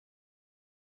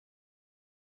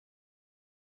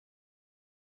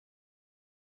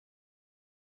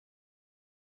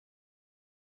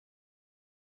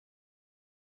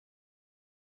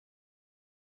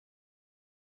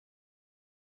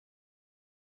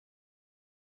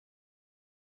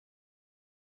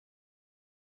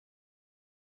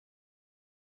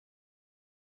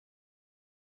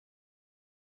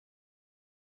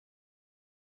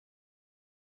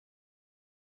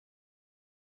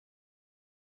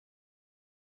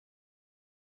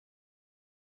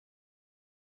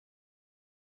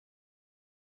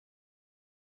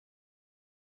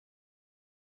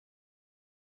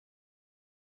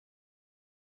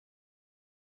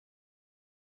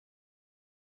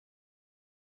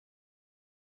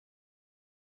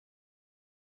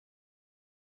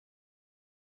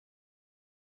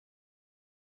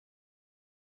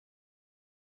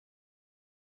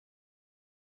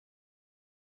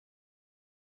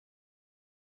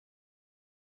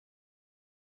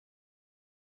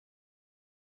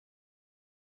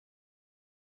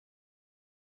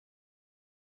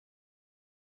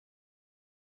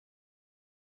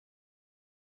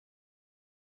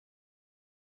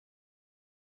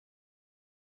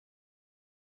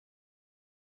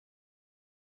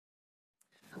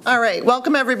All right,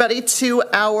 welcome everybody to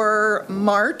our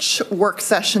March work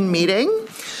session meeting.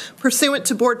 Pursuant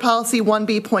to Board Policy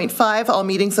 1B.5, all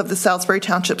meetings of the Salisbury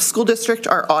Township School District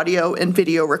are audio and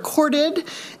video recorded.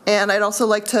 And I'd also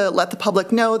like to let the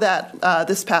public know that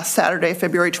this past Saturday,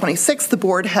 February 26th, the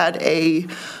board had a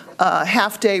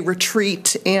half-day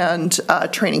retreat and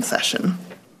training session.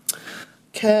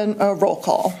 Roll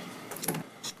call.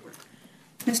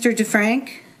 Mr.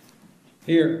 DeFrank?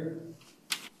 Here.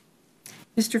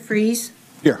 Mr. Freeze?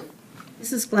 Here.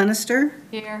 Mrs. Glenister?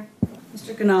 Here.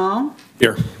 Mr. Ganal?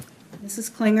 Here.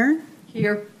 Mrs. Klinger?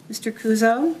 Here. Mr.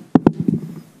 Kuzo?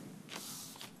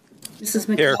 Mrs.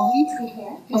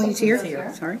 McKelvey? Oh, he's here?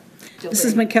 Sorry.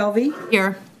 Mrs. McKelvey?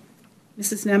 Here.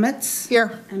 Mrs. Nemitz?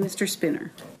 Here. And Mr.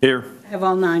 Spinner? Here. I have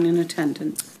all 9 in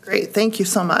attendance. Great, thank you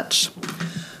so much.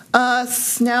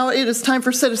 Now it is time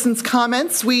for citizens'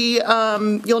 comments.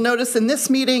 You'll notice in this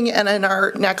meeting and in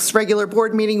our next regular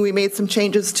board meeting, we made some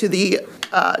changes to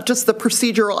just the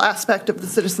procedural aspect of the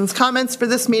citizens' comments. For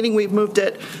this meeting, we've moved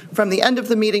it from the end of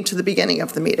the meeting to the beginning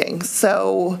of the meeting.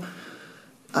 So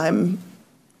I'm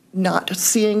not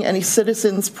seeing any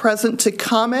citizens present to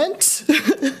comment.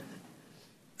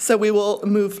 So we will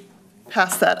move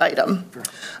past that item.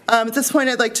 At this point,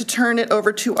 I'd like to turn it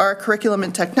over to our Curriculum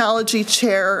and Technology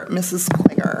Chair, Mrs.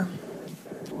 Klinger.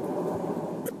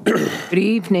 Good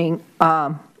evening.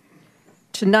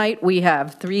 Tonight we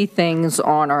have 3 things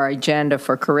on our agenda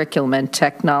for Curriculum and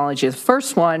Technology. The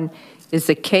first one is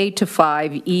the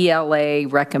K-5 ELA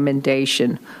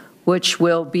recommendation, which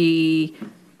will be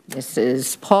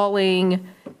Mrs. Pauling,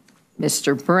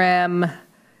 Mr. Brem,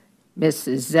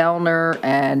 Mrs. Zellner,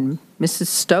 and Mrs.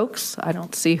 Stokes. I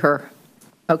don't see her.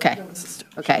 Okay.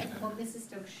 Okay. Well, Mrs.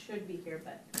 Stokes should be here,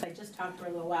 but I just talked to her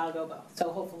a little while ago, so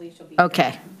hopefully she'll be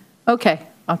Okay. here. Okay.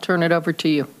 I'll turn it over to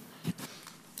you.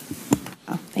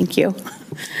 Oh, thank you.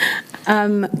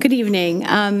 Good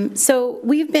evening. So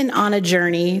we've been on a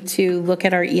journey to look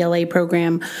at our ELA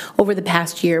program over the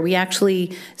past year. We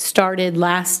actually started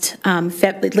last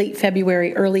late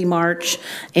February, early March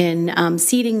in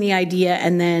seeding the idea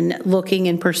and then looking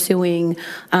and pursuing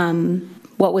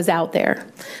what was out there.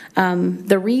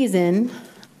 The reason,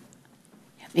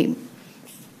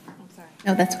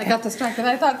 no, that's okay. I got distracted.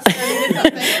 I thought Sarah needed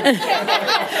something.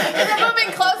 You're moving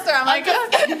closer. I'm like,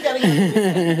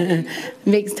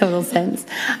 Makes total sense.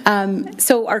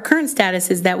 So our current status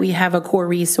is that we have a core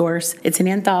resource. It's an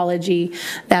anthology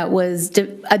that was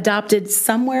adopted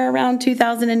somewhere around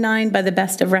 2009 by the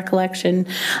best of recollection.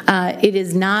 It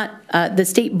is not, the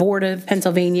State Board of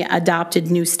Pennsylvania adopted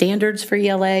new standards for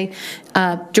ELA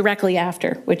directly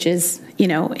after, which is,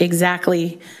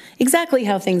 exactly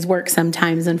how things work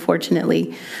sometimes,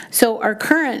 unfortunately. So our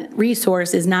current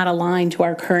resource is not aligned to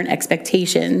our current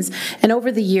expectations. And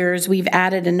over the years, we've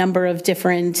added a number of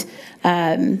different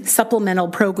supplemental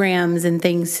programs and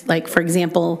things like, for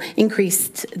example,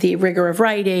 increased the rigor of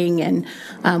writing, and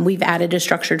we've added a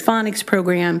structured phonics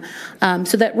program,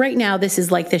 so that right now this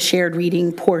is like the shared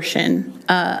reading portion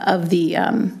of the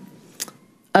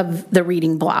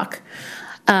reading block.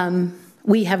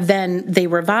 They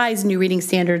revised new reading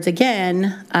standards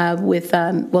again with,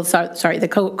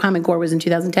 the Common Core was in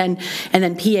 2010, and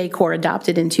then PA Core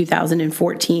adopted in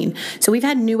 2014. So we've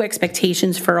had new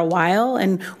expectations for a while,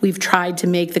 and we've tried to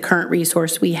make the current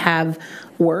resource we have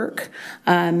work.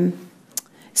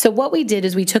 So what we did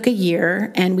is we took a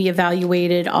year and we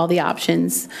evaluated all the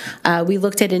options. We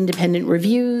looked at independent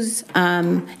reviews.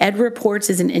 Ed Reports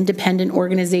is an independent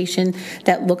organization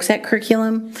that looks at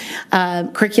curriculum.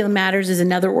 Curriculum Matters is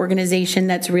another organization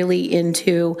that's really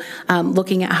into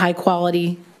looking at high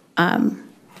quality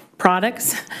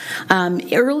products.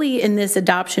 Early in this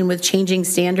adoption with changing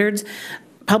standards,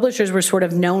 publishers were sort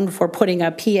of known for putting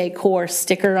a PA Core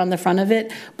sticker on the front of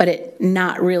it, but it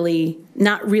not really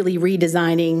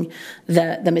redesigning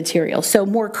the material. So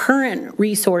more current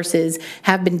resources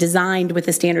have been designed with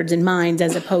the standards in mind,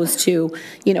 as opposed to,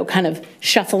 kind of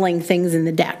shuffling things in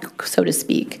the deck, so to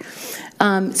speak.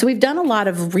 So we've done a lot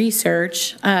of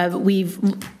research. We've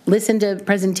listened to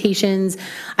presentations.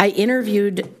 I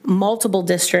interviewed multiple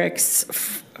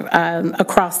districts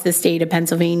across the state of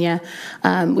Pennsylvania.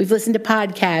 We've listened to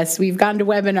podcasts. We've gone to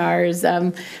webinars.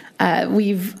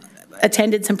 We've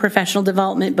attended some professional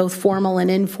development, both formal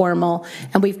and informal,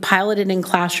 and we've piloted in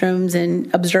classrooms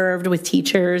and observed with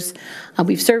teachers.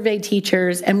 We've surveyed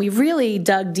teachers, and we've really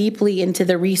dug deeply into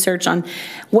the research on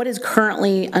what is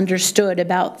currently understood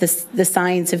about the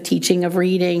science of teaching, of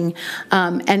reading,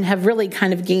 and have really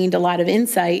kind of gained a lot of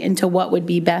insight into what would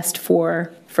be best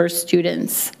for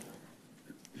students.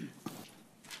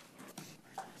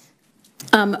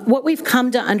 What we've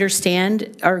come to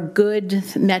understand are good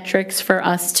metrics for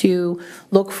us to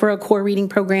look for a core reading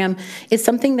program is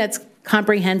something that's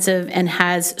comprehensive and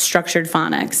has structured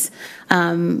phonics.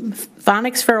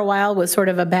 Phonics for a while was sort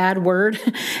of a bad word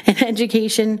in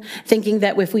education, thinking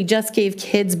that if we just gave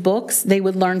kids books, they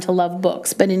would learn to love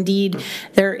books. But indeed,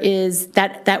 there is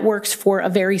that works for a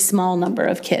very small number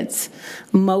of kids.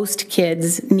 Most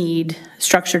kids need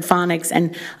structured phonics,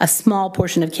 and a small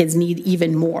portion of kids need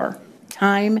even more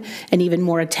time and even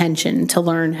more attention to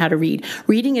learn how to read.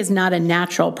 Reading is not a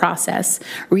natural process.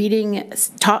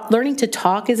 Learning to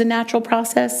talk is a natural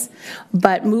process,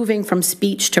 but moving from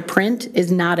speech to print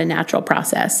is not a natural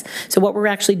process. So what we're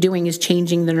actually doing is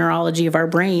changing the neurology of our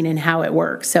brain and how it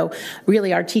works. So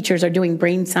really our teachers are doing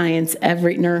brain science,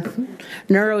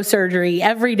 neurosurgery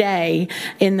every day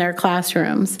in their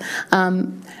classrooms.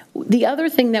 The other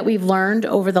thing that we've learned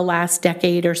over the last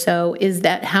decade or so is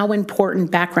that how important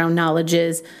background knowledge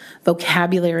is,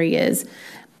 vocabulary is.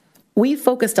 We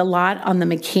focused a lot on the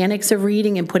mechanics of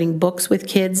reading and putting books with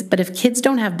kids, but if kids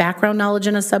don't have background knowledge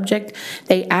in a subject,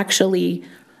 they actually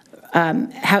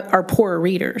are poorer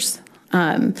readers.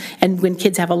 And when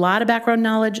kids have a lot of background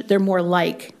knowledge, they're more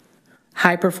like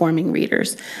high-performing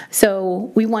readers.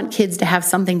 So we want kids to have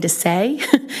something to say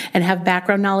and have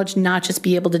background knowledge, not just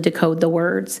be able to decode the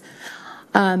words.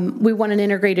 We want an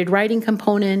integrated writing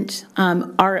component.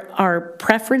 Our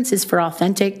preference is for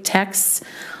authentic texts.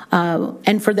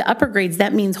 And for the upper grades,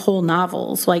 that means whole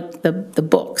novels, like the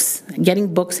books,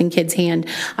 getting books in kids' hand.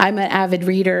 I'm an avid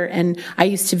reader, and I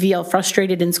used to feel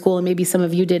frustrated in school, and maybe some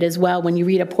of you did as well, when you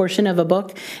read a portion of a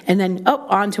book and then,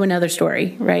 on to another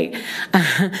story, right?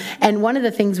 And one of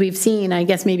the things we've seen, I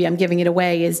guess maybe I'm giving it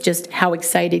away, is just how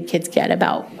excited kids get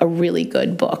about a really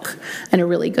good book and a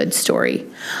really good story.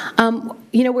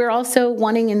 We're also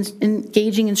wanting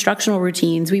engaging instructional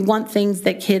routines. We want things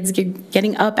that kids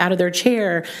getting up out of their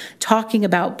chair, talking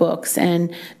about books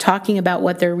and talking about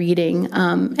what they're reading.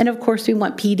 And of course, we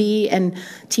want PD, and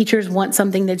teachers want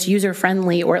something that's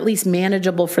user-friendly or at least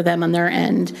manageable for them on their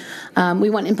end. We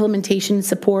want implementation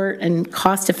support and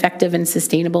cost-effective and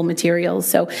sustainable materials.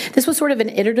 So this was sort of an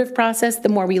iterative process. The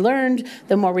more we learned,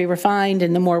 the more we refined,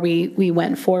 and the more we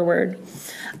went forward.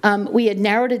 We had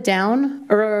narrowed it down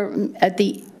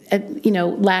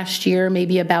last year,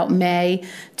 maybe about May,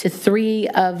 to 3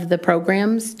 of the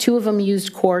programs. 2 of them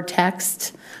used core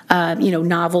text,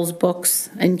 novels, books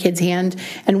in kids' hand,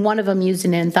 and 1 of them used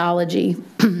an anthology.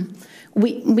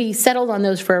 We settled on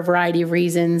those for a variety of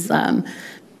reasons.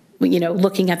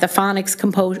 Looking at the phonics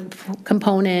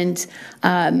component,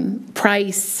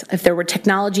 price, if there were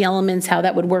technology elements, how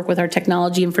that would work with our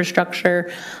technology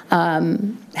infrastructure,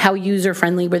 how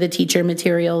user-friendly were the teacher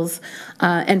materials.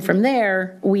 And from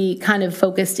there, we kind of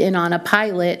focused in on a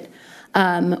pilot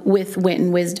with Wit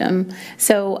and Wisdom.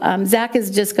 So Zach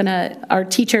is just our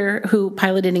teacher who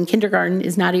piloted in kindergarten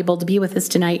is not able to be with us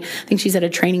tonight. I think she's at a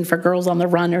training for Girls on the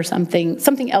Run or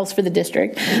something else for the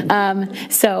district.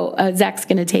 So Zach's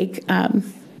gonna take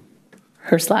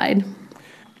her slide.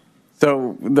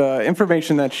 So the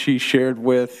information that she shared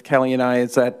with Kelly and I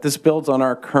is that this builds on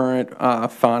our current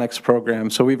phonics program.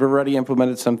 So we've already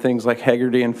implemented some things like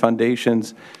Haggerty and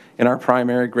Foundations in our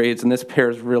primary grades, and this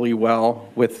pairs really well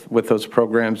with those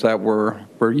programs that we're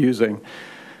using.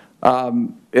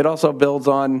 It also builds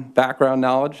on background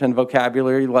knowledge and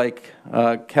vocabulary like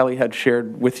Kelly had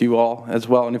shared with you all as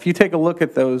well. And if you take a look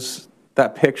at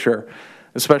that picture,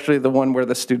 especially the one where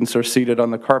the students are seated on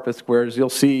the carpet squares, you'll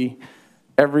see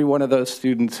every one of those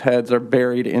students' heads are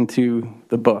buried into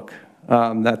the book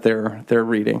that they're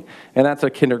reading. And that's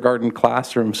a kindergarten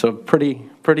classroom, so pretty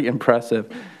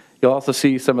impressive. You'll also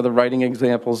see some of the writing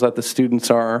examples that the students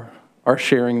are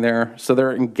sharing there. So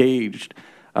they're engaged.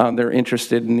 They're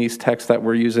interested in these texts that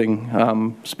we're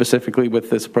using specifically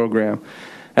with this program,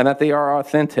 and that they are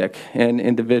authentic and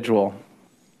individual.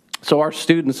 So our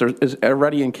students are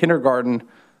already in kindergarten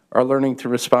are learning to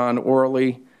respond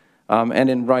orally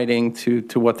and in writing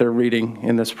to what they're reading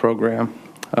in this program.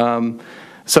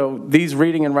 So these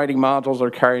reading and writing modules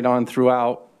are carried on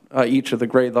throughout each of the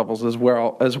grade levels as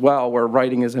well, where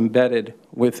writing is embedded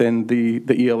within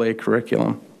the ELA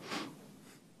curriculum.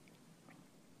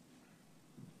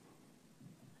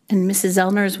 And Mrs.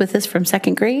 Zellner is with us from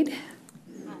 2nd grade.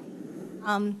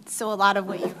 So a lot of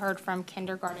what you heard from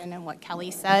kindergarten and what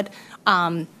Kelly said.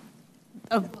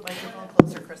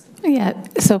 Yeah,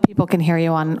 so people can hear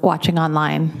you watching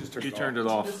online. You turned it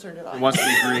off. It wants to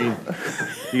be green.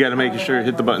 You got to make sure you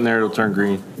hit the button there, it'll turn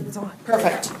green.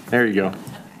 Perfect. There you go.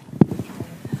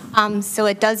 So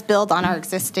it does build on our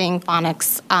existing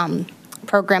phonics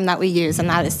program that we use, and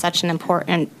that is such an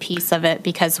important piece of it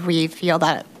because we feel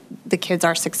that the kids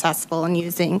are successful in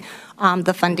using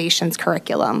the Foundation's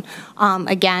curriculum.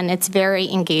 Again, it's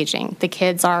very engaging. The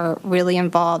kids are really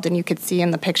involved, and you could see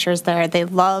in the pictures there, they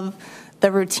love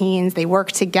the routines, they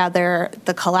work together,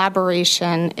 the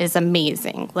collaboration is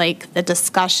amazing. Like the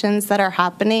discussions that are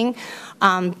happening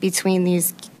between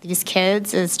these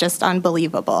kids is just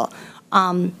unbelievable.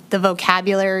 The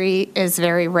vocabulary is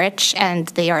very rich, and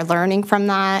they are learning from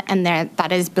that, and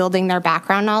that is building their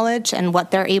background knowledge, and what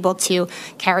they're able to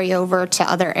carry over to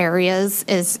other areas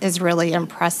is really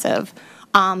impressive.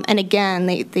 And again,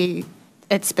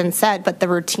 it's been said, but the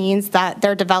routines that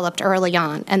they're developed early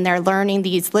on, and they're learning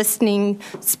these listening,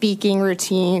 speaking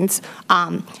routines,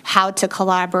 how to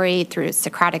collaborate through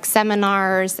Socratic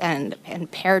seminars and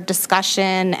paired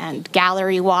discussion and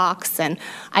gallery walks. And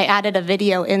I added a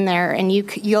video in there, and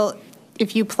you'll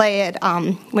if you play it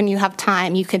when you have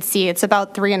time, you could see it's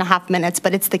about 3.5 minutes,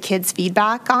 but it's the kids'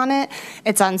 feedback on it.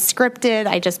 It's unscripted.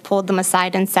 I just pulled them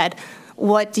aside and said,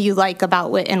 what do you like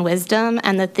about Wit and Wisdom?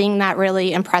 And the thing that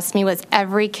really impressed me was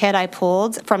every kid I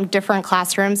pulled from different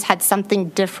classrooms had something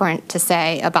different to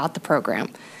say about the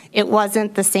program. It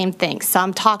wasn't the same thing.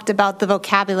 Some talked about the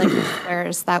vocabulary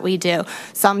squares that we do.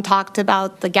 Some talked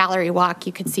about the gallery walk.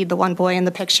 You could see the one boy in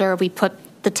the picture. We put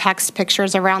the text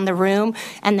pictures around the room,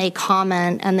 and they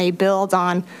comment and they build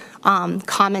on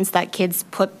comments that kids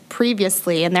put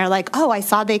previously, and they're like, oh, I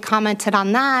saw they commented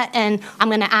on that, and I'm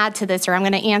going to add to this, or I'm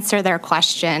going to answer their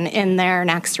question in their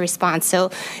next response.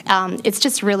 So it's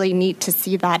just really neat to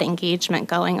see that engagement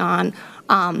going on.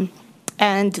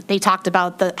 And they talked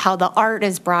about how the art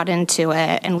is brought into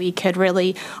it, and we could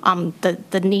really,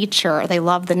 the nature, they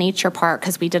love the nature part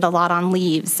because we did a lot on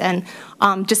leaves, and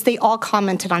just they all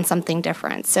commented on something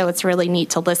different. So it's really neat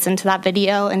to listen to that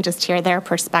video and just hear their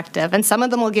perspective. And some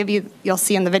of them will give you'll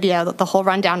see in the video the whole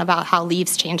rundown about how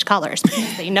leaves change colors,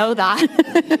 because they know that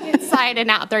inside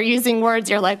and out. They're using words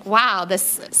you're like, wow,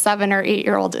 this 7 or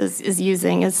 8-year-old is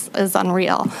using is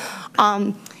unreal.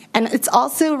 And it's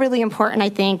also really important, I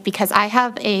think, because I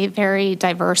have a very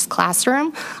diverse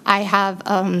classroom. I have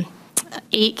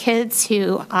 8 kids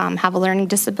who have a learning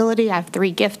disability. I have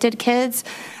 3 gifted kids.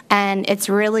 And it's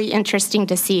really interesting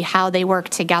to see how they work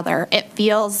together. It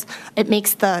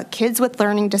makes the kids with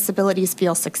learning disabilities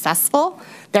feel successful.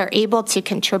 They're able to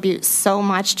contribute so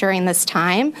much during this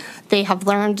time. They have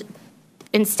learned,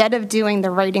 instead of doing the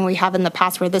writing we have in the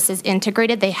past where this is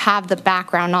integrated, they have the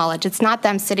background knowledge. It's not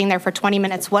them sitting there for 20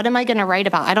 minutes. What am I going to write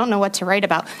about? I don't know what to write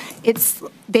about.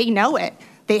 They know it.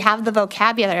 They have the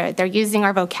vocabulary. They're using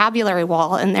our vocabulary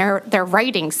wall, and they're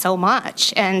writing so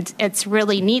much. And it's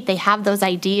really neat. They have those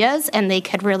ideas, and they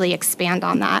could really expand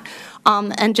on that.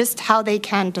 And just how they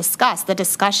can discuss, the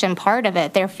discussion part of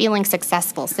it, they're feeling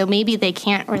successful. So maybe they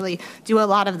can't really do a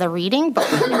lot of the reading, but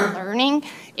what they're learning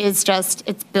is just,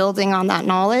 it's building on that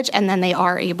knowledge, and then they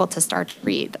are able to start to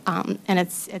read. And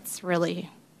it's really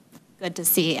good to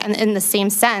see. And in the same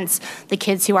sense, the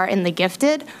kids who are in the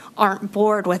gifted aren't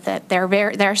bored with it.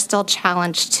 They're still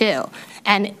challenged too.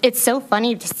 And it's so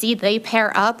funny to see they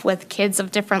pair up with kids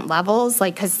of different levels,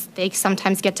 like, because they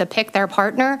sometimes get to pick their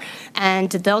partner,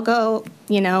 and they'll go,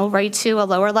 right to a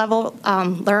lower level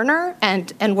learner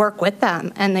and work with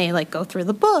them. And they go through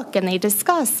the book, and they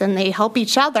discuss, and they help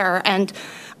each other, and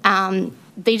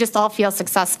they just all feel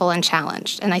successful and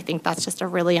challenged. And I think that's just a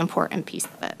really important piece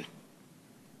of it.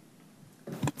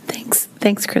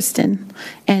 Thanks, Kristen.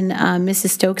 And Mrs.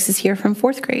 Stokes is here from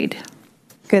 4th grade.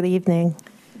 Good evening.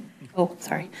 Oh,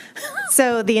 sorry.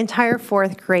 So the entire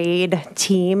 4th grade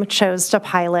team chose to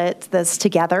pilot this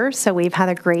together, so we've had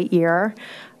a great year.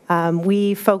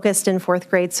 We focused in 4th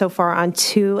grade so far on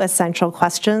 2 essential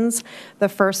questions. The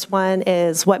first one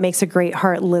is what makes a great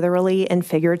heart literally and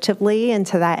figuratively, and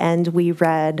to that end we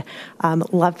read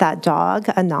Love That Dog,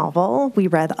 a novel. We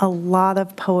read a lot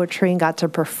of poetry and got to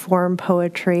perform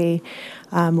poetry.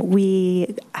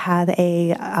 We had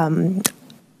a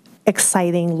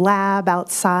exciting lab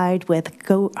outside with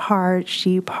goat hearts,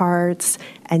 sheep hearts,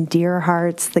 and deer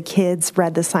hearts. The kids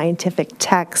read the scientific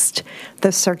text,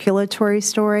 the circulatory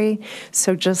story.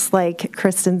 So just like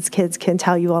Kristen's kids can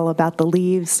tell you all about the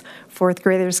leaves, 4th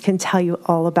graders can tell you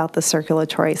all about the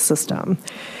circulatory system.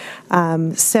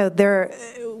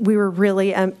 We were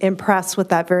really impressed with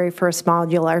that very first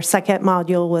module. Our second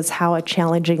module was how a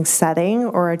challenging setting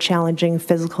or a challenging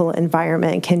physical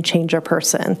environment can change a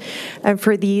person. And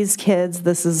for these kids,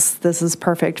 this is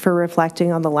perfect for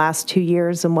reflecting on the last 2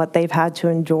 years and what they've had to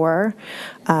endure.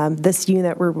 This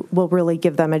unit will really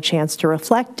give them a chance to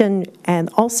reflect and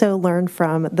also learn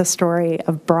from the story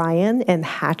of Brian and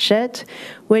Hatchet,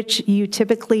 which you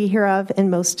typically hear of in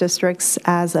most districts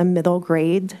as a middle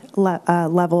grade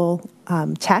level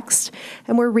text,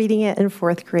 and we're reading it in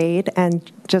 4th grade.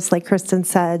 And just like Kristen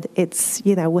said, it's,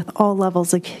 with all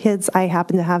levels of kids. I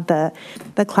happen to have the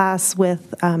class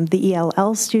with the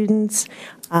ELL students,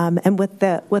 and with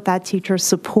that teacher's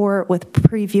support, with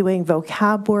previewing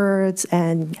vocab words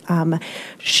and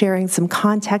sharing some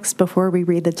context before we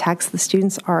read the text, the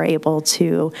students are able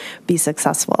to be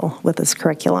successful with this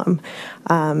curriculum.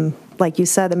 Like you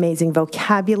said, amazing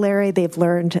vocabulary. They've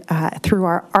learned through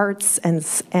our arts and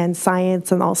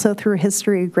science, and also through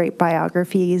history, great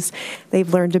biographies.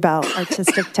 They've learned about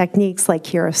artistic techniques like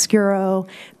chiaroscuro.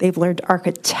 They've learned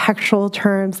architectural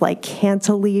terms like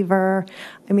cantilever.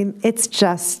 I mean, it's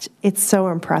so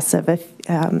impressive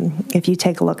if you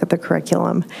take a look at the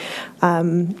curriculum.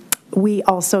 We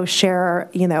also share,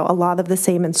 a lot of the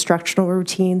same instructional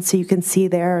routines. So you can see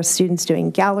there students doing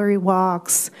gallery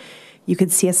walks. You can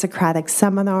see a Socratic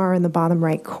seminar in the bottom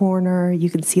right corner. You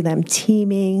can see them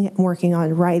teaming, working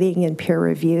on writing and peer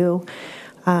review.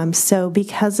 So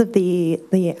because of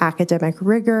the academic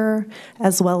rigor,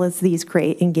 as well as these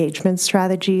great engagement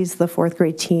strategies, the 4th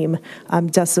grade team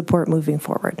does support moving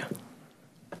forward.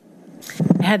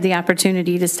 I had the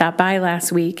opportunity to stop by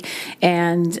last week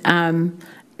and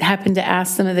happened to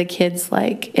ask some of the kids,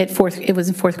 like it was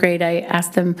in 4th grade, I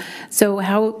asked them, so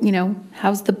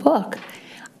how's the book?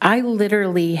 I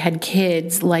literally had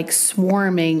kids like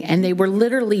swarming, and they were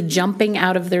literally jumping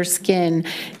out of their skin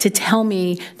to tell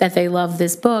me that they love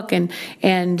this book. And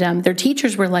their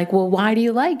teachers were like, well, why do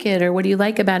you like it? Or what do you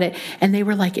like about it? And they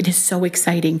were like, it is so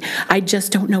exciting. I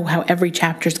just don't know how every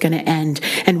chapter is going to end.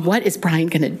 And what is Brian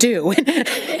going to do?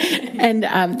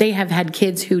 And they have had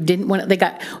kids who didn't want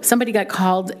to, somebody got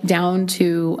called down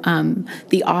to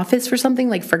the office for something,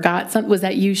 like forgot something. Was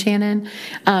that you, Shannon?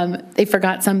 They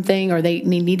forgot something, or they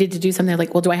needed to do something. They're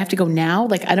like, well, do I have to go now?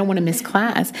 Like, I don't want to miss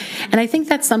class. And I think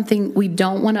that's something we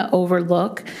don't want to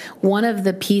overlook. One of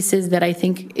the pieces that I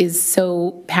think is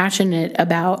so passionate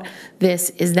about this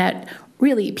is that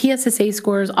really, PSSA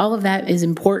scores, all of that is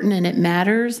important and it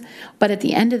matters. But at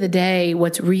the end of the day,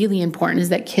 what's really important is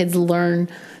that kids learn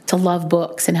to love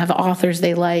books and have authors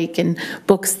they like and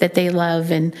books that they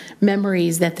love and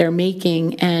memories that they're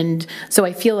making. And so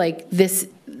I feel like this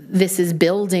is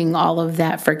building all of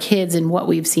that for kids and what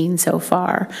we've seen so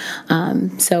far.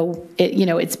 So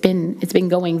it's been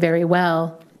going very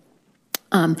well.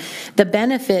 The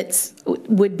benefits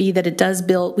would be that it does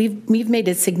build. We've made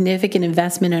a significant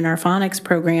investment in our phonics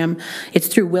program. It's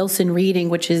through Wilson Reading,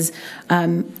 which is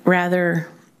rather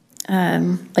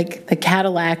like the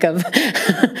Cadillac of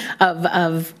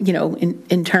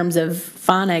in terms of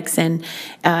phonics, and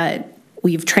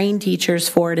we've trained teachers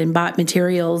for it and bought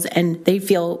materials, and they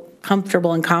feel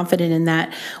comfortable and confident in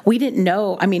that. We didn't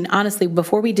know. I mean, honestly,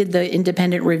 before we did the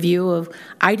independent review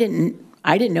I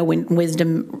didn't know when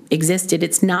Wisdom existed.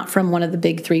 It's not from one of the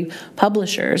big 3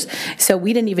 publishers. So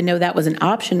we didn't even know that was an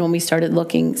option when we started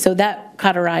looking. So that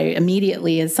caught our eye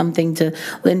immediately as something to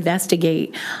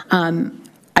investigate.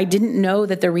 I didn't know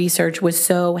that the research was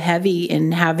so heavy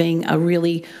in having a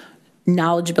really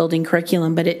knowledge-building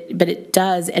curriculum, but it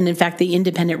does, and in fact, the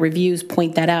independent reviews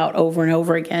point that out over and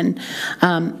over again.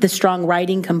 The strong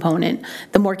writing component,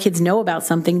 the more kids know about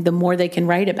something, the more they can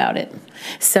write about it.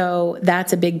 So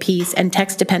that's a big piece, and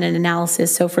text-dependent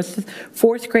analysis. So for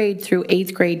 4th grade through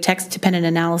 8th grade, text-dependent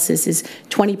analysis is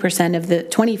 25%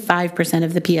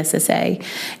 of the PSSA,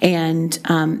 and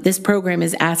this program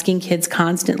is asking kids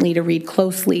constantly to read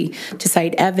closely, to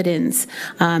cite evidence.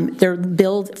 They're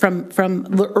built from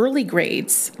early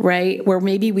grades, right, where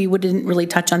maybe we wouldn't really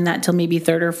touch on that till maybe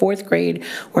 3rd or 4th grade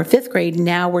or 5th grade.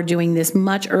 Now we're doing this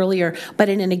much earlier, but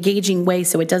in an engaging way,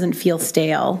 so it doesn't feel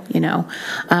stale.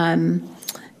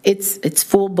 It's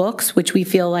full books, which we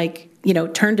feel like,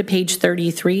 turn to page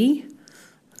 33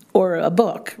 or a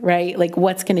book, right? Like,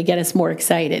 what's going to get us more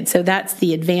excited? So that's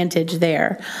the advantage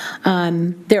there.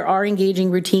 There are engaging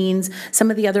routines.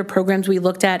 Some of the other programs we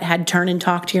looked at had turn and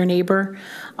talk to your neighbor.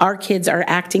 Our kids are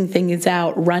acting things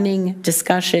out, running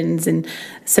discussions and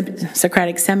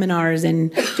Socratic seminars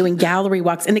and doing gallery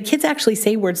walks. And the kids actually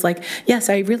say words like, yes,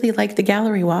 I really like the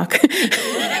gallery walk,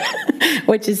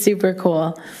 which is super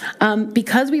cool.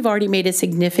 Because we've already made a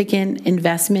significant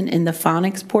investment in the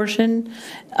phonics portion,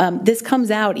 this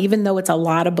comes out, even though it's a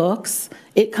lot of books,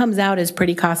 it comes out as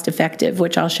pretty cost effective,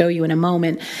 which I'll show you in a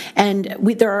moment. And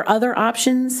there are other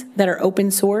options that are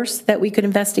open source that we could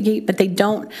investigate, but they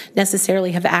don't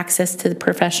necessarily have access to the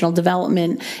professional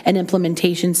development and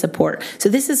implementation support. So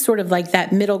this is sort of like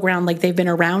that middle ground, like they've been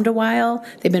around a while.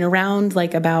 They've been around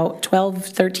like about 12,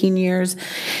 13 years.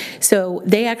 So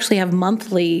they actually have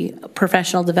monthly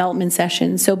professional development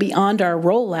sessions. So beyond our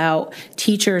rollout,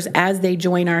 teachers, as they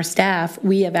join our staff,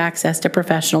 we have access to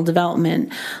professional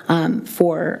development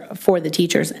for the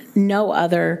teachers. No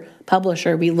other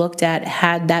publisher we looked at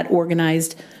had that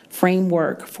organized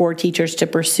framework for teachers to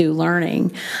pursue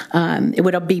learning. It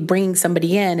would be bringing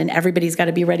somebody in and everybody's got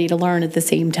to be ready to learn at the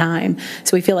same time.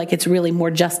 So we feel like it's really more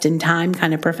just-in-time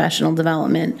kind of professional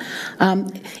development.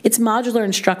 It's modular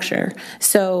in structure.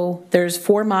 So there's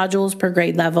 4 modules per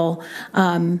grade level,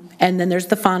 and then there's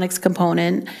the phonics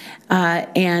component,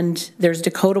 and there's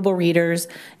decodable readers.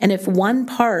 And if one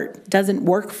part doesn't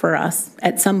work for us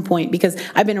at some point, because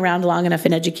I've been around long enough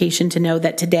in education to know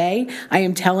that today I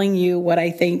am telling you what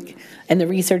I think and the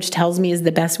research tells me is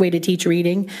the best way to teach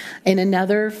reading. In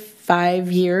another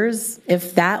 5 years,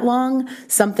 if that long,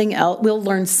 something else, we'll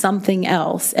learn something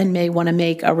else and may want to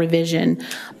make a revision.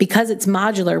 Because it's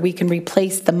modular, we can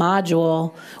replace the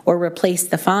module or replace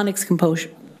the phonics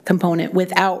component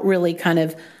without really kind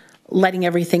of letting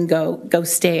everything go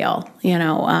stale,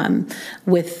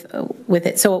 with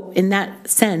it. So in that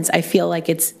sense, I feel like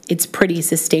it's pretty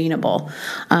sustainable.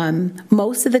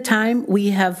 Most of the time, we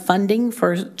have funding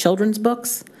for children's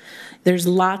books. There's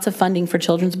lots of funding for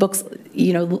children's books,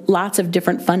 lots of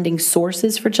different funding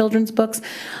sources for children's books.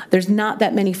 There's not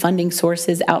that many funding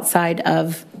sources outside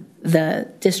of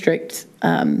the district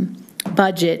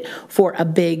budget for a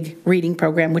big reading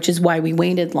program, which is why we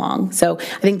waited long. So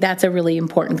I think that's a really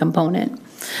important component.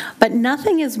 But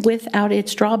nothing is without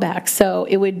its drawbacks. So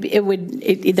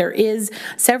there is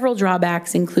several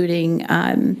drawbacks, including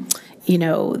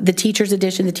the teachers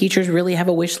edition. The teachers really have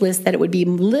a wish list that it would be a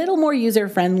little more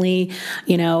user-friendly,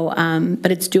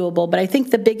 but it's doable. But I think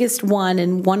the biggest one,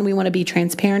 and one we want to be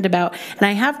transparent about, and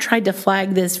I have tried to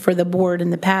flag this for the board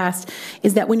in the past,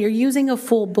 is that when you're using a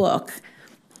full book,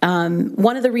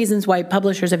 one of the reasons why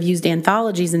publishers have used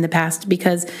anthologies in the past,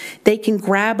 because they can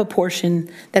grab a portion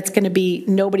that's going to be,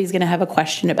 nobody's going to have a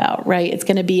question about, right? It's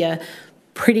going to be a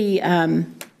pretty,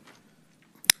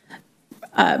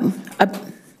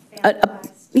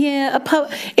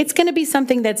 it's going to be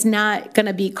something that's not going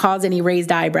to cause any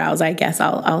raised eyebrows, I guess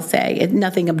I'll say.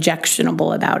 Nothing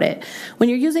objectionable about it. When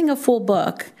you're using a full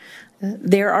book,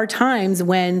 there are times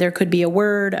when there could be a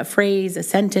word, a phrase, a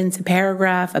sentence, a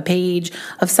paragraph, a page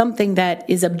of something that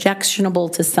is objectionable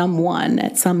to someone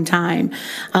at some time.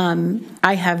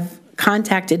 I have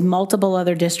contacted multiple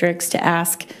other districts to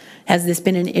ask, has this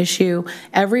been an issue?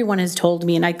 Everyone has told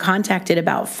me, and I contacted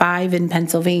about 5 in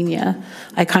Pennsylvania.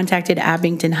 I contacted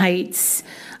Abington Heights,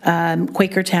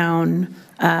 Quakertown,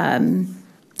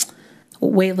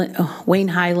 Wayne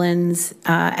Highlands,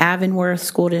 Avonworth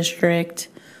School District.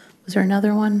 Was there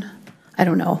another one? I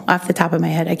don't know. Off the top of my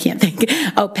head, I can't think.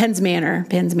 Oh, Penns Manor.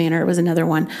 Penns Manor was another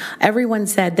one. Everyone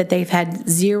said that they've had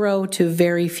 0 to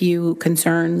very few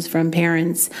concerns from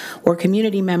parents or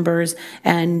community members.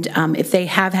 And if they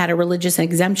have had a religious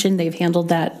exemption, they've handled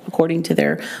that according to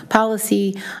their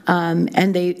policy. And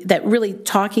that really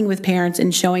talking with parents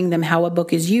and showing them how a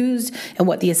book is used and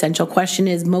what the essential question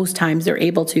is, most times they're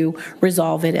able to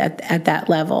resolve it at that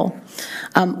level.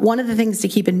 One of the things to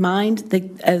keep in mind,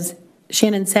 as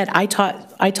Shannon said, I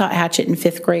taught Hatchet in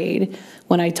 5th grade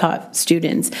when I taught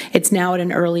students. It's now at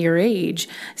an earlier age.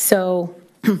 So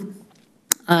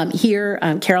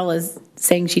here, Carol is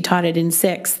saying she taught it in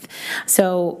 6th.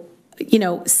 So,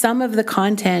 some of the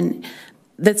content,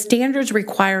 the standards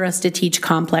require us to teach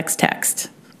complex text.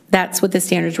 That's what the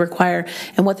standards require.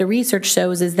 And what the research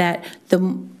shows is that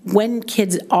when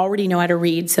kids already know how to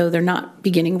read, so they're not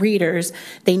beginning readers,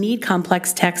 they need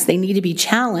complex text. They need to be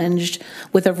challenged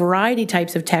with a variety of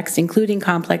types of text, including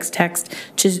complex text,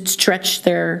 to stretch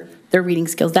their reading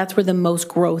skills. That's where the most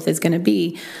growth is going to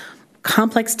be.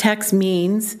 Complex text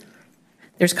means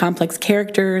there's complex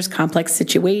characters, complex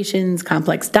situations,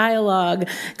 complex dialogue,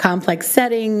 complex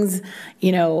settings,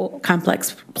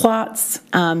 complex plots,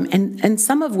 and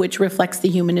some of which reflects the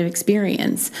human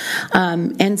experience.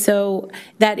 And so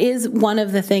that is one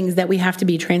of the things that we have to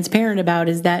be transparent about,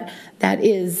 is that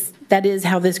is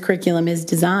how this curriculum is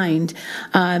designed.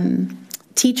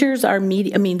 Teachers are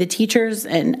the teachers,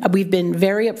 and we've been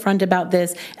very upfront about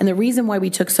this, and the reason why we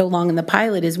took so long in the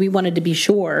pilot is we wanted to be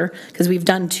sure, because we've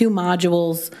done 2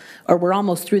 modules, or we're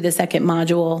almost through the 2nd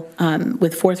module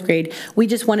with 4th grade. We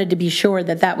just wanted to be sure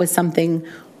that was something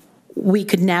we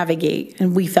could navigate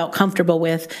and we felt comfortable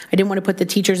with. I didn't want to put the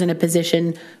teachers in a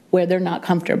position where they're not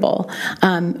comfortable.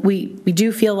 We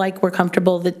do feel like we're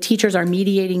comfortable. The teachers are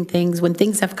mediating things. When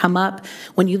things have come up,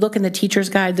 when you look in the teacher's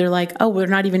guide, they're like, oh, we're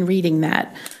not even reading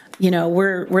that.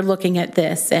 We're looking at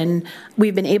this, and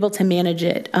we've been able to manage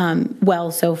it well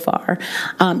so far.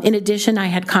 In addition, I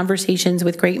had conversations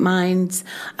with Great Minds,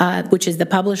 which is the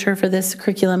publisher for this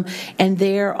curriculum, and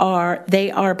they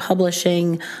are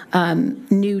publishing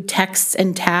new texts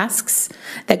and tasks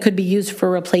that could be used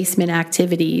for replacement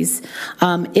activities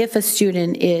if a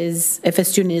student is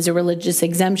a religious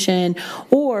exemption,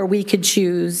 or we could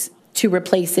choose to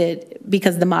replace it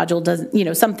because the module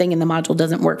doesn't, something in the module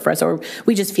doesn't work for us, or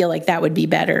we just feel like that would be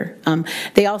better.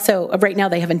 They also, right now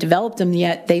they haven't developed them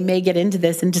yet, they may get into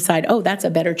this and decide, oh, that's a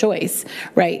better choice,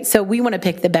 right? So we want to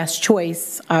pick the best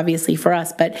choice, obviously, for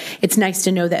us, but it's nice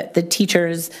to know that the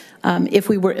teachers, if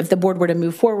the board were to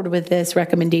move forward with this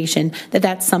recommendation,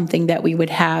 that's something that we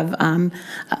would have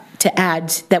to add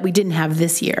that we didn't have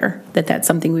this year, that's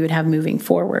something we would have moving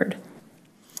forward.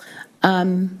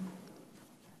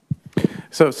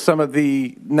 So some of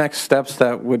the next steps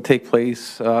that would take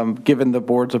place, given the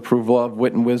board's approval of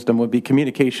Wit and Wisdom, would be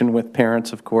communication with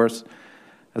parents, of course,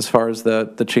 as far as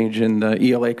the change in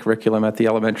the ELA curriculum at the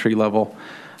elementary level.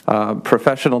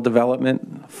 Professional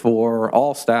development for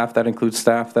all staff, that includes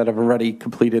staff that have already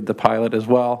completed the pilot as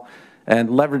well, and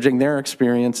leveraging their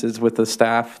experiences with the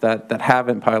staff that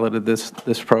haven't piloted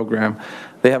this program.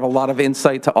 They have a lot of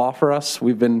insight to offer us.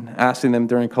 We've been asking them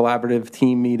during collaborative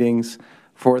team meetings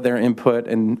for their input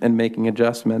and making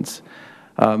adjustments.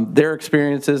 Their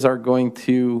experiences are going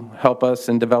to help us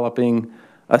in developing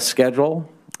a schedule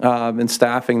and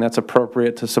staffing that's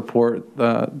appropriate to support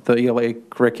the ELA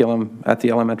curriculum at the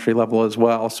elementary level as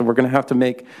well. So we're going to have to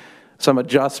make some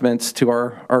adjustments to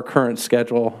our current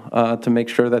schedule to make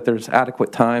sure that there's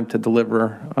adequate time to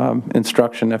deliver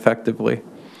instruction effectively.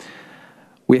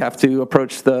 We have to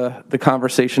approach the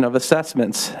conversation of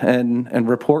assessments and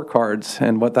report cards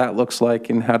and what that looks like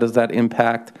and how does that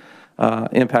impact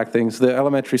things. The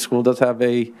elementary school does have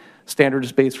a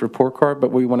standards-based report card,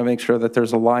 but we want to make sure that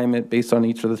there's alignment based on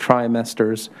each of the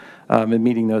trimesters and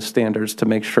meeting those standards to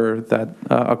make sure that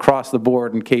across the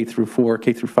board in K through 4,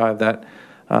 K through 5, that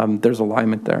there's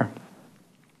alignment there.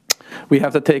 We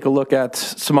have to take a look at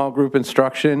small group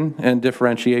instruction and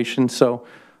differentiation. So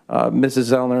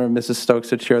Mrs. Zellner and Mrs. Stokes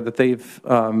had shared that they've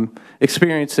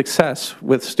experienced success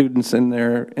with students in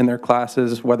their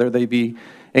classes, whether they be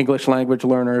English language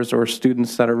learners or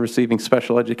students that are receiving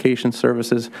special education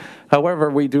services. However,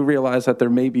 we do realize that there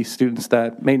may be students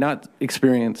that may not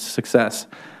experience success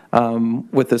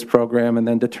with this program, and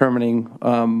then determining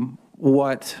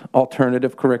what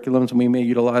alternative curriculums we may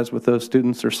utilize with those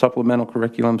students or supplemental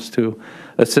curriculums to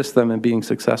assist them in being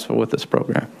successful with this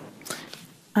program.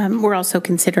 We're also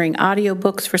considering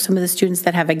audiobooks for some of the students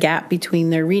that have a gap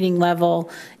between their reading level,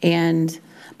 and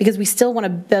because we still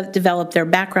want to develop their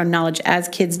background knowledge as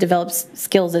kids develop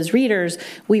skills as readers,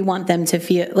 we want them to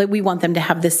feel like we want them to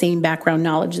have the same background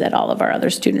knowledge that all of our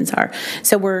other students are.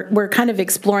 So we're kind of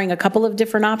exploring a couple of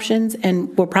different options,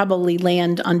 and we'll probably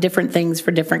land on different things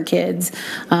for different kids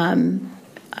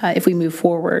if we move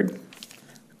forward.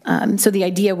 So the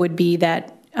idea would be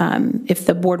that if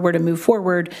the board were to move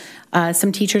forward,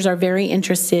 some teachers are very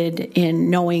interested in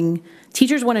knowing.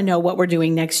 Teachers want to know what we're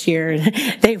doing next year.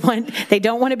 They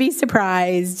don't want to be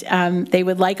surprised. They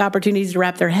would like opportunities to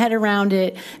wrap their head around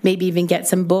it, maybe even get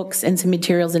some books and some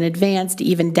materials in advance to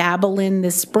even dabble in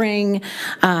this spring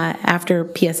after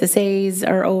PSSAs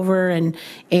are over, and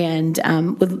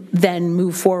then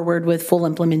move forward with full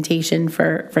implementation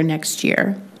for next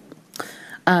year.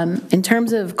 In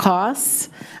terms of costs,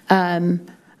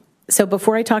 so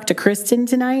before I talked to Kristen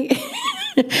tonight,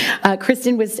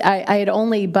 Kristen I had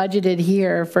only budgeted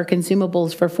here for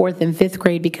consumables for 4th and 5th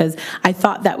grade because I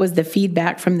thought that was the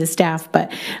feedback from the staff,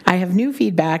 but I have new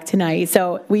feedback tonight.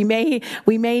 So we may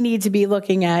need to be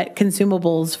looking at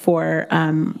consumables for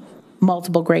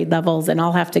multiple grade levels, and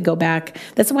I'll have to go back.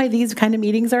 That's why these kind of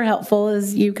meetings are helpful,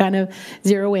 is you kind of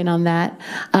zero in on that.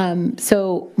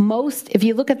 So if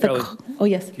you look at the, Kelly, oh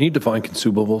yes. Can you define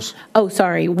consumables? Oh,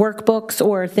 sorry, workbooks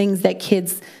or things that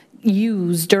kids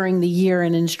use during the year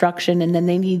in instruction, and then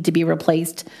they need to be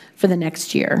replaced for the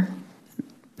next year.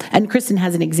 And Kristen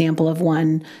has an example of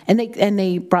one, and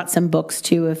they brought some books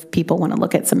too if people want to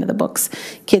look at some of the books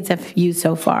kids have used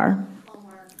so far.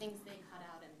 Things they cut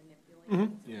out and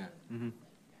manipulate. Yeah.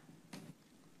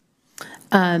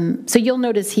 So you'll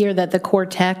notice here that the core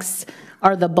texts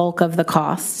are the bulk of the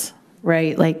costs,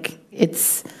 right? Like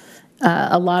it's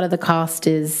a lot of the cost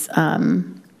is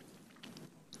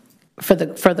for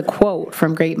the quote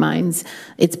from Great Minds,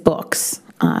 it's books,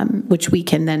 which we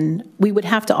would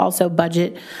have to also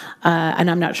budget, and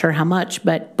I'm not sure how much,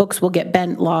 but books will get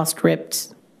bent, lost,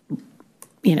 ripped,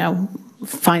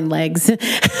 find legs.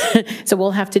 So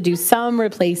we'll have to do some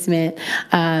replacement.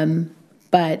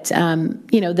 But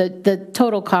the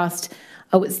total cost,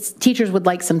 teachers would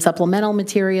like some supplemental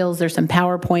materials. There's some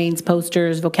PowerPoints,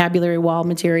 posters, vocabulary wall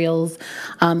materials,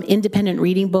 independent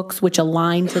reading books which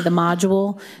align to the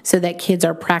module so that kids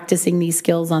are practicing these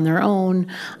skills on their own,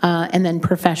 and then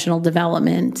professional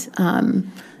development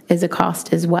is a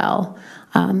cost as well.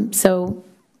 So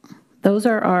those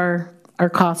are our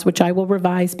costs, which I will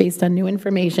revise based on new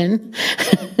information.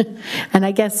 And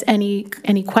I guess any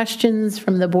questions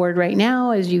from the board right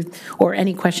now, or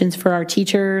any questions for our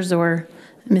teachers or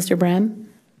Mr. Brem?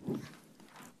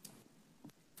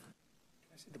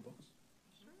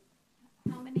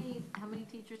 How many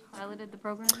teachers piloted the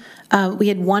program? We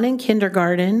had one in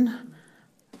kindergarten,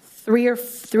 three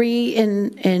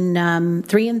in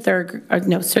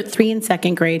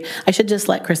second grade. I should just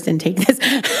let Kristen take this.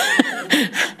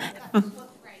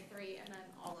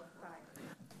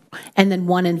 And then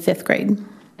one in fifth grade.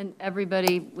 And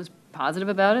everybody was positive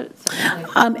about it?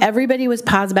 Everybody was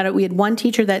positive about it. We had one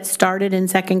teacher that started in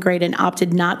second grade and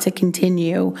opted not to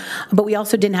continue, but we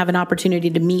also didn't have an opportunity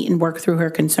to meet and work through her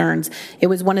concerns. It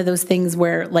was one of those things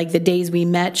where, like, the days we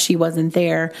met, she wasn't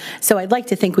there. So I'd like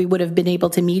to think we would have been able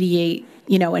to mediate,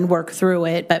 and work through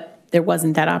it, but there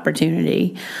wasn't that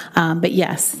opportunity. But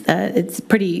yes, it's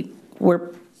pretty,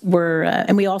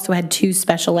 and we also had 2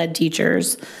 special ed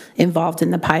teachers involved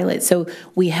in the pilot. So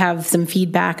we have some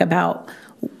feedback about,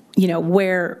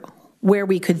 where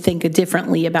we could think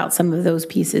differently about some of those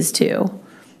pieces too.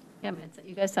 Yeah, man,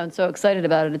 you guys sound so excited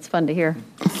about it. It's fun to hear.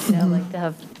 Like to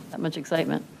have that much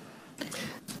excitement.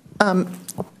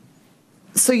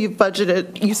 So you've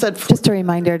budgeted, you said... Just a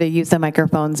reminder to use the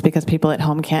microphones because people at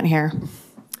home can't hear.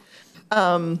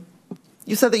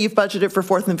 You said that you've budgeted for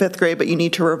 4th and 5th grade, but you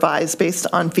need to revise based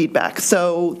on feedback.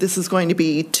 So this is going to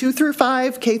be 2 through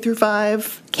 5, K through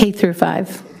 5? K through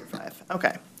 5.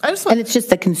 Okay. And it's just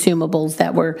the consumables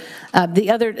that were,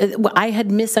 I had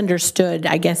misunderstood.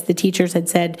 I guess the teachers had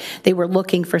said they were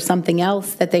looking for something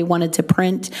else that they wanted to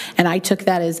print, and I took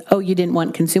that as, oh, you didn't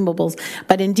want consumables.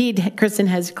 But indeed, Kristen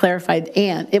has clarified,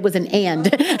 and. It was an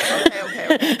and.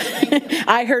 Okay.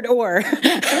 I heard or.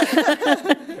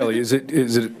 Ellie, is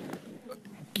it?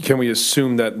 Can we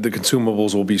assume that the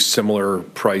consumables will be similar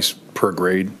price per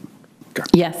grade? Okay.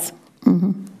 Yes.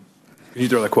 Mm-hmm. Can you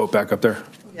throw that quote back up there?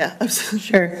 Yeah.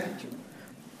 Sure.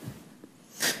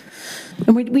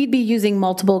 And we'd be using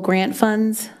multiple grant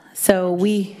funds. So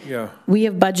we have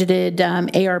budgeted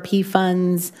ARP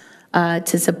funds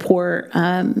to support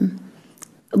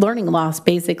learning loss,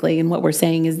 basically. And what we're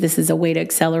saying is this is a way to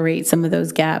accelerate some of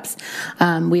those gaps.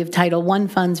 We have Title I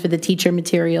funds for the teacher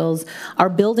materials. Our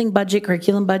building budget,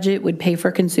 curriculum budget would pay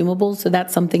for consumables. So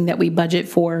that's something that we budget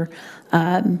for,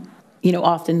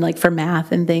 often like for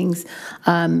math and things.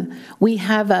 We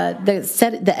have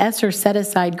the ESSER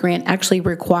set-aside grant actually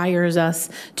requires us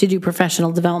to do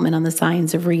professional development on the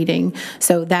science of reading.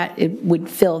 So that it would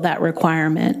fill that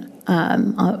requirement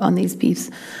on these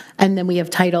pieces. And then we have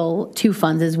Title II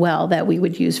funds as well that we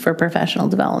would use for professional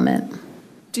development.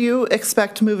 Do you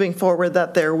expect moving forward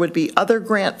that there would be other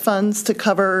grant funds to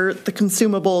cover the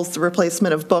consumables, the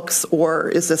replacement of books, or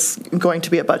is this going to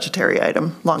be a budgetary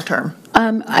item long term?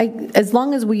 As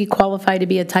long as we qualify to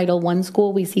be a Title I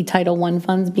school, we see Title I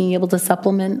funds being able to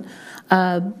supplement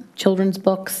children's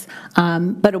books.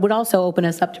 But it would also open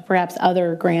us up to perhaps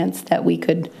other grants that we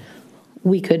could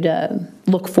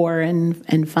look for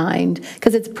and find,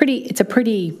 because it's a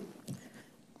pretty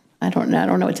I don't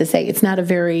know what to say. It's not a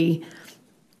very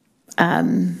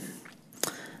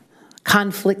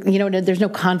conflict, there's no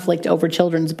conflict over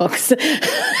children's books.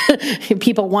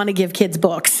 People want to give kids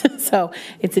books, so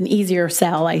it's an easier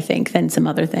sell, I think, than some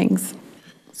other things.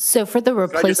 So for the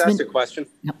replacement, can I just ask a question?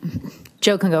 No.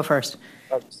 Joe can go first.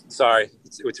 Oh, sorry,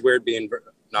 it's weird being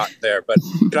not there, but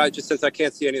could I just, since I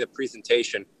can't see any of the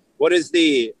presentation, what is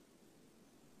the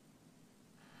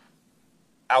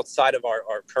outside of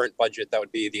our current budget that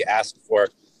would be the ask for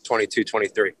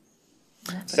 22-23?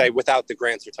 Say without the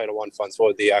grants or Title I funds, what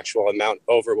would the actual amount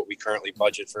over what we currently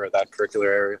budget for that curricular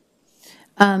area?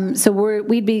 So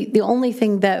we'd be, the only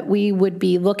thing that we would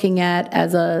be looking at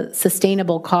as a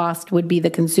sustainable cost would be the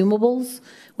consumables,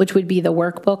 which would be the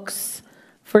workbooks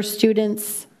for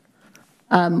students.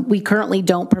 We currently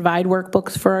don't provide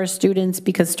workbooks for our students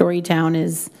because Storytown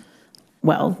is,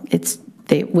 well,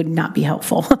 they would not be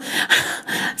helpful.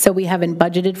 So we haven't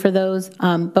budgeted for those,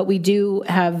 but we do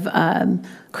have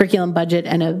curriculum budget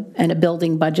and a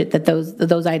building budget that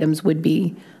those items would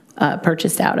be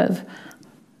purchased out of.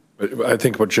 I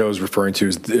think what Joe's referring to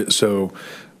is, No,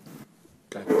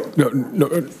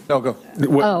 go.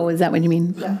 Oh, is that what you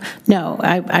mean? Yeah. No,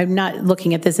 I'm not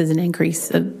looking at this as an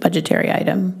increase, a budgetary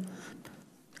item,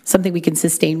 something we can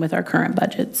sustain with our current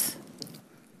budgets.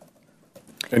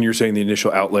 And you're saying the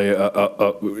initial outlay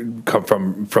come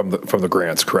from the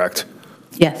grants, correct?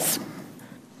 Yes.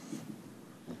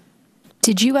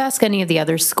 Did you ask any of the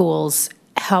other schools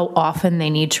how often they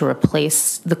need to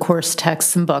replace the course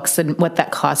texts and books and what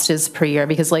that cost is per year?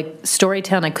 Because like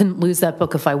Storytown, I couldn't lose that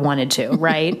book if I wanted to,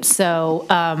 right? So,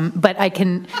 but I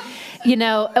can,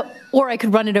 or I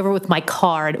could run it over with my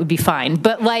car and it would be fine.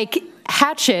 But like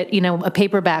Hatchet, a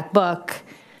paperback book,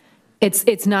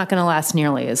 it's not going to last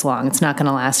nearly as long. It's not going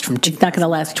to last It's not going to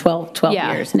last 12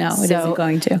 years. No, it isn't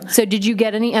going to. So did you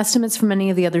get any estimates from any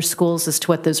of the other schools as to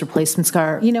what those replacements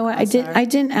are? You know what, I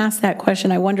didn't ask that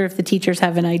question. I wonder if the teachers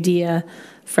have an idea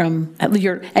from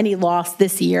any loss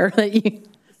this year that you...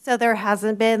 So there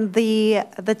hasn't been the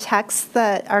texts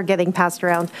that are getting passed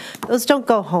around. Those don't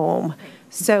go home.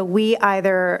 So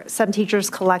some teachers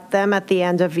collect them at the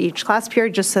end of each class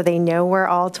period just so they know where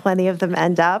all 20 of them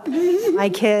end up. My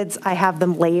kids, I have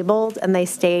them labeled and they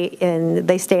stay in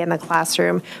the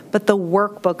classroom, but the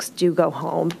workbooks do go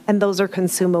home and those are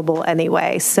consumable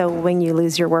anyway. So when you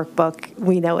lose your workbook,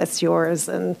 we know it's yours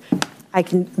and I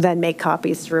can then make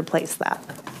copies to replace that.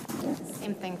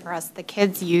 Same thing for us. The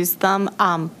kids use them,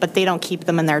 but they don't keep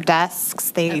them in their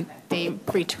desks. They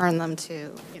return them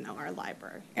to our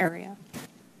library area.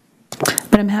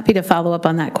 But I'm happy to follow up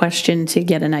on that question to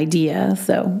get an idea,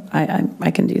 so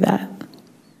I can do that.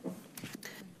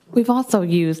 We've also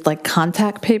used like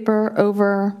contact paper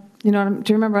over, do you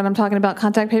remember what I'm talking about,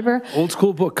 contact paper? Old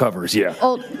school book covers, yeah.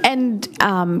 And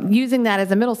using that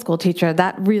as a middle school teacher,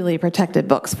 that really protected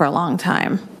books for a long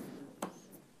time.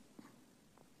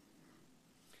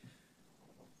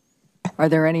 Are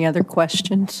there any other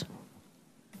questions?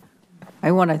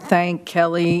 I want to thank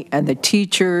Kelly and the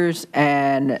teachers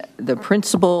and the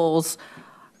principals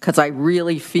because I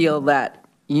really feel that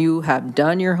you have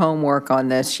done your homework on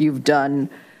this. You've done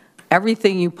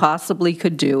everything you possibly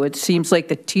could do. It seems like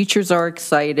the teachers are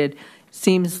excited. It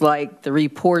seems like the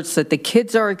reports that the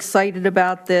kids are excited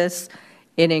about this.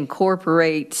 It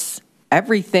incorporates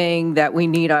everything that we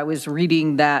need. I was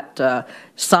reading that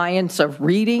science of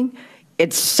reading.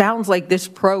 It sounds like this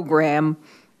program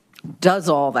does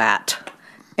all that.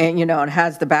 And, it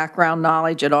has the background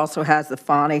knowledge, it also has the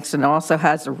phonics, and it also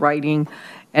has the writing,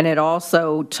 and it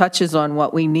also touches on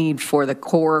what we need for the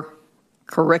core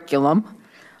curriculum.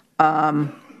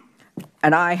 And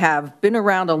I have been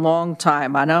around a long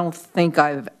time. I don't think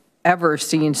I've ever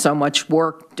seen so much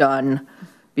work done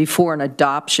before an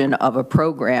adoption of a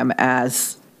program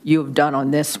as you have done on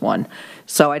this one.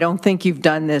 So I don't think you've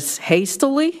done this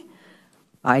hastily.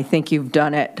 I think you've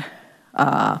done it,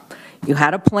 you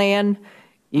had a plan,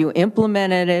 you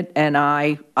implemented it, and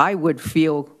I would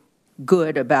feel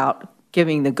good about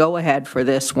giving the go-ahead for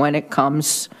this when it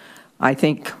comes, I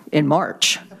think, in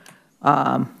March.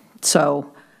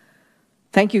 So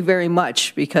thank you very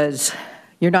much, because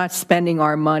you're not spending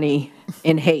our money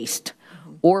in haste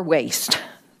or waste.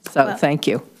 So thank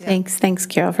you. Thanks,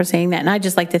 Carol, for saying that. And I'd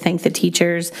just like to thank the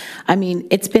teachers. I mean,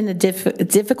 it's been a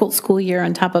difficult school year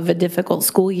on top of a difficult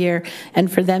school year,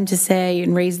 and for them to say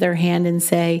and raise their hand and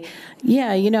say,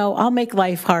 yeah, I'll make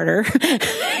life harder.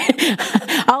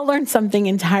 I'll learn something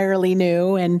entirely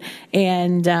new and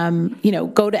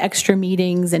go to extra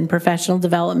meetings and professional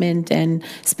development and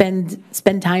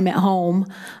spend time at home,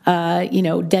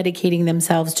 dedicating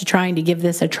themselves to trying to give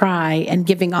this a try and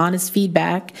giving honest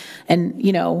feedback and,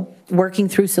 working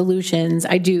through solutions.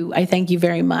 I thank you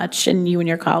very much, and you and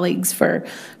your colleagues for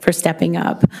stepping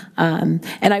up. And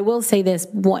I will say this,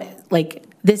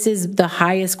 this is the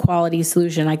highest quality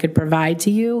solution I could provide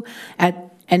to you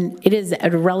and it is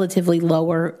at a relatively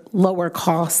lower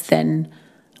cost than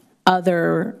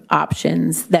other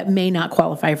options that may not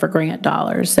qualify for grant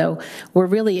dollars. So I'm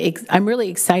really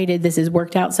excited this has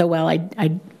worked out so well.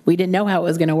 We didn't know how it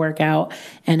was going to work out,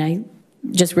 and I'm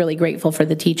just really grateful for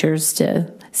the teachers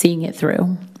to seeing it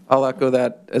through. I'll echo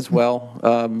that as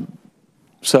well.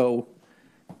 So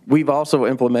we've also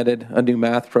implemented a new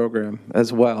math program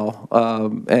as well,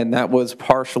 and that was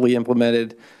partially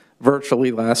implemented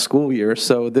virtually last school year.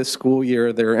 So this school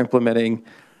year, they're implementing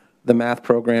the math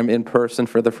program in person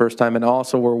for the first time, and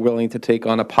also we're willing to take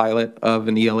on a pilot of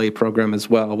an ELA program as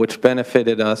well, which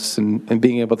benefited us in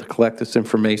being able to collect this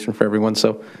information for everyone.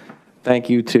 So thank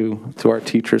you to our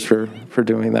teachers for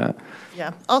doing that.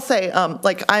 Yeah, I'll say,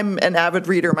 like, I'm an avid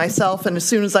reader myself, and as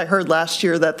soon as I heard last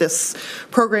year that this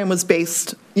program was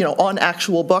based, on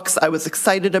actual books, I was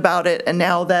excited about it. And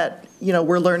now that,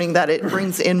 we're learning that it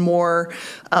brings in more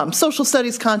social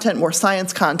studies content, more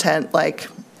science content, like,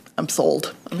 I'm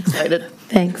sold. I'm excited.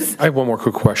 Thanks. I have one more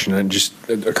quick question, and it just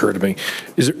occurred to me.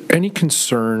 Is there any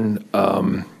concern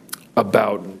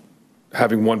about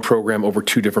having one program over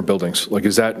two different buildings? Like,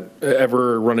 is that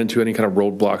ever run into any kind of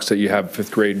roadblocks that you have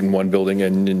fifth grade in one building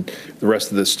and the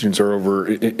rest of the students are over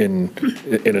in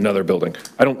another building?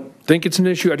 I don't think it's an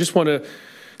issue. I just want to,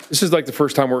 this is like the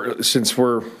first time since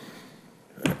we're.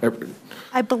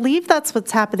 I believe that's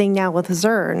what's happening now with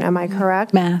Zern. Am I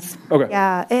correct? Math. Okay.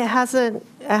 Yeah, it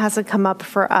hasn't come up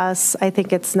for us. I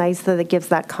think it's nice that it gives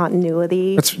that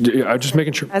continuity I'm just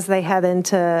making sure. as they head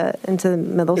into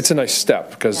middle school. It's a nice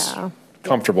step because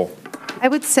comfortable. I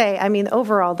would say,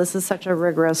 overall, this is such a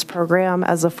rigorous program.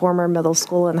 As a former middle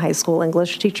school and high school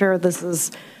English teacher, this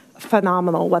is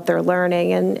phenomenal what they're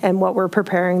learning and what we're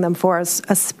preparing them for,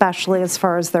 especially as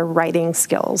far as their writing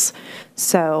skills.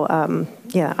 So,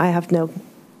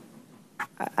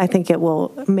 I think it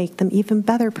will make them even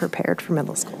better prepared for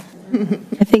middle school.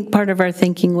 I think part of our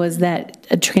thinking was that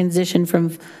a transition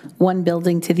from one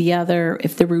building to the other,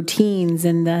 if the routines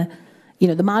and the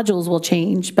modules will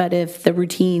change, but if the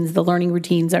learning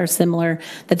routines are similar,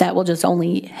 that will just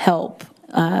only help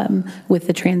with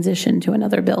the transition to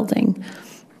another building.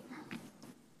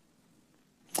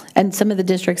 And some of the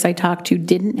districts I talked to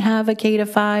didn't have a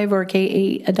K-5 or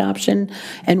K-8 adoption,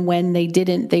 and when they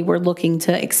didn't, they were looking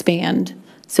to expand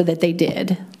so that they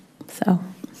did. So,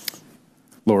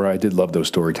 Laura, I did love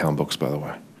those Storytown books, by the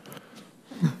way.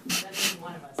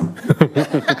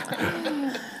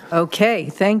 Okay,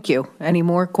 thank you. Any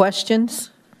more questions?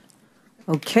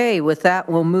 Okay, with that,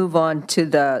 we'll move on to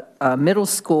the middle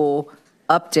school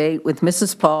update with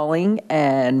Mrs. Pauling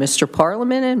and Mr.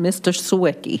 Parliament and Mr.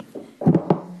 Sawicki.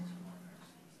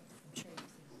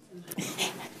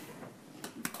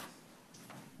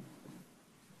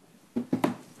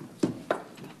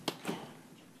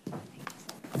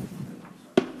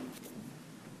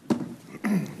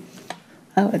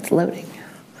 oh, it's loading.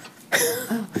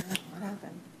 Oh, what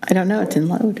happened? I don't know, it's in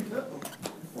load.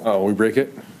 Oh, we break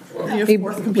it?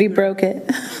 We broke it.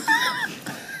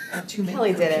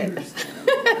 Kelly did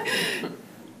it.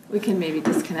 We can maybe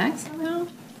disconnect somehow.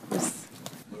 I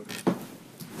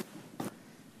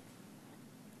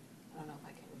don't know if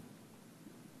I can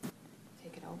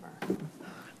take it over.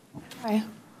 Hi.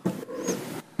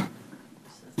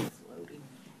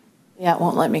 Yeah, it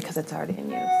won't let me because it's already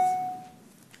in use.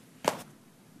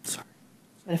 Sorry.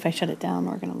 But if I shut it down,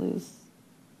 we're going to lose.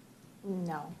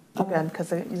 No. Oh, good,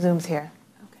 because Zoom's here.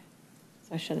 Okay.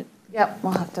 So I shut it. Yep,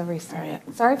 we'll have to restart it.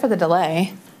 Sorry for the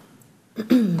delay.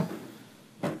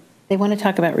 They want to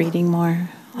talk about reading more.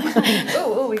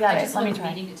 Oh, we got it. Let me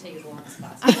try. To take as long as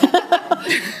possible.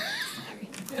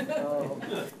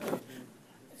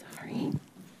 Sorry.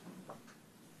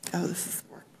 Oh, this is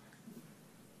work.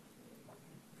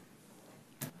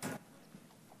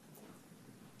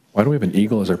 Why do we have an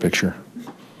eagle as our picture?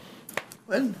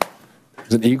 What?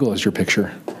 There's an eagle as your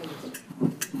picture.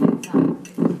 It's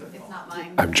not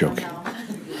mine. I'm joking.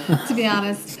 To be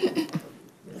honest.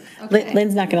 Okay.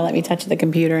 Lynn's not going to let me touch the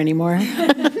computer anymore.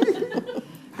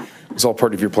 It's all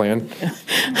part of your plan?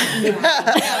 Yeah,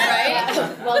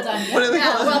 right? Well done. What do they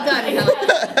call it? Well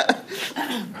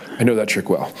done. I know that trick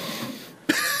well.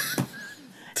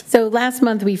 So last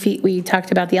month, we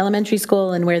talked about the elementary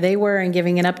school and where they were and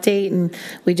giving an update, and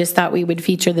we just thought we would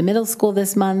feature the middle school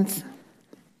this month.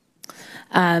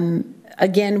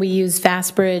 Again, we use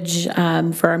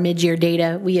FastBridge for our mid-year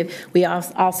data. We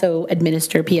also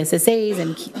administer PSSAs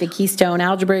and the Keystone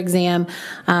Algebra exam,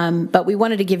 but we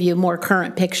wanted to give you a more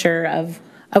current picture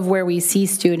of where we see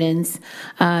students.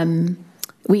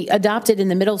 We adopted in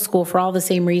the middle school for all the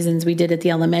same reasons we did at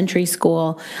the elementary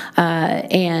school,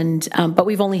 but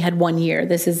we've only had 1 year.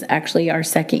 This is actually our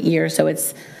second year, so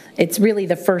it's really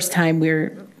the first time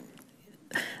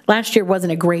last year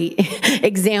wasn't a great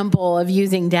example of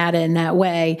using data in that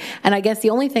way. And I guess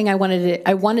the only thing I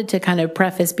wanted to kind of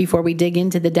preface before we dig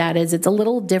into the data is it's a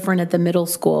little different at the middle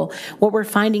school. What we're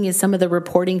finding is some of the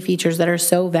reporting features that are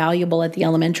so valuable at the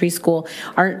elementary school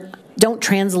don't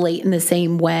translate in the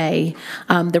same way.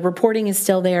 The reporting is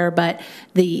still there, but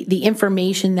the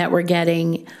information that we're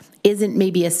getting isn't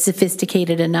maybe as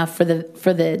sophisticated enough for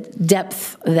the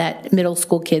depth that middle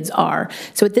school kids are.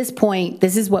 So at this point,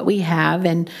 this is what we have,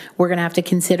 and we're going to have to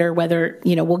consider whether,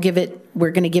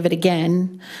 we're going to give it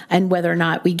again, and whether or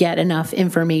not we get enough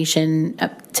information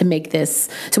to make this.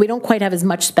 So we don't quite have as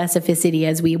much specificity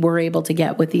as we were able to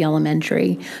get with the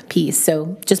elementary piece.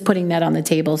 So just putting that on the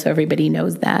table so everybody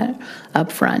knows that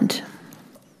up front.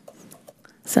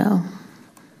 So.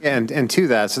 And to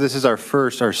that, so this is our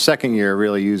second year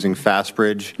really using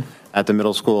FastBridge at the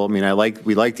middle school. I mean,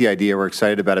 we like the idea. We're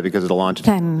excited about it because it'll launch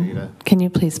data. Can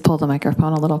you please pull the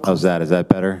microphone a little closer? How's that? Is that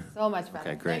better? So much better.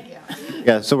 Okay, great.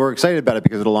 Yeah, so we're excited about it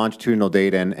because it'll longitudinal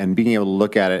data and being able to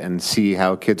look at it and see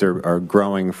how kids are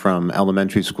growing from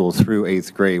elementary school through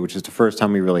 8th grade, which is the first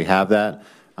time we really have that.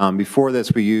 Before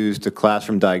this, we used the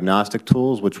classroom diagnostic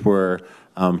tools, which were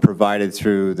provided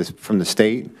from the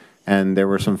state. And there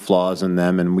were some flaws in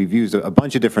them, and we've used a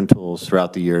bunch of different tools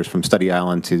throughout the years, from Study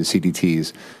Island to the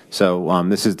CDTs. So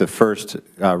this is the first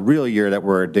real year that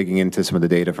we're digging into some of the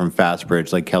data from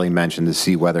FastBridge, like Kelly mentioned, to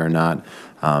see whether or not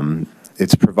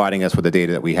it's providing us with the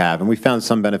data that we have. And we found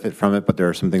some benefit from it, but there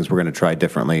are some things we're going to try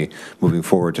differently moving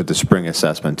forward to the spring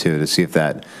assessment, too, to see if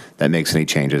that makes any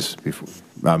changes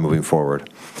moving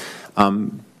forward.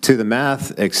 To the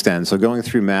math extent, so going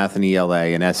through math and ELA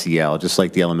and SEL, just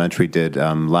like the elementary did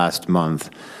last month,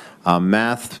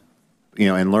 math,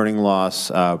 and learning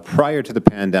loss prior to the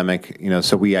pandemic,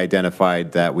 so we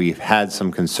identified that we've had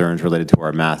some concerns related to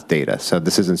our math data. So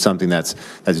this isn't something that's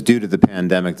due to the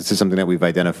pandemic. This is something that we've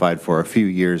identified for a few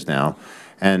years now.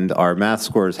 And our math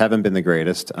scores haven't been the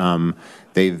greatest.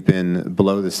 They've been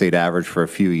below the state average for a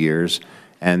few years.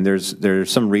 And there's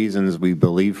some reasons we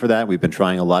believe for that. We've been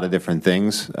trying a lot of different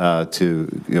things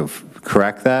to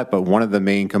correct that. But one of the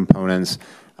main components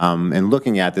in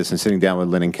looking at this and sitting down with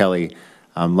Lynn and Kelly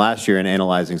last year and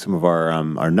analyzing some of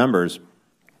our numbers,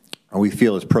 we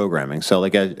feel is programming. So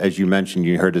like as you mentioned,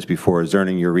 you heard this before, Zern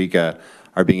and Eureka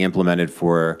are being implemented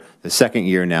for the second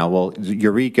year now. Well,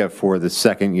 Eureka for the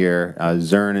second year,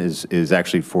 Zern is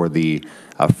actually for the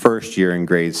first year in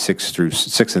grades 6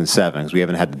 and 7, because we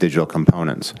haven't had the digital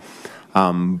components.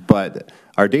 But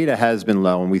our data has been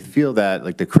low, and we feel that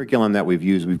like the curriculum that we've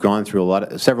used, we've gone through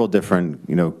several different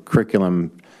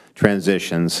curriculum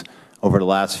transitions over the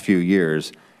last few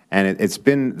years. And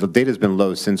the data's been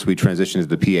low since we transitioned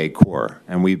to the PA core,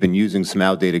 and we've been using some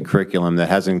outdated curriculum that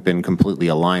hasn't been completely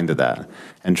aligned to that,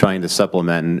 and trying to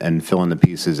supplement and fill in the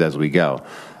pieces as we go.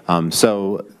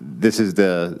 So this is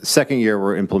the second year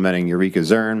we're implementing Eureka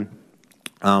Zern.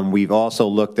 We've also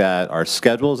looked at our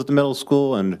schedules at the middle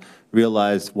school and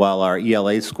realized while our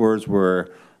ELA scores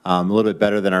were a little bit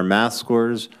better than our math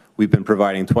scores, we've been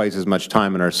providing twice as much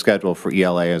time in our schedule for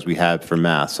ELA as we had for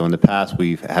math. So in the past,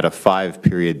 we've had a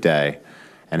 5-period day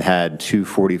and had 2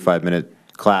 45-minute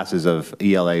classes of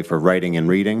ELA for writing and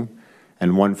reading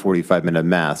and 1 45-minute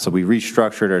math. So we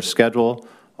restructured our schedule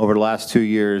over the last 2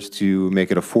 years to make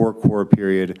it a 4-core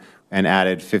period and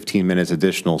added 15 minutes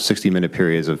additional 60-minute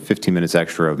periods of 15 minutes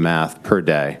extra of math per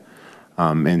day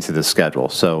into the schedule.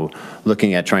 So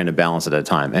looking at trying to balance it at a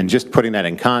time. And just putting that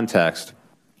in context,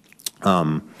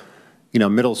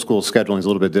 middle school scheduling is a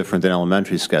little bit different than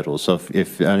elementary schedules. So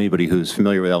if anybody who's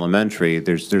familiar with elementary,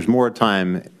 there's more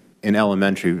time in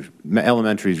elementary.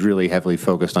 Elementary is really heavily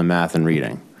focused on math and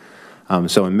reading.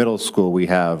 So in middle school, we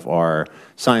have our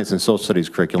science and social studies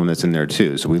curriculum that's in there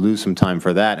too. So we lose some time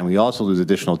for that, and we also lose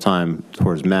additional time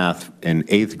towards math in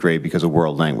 8th grade because of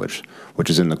world language, which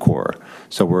is in the core.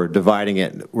 So we're dividing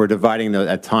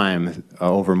that time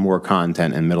over more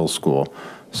content in middle school.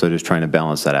 So just trying to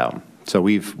balance that out. So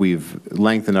we've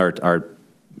lengthened our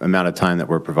amount of time that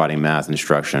we're providing math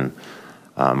instruction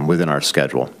within our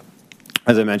schedule.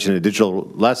 As I mentioned, the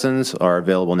digital lessons are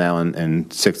available now in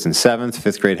 6th and 7th.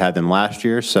 5th grade had them last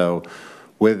year. So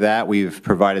with that, we've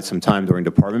provided some time during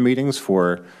department meetings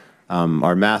for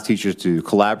our math teachers to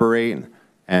collaborate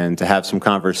and to have some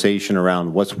conversation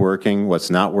around what's working,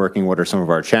 what's not working, what are some of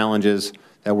our challenges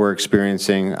that we're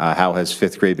experiencing, how has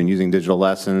 5th grade been using digital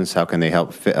lessons, how can they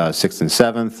help 6th and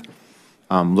 7th.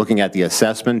 Looking at the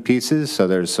assessment pieces, so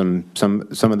there's some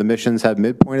of the missions have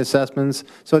midpoint assessments.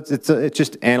 So it's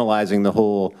just analyzing the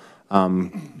whole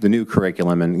the new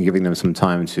curriculum and giving them some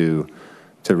time to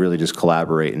really just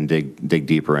collaborate and dig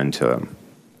deeper into it.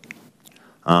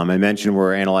 I mentioned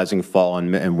we're analyzing fall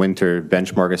and winter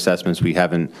benchmark assessments. We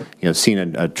haven't seen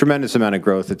a tremendous amount of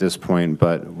growth at this point,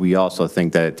 but we also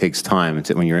think that it takes time.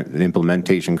 When you're in an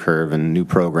implementation curve and new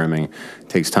programming, it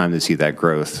takes time to see that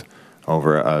growth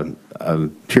over a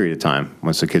period of time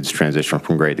once the kids transition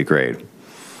from grade to grade.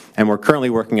 And we're currently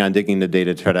working on digging the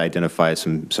data to try to identify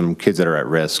some kids that are at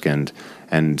risk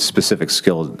and specific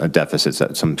skill deficits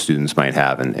that some students might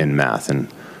have in math,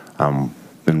 and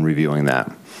been reviewing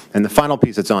that. And the final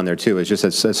piece that's on there too is just,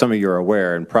 as some of you are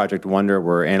aware, in Project Wonder,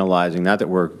 we're analyzing, not that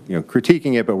we're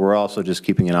critiquing it, but we're also just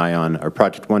keeping an eye on our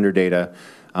Project Wonder data,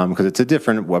 because it's a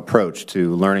different approach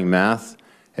to learning math.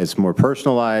 It's more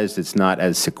personalized, it's not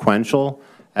as sequential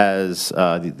as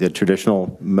the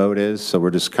traditional mode is, so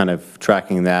we're just kind of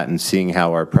tracking that and seeing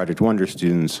how our Project Wonder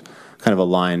students kind of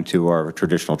align to our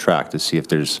traditional track to see if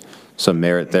there's some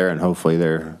merit there, and hopefully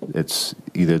it's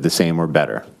either the same or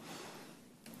better.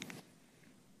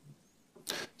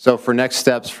 So for next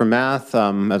steps for math,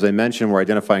 as I mentioned, we're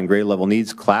identifying grade level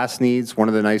needs, class needs. One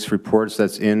of the nice reports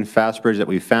that's in FastBridge that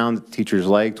we found that teachers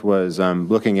liked was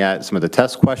looking at some of the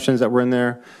test questions that were in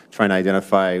there, trying to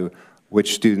identify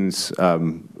which students,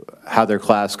 how their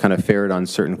class kind of fared on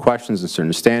certain questions and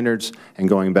certain standards, and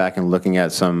going back and looking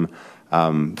at some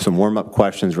warm-up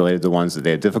questions related to the ones that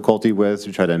they had difficulty with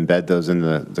to try to embed those in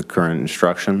the current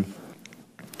instruction.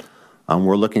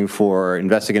 We're looking for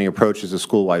investigating approaches to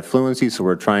school-wide fluency, so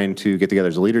we're trying to get together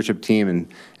as a leadership team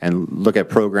and look at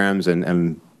programs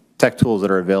and tech tools that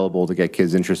are available to get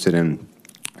kids interested in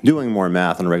doing more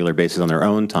math on a regular basis on their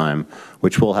own time,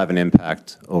 which will have an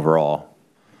impact overall.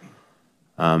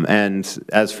 And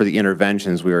as for the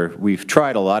interventions, we've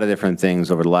tried a lot of different things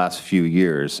over the last few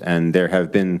years, and there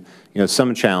have been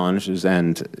some challenges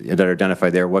that are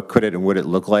identified there. What could it and would it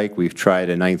look like? We've tried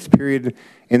a 9th period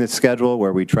in the schedule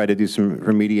where we tried to do some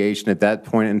remediation at that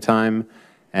point in time,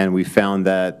 and we found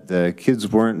that the kids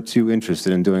weren't too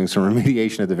interested in doing some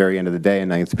remediation at the very end of the day in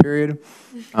 9th period.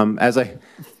 As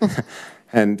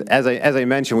I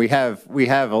mentioned, we have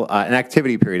an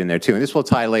activity period in there too, and this will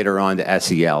tie later on to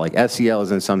SEL. Like SEL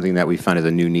isn't something that we find as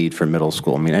a new need for middle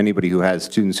school. I mean, anybody who has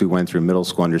students who went through middle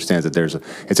school understands that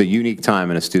it's a unique time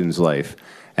in a student's life,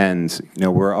 and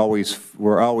we're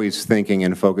always thinking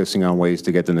and focusing on ways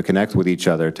to get them to connect with each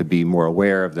other, to be more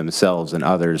aware of themselves and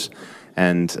others,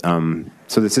 and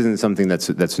so this isn't something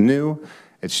that's new.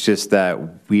 It's just that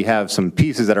we have some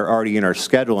pieces that are already in our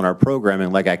schedule and our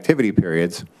programming, like activity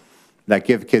periods, that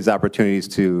give kids opportunities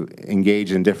to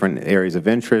engage in different areas of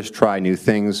interest, try new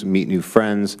things, meet new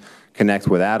friends, connect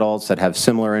with adults that have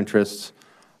similar interests.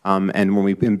 And when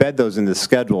we embed those in the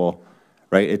schedule,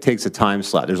 right, it takes a time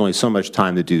slot. There's only so much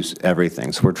time to do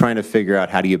everything. So we're trying to figure out,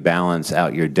 how do you balance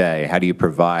out your day? How do you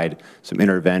provide some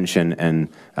intervention and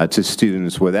to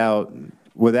students without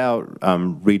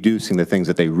reducing the things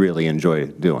that they really enjoy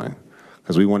doing?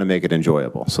 Because we want to make it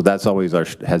enjoyable. So that's always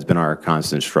has been our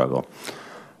constant struggle.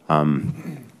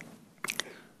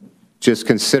 Just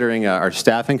considering our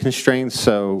staffing constraints,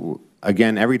 so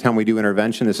again, every time we do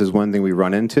intervention, this is one thing we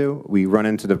run into. We run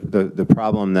into the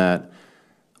problem that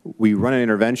we run an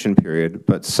intervention period,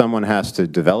 but someone has to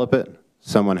develop it,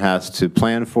 someone has to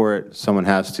plan for it, someone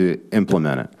has to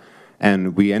implement it.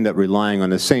 And we end up relying on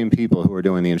the same people who are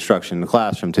doing the instruction in the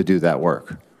classroom to do that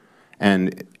work.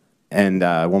 And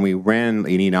when we ran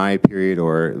an E&I period,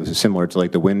 or it was similar to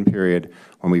like the WIN period,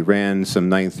 when we ran some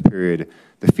 9th period,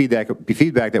 the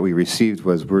feedback that we received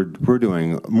was we're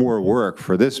doing more work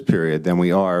for this period than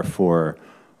we are for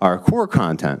our core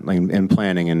content in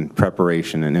planning and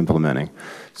preparation and implementing.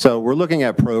 So we're looking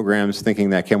at programs,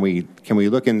 thinking that can we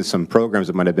look into some programs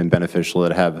that might have been beneficial,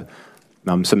 that have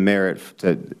some merit,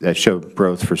 that show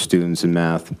growth for students in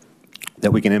math,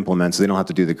 that we can implement so they don't have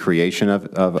to do the creation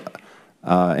of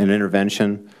an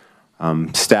intervention.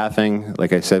 Staffing,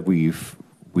 like I said, we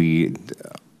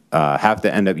have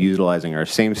to end up utilizing our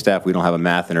same staff. We don't have a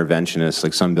math interventionist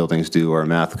like some buildings do, or a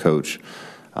math coach,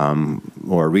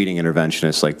 or a reading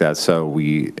interventionist like that. So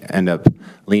we end up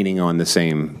leaning on the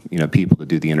same people to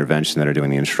do the intervention that are doing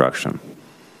the instruction.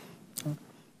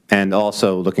 And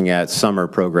also looking at summer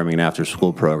programming and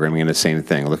after-school programming, and the same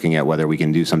thing, looking at whether we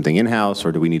can do something in-house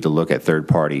or do we need to look at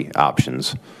third-party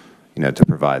options, to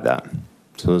provide that.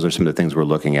 So those are some of the things we're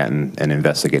looking at and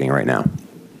investigating right now.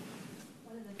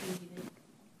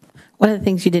 One of the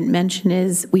things you didn't mention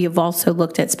is we have also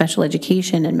looked at special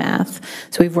education and math.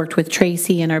 So we've worked with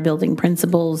Tracy and our building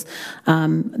principals.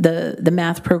 The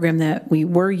math program that we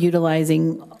were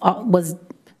utilizing was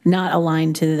not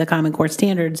aligned to the Common Core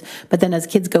standards, but then as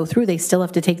kids go through, they still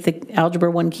have to take the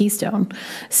Algebra 1 Keystone.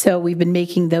 So we've been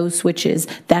making those switches.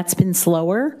 That's been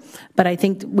slower, but I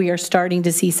think we are starting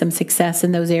to see some success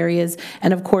in those areas.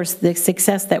 And of course, the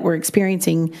success that we're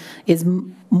experiencing is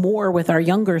more with our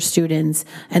younger students,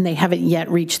 and they haven't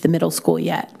yet reached the middle school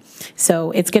yet.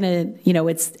 So it's gonna,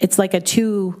 it's like a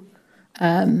two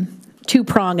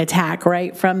two-prong attack,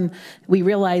 right? We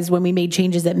realized when we made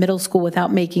changes at middle school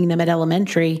without making them at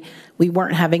elementary, we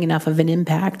weren't having enough of an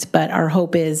impact. But our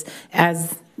hope is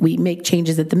as we make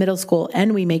changes at the middle school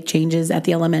and we make changes at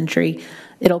the elementary,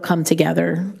 it'll come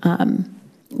together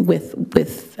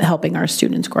with helping our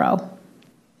students grow.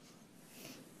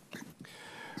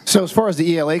 So as far as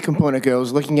the ELA component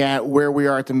goes, looking at where we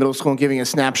are at the middle school and giving a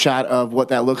snapshot of what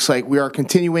that looks like, we are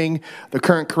continuing the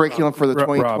current curriculum for the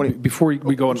 2020. Rob, before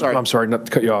we go on, I'm sorry not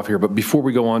to cut you off here, but before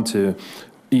we go on to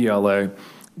ELA,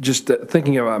 just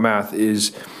thinking about math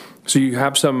is, so you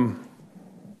have some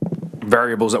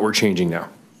variables that we're changing now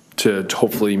to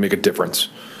hopefully make a difference.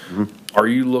 Mm-hmm. Are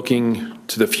you looking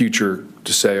to the future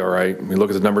to say, all right, we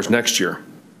look at the numbers next year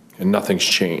and nothing's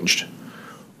changed?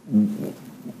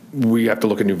 We have to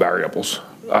look at new variables.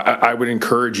 I would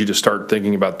encourage you to start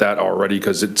thinking about that already,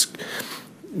 because it's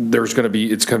going to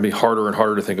be harder and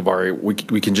harder to think of, all right,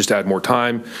 we can just add more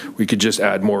time, we could just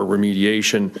add more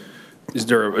remediation. Is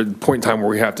there a point in time where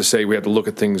we have to look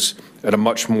at things at a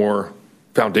much more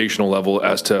foundational level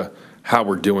as to how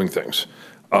we're doing things?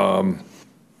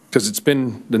 Because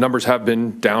the numbers have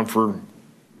been down for a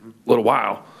little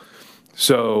while.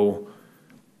 So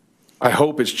I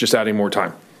hope it's just adding more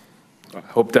time. I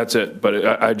hope that's it, but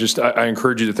I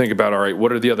encourage you to think about, all right,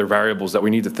 what are the other variables that we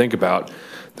need to think about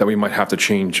that we might have to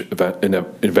change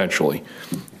eventually?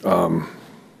 It's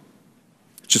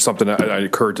just something that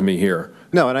occurred to me here.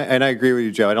 No, and I agree with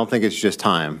you, Joe. I don't think it's just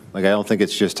time. I don't think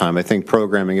it's just time. I think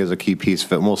programming is a key piece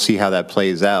of it, and we'll see how that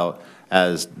plays out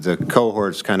as the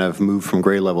cohorts kind of move from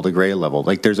grade level to grade level.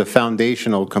 There's a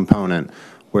foundational component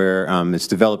where it's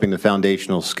developing the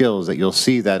foundational skills that you'll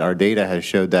see that our data has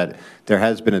showed that there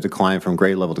has been a decline from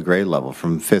grade level to grade level,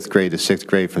 from 5th grade to 6th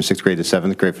grade, from 6th grade to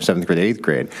 7th grade, from 7th grade to 8th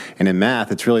grade. And in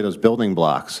math, it's really those building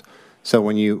blocks. So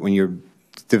when you're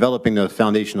developing those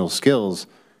foundational skills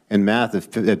in math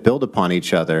that build upon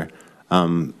each other,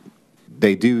 you're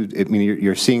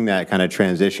seeing that kind of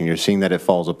transition. You're seeing that it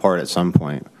falls apart at some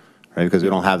point. Right, because we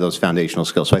don't have those foundational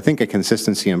skills. So I think a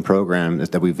consistency in program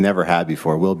that we've never had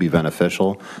before will be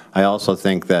beneficial. I also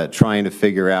think that trying to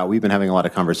figure out, we've been having a lot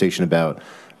of conversation about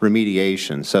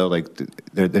remediation. So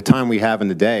the time we have in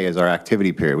the day is our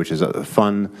activity period, which is a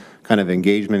fun kind of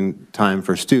engagement time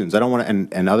for students. I don't want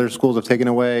to, and other schools have taken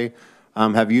away,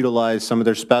 have utilized some of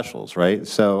their specials, right?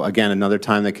 So again, another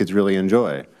time that kids really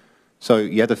enjoy. So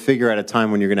you have to figure out a time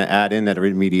when you're going to add in that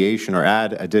remediation or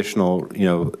add additional,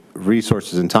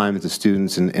 resources and time to the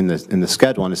students in the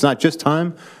schedule. And it's not just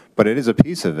time, but it is a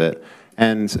piece of it.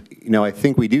 And I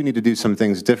think we do need to do some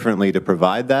things differently to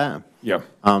provide that. Yeah.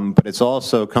 But it's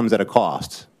also comes at a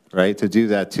cost, right? To do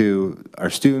that to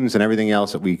our students and everything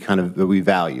else that we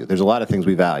value. There's a lot of things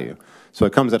we value, so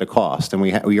it comes at a cost, and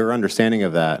we are understanding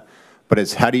of that. But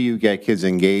it's how do you get kids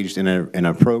engaged in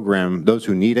a program, those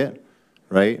who need it,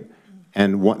 right?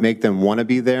 And make them want to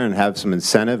be there and have some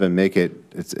incentive and make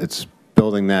it's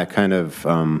building that kind of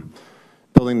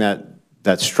building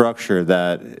that structure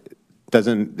that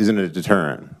isn't a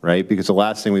deterrent, right? Because the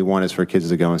last thing we want is for kids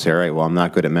to go and say, all right, well, I'm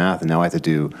not good at math and now I have to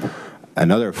do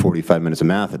another 45 minutes of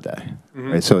math a day.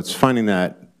 Mm-hmm. Right? So it's finding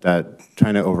that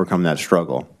trying to overcome that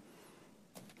struggle.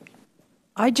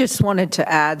 I just wanted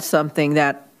to add something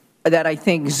that I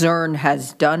think Zern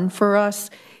has done for us.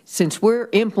 Since we're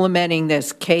implementing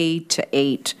this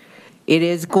K-8, it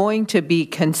is going to be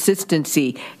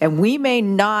consistency, and we may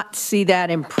not see that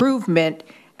improvement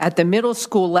at the middle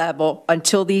school level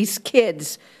until these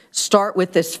kids start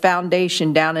with this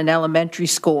foundation down in elementary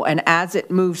school, and as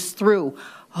it moves through,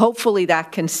 hopefully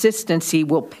that consistency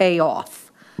will pay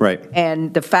off. Right.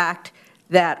 And the fact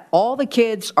that all the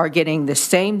kids are getting the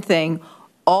same thing,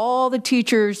 all the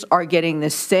teachers are getting the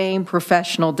same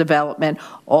professional development,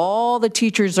 all the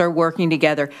teachers are working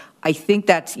together, I think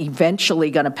that's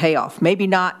eventually going to pay off. Maybe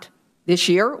not this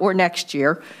year or next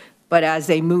year, but as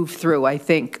they move through, I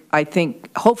think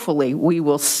hopefully we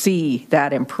will see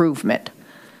that improvement.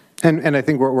 And I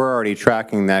think we're already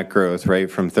tracking that growth, right,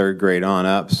 from 3rd grade on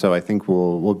up. So I think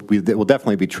we'll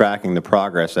definitely be tracking the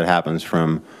progress that happens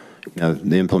from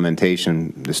the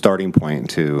implementation, the starting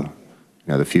point to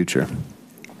the future.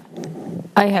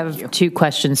 I have 2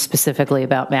 questions specifically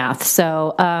about math.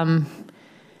 So,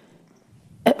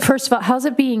 first of all, how's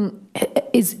it being?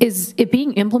 Is it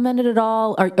being implemented at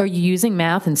all? Are you using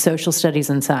math in social studies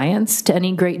and science to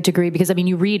any great degree? Because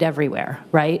you read everywhere,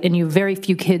 right? And you have very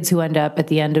few kids who end up at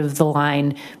the end of the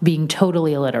line being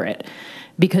totally illiterate.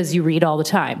 because you read all the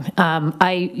time.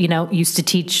 I, used to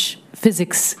teach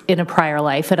physics in a prior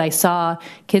life, and I saw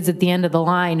kids at the end of the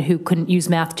line who couldn't use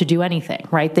math to do anything,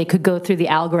 right? They could go through the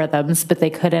algorithms, but they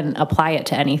couldn't apply it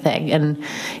to anything. And,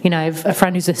 I have a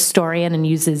friend who's a historian and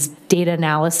uses data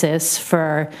analysis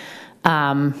for,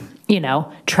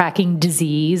 tracking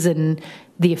disease and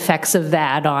the effects of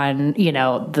that on,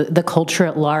 the culture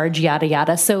at large, yada,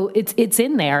 yada. So it's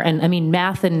in there. And I mean,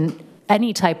 math and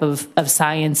any type of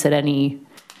science at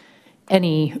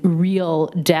any real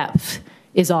depth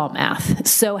is all math.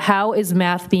 So how is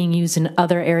math being used in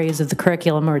other areas of the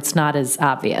curriculum where it's not as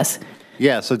obvious?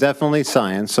 Yeah, so definitely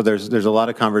science. So there's a lot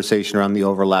of conversation around the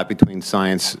overlap between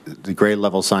science, the grade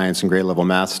level science and grade level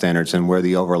math standards, and where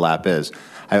the overlap is.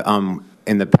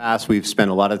 In the past, we've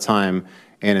spent a lot of time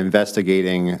in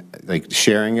investigating, like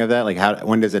sharing of that, like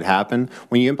when does it happen?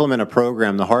 When you implement a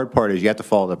program, the hard part is you have to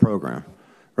follow the program.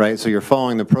 Right, so you're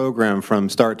following the program from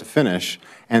start to finish,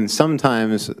 and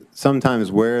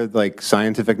sometimes where like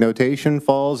scientific notation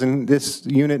falls in this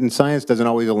unit in science doesn't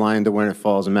always align to when it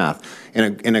falls in math.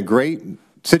 In a great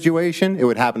situation, it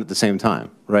would happen at the same time,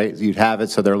 right? You'd have it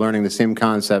so they're learning the same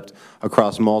concept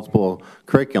across multiple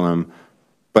curriculum,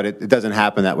 but it doesn't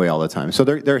happen that way all the time. So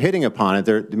they're hitting upon it.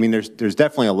 There's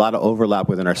definitely a lot of overlap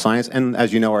within our science, and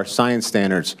as you know, our science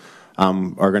standards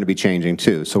are going to be changing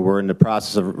too. So we're in the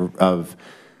process of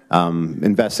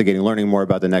investigating, learning more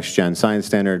about the next gen science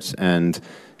standards, and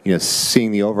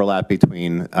seeing the overlap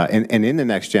between and in the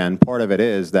next gen. Part of it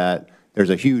is that there's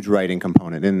a huge writing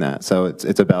component in that. So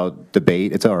it's about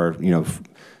debate. It's our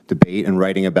debate and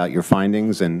writing about your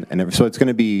findings and so it's going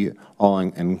to be all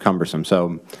encumbersome.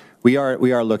 So we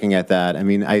are looking at that. I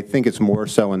mean, I think it's more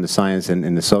so in the science and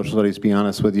in the social studies, to be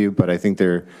honest with you. But I think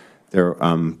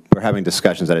we're having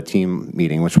discussions at a team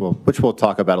meeting, which we'll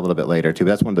talk about a little bit later too.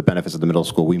 But that's one of the benefits of the middle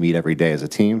school. We meet every day as a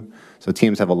team, so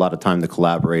teams have a lot of time to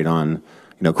collaborate on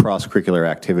cross-curricular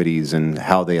activities and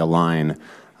how they align.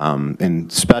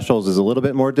 And specials is a little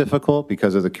bit more difficult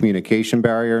because of the communication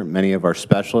barrier. Many of our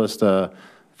specialists a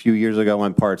few years ago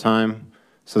went part-time,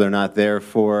 so they're not there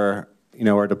for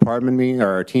our department meeting or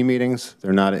our team meetings.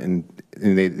 They're not in.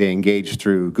 They engage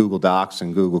through Google Docs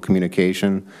and Google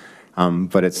Communication.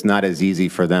 But it's not as easy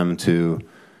for them to,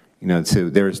 not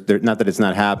that it's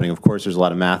not happening. Of course, there's a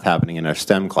lot of math happening in our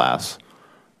STEM class,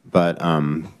 but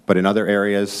in other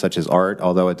areas such as art,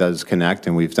 although it does connect,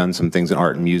 and we've done some things in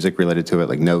art and music related to it,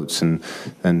 like notes and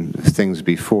things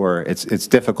before. It's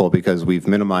difficult because we've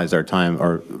minimized our time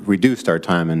or reduced our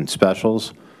time in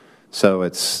specials, so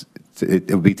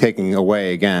it'll be taking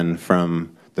away again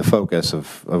from the focus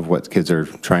of what kids are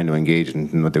trying to engage in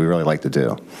and what they really like to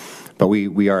do. But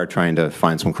we are trying to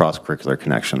find some cross-curricular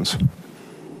connections.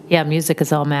 Yeah, music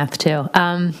is all math, too.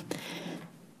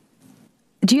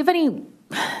 Do you have any,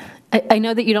 I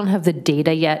know that you don't have the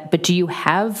data yet, but do you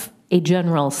have a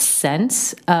general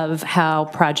sense of how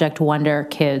Project Wonder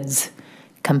kids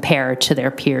compare to their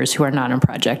peers who are not in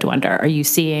Project Wonder? Are you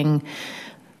seeing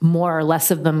more or less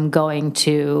of them going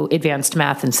to advanced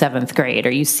math in 7th grade?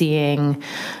 Are you seeing...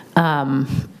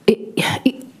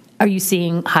 Are you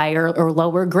seeing higher or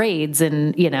lower grades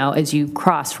and, as you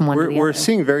cross from one to the other? We're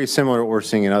seeing very similar to what we're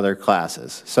seeing in other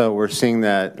classes. So we're seeing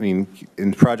that, in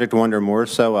Project Wonder more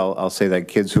so, I'll say that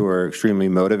kids who are extremely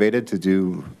motivated to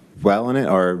do well in it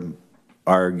are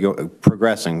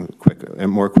progressing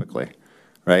more quickly,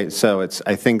 right? So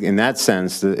I think in that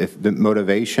sense, if the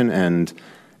motivation and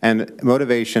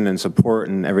motivation and support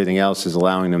and everything else is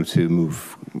allowing them to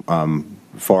move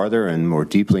farther and more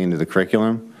deeply into the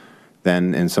curriculum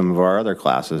than in some of our other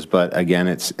classes. But again,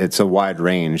 it's a wide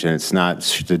range, and it's not,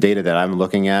 the data that I'm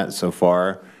looking at so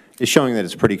far is showing that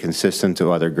it's pretty consistent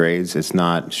to other grades. It's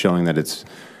not showing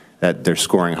that they're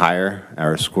scoring higher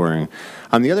or scoring.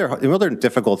 The other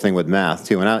difficult thing with math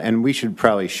too, and we should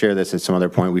probably share this at some other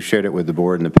point. We've shared it with the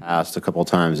board in the past a couple of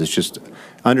times. It's just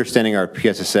understanding our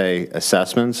PSSA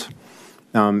assessments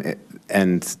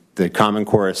and the Common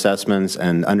Core assessments,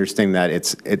 and understanding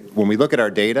that when we look at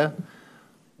our data,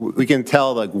 we can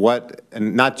tell like what,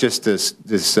 and not just this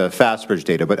FastBridge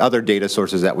data, but other data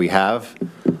sources that we have.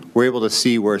 We're able to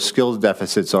see where skills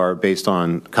deficits are based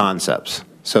on concepts.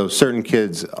 So certain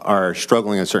kids are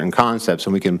struggling in certain concepts,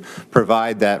 and we can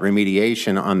provide that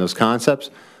remediation on those concepts.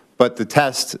 But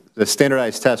the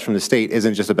standardized test from the state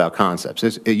isn't just about concepts.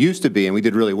 It used to be, and we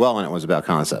did really well, and it was about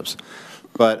concepts.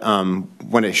 But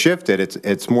when it shifted,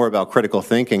 it's more about critical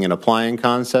thinking and applying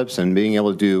concepts and being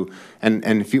able to do. And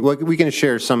if we can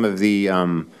share some of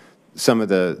the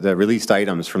released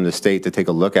items from the state to take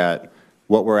a look at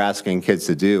what we're asking kids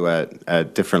to do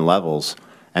at different levels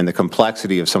and the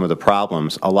complexity of some of the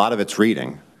problems. A lot of it's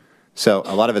reading. So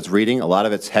a lot of it's reading, a lot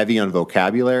of it's heavy on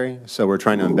vocabulary. So we're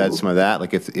trying to embed some of that.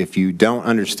 Like if you don't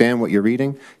understand what you're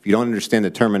reading, if you don't understand the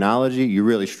terminology, you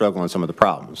really struggle on some of the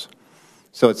problems.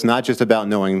 So it's not just about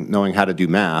knowing how to do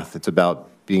math. It's about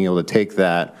being able to take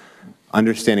that,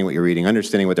 understanding what you're reading,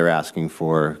 understanding what they're asking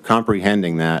for,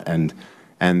 comprehending that, and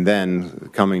then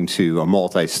coming to a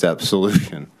multi-step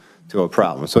solution to a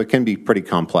problem. So it can be pretty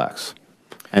complex,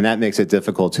 and that makes it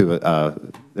difficult at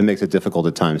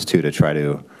times too to try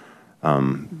to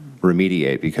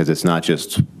remediate, because it's not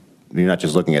just, you're not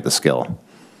just looking at the skill.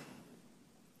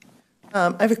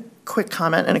 I have a quick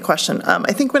comment and a question.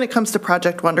 I think when it comes to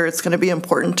Project Wonder, it's going to be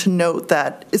important to note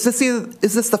that, is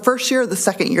this the first year or the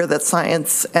second year that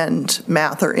science and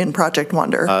math are in Project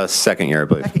Wonder? Second year, I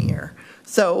believe. Second year.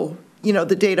 So,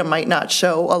 the data might not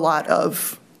show a lot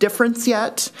of difference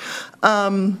yet.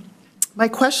 My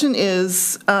question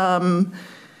is,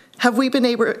 have we been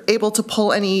able to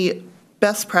pull any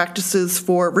best practices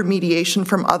for remediation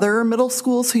from other middle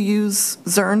schools who use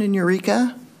Zern and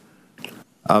Eureka?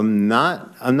 I'm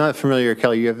not familiar,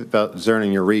 Kelly, you have about Zern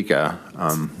and Eureka.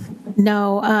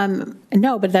 No,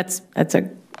 but that's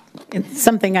it's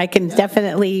something I can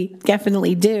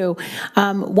definitely do.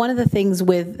 One of the things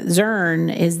with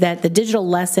Zern is that the digital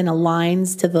lesson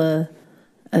aligns to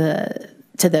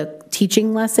the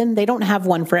teaching lesson. They don't have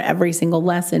one for every single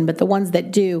lesson, but the ones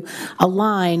that do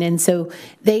align. And so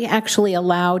they actually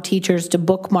allow teachers to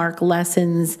bookmark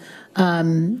lessons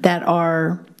that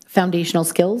are foundational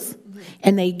skills.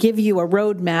 And they give you a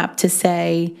roadmap to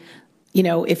say,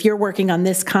 if you're working on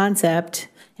this concept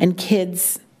and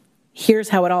kids, here's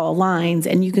how it all aligns,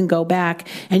 and you can go back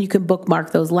and you can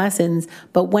bookmark those lessons.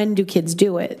 But when do kids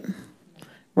do it?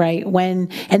 Right?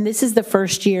 And this is the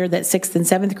first year that 6th and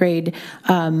 7th grade,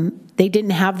 they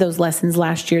didn't have those lessons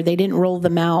last year. They didn't roll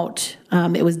them out.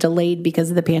 It was delayed because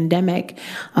of the pandemic.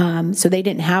 So they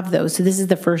didn't have those. So this is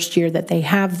the first year that they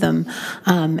have them.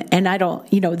 And I don't,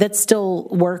 that's still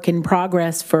work in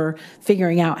progress for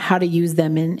figuring out how to use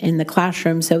them in the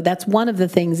classroom. So that's one of the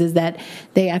things, is that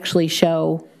they actually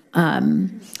show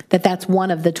that that's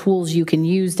one of the tools you can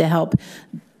use to help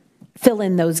fill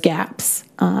in those gaps.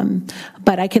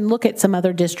 But I can look at some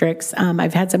other districts.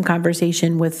 I've had some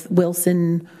conversation with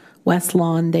Wilson, West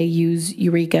Lawn, they use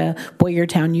Eureka.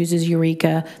 Boyertown uses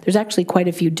Eureka. There's actually quite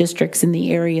a few districts in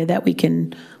the area that we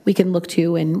can look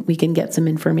to, and we can get some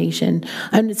information.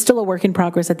 And it's still a work in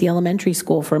progress at the elementary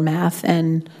school for math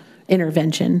and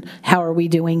intervention. How are we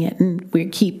doing it? And we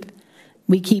keep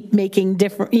making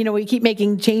different, we keep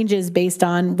making changes based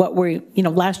on what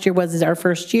last year was our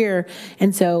first year.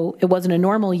 And so it wasn't a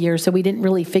normal year. So we didn't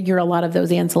really figure a lot of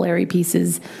those ancillary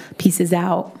pieces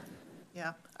out.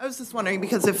 Yeah. I was just wondering,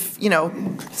 because if,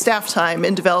 staff time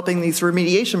in developing these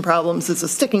remediation problems is a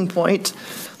sticking point,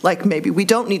 like maybe we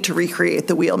don't need to recreate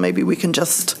the wheel. Maybe we can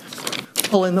just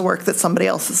pull in the work that somebody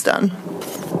else has done.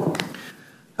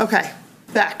 Okay.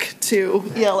 Back to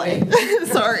ELA.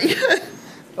 Sorry.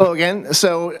 Hello again.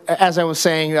 So as I was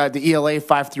saying, the ELA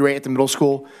 5 through 8 at the middle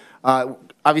school,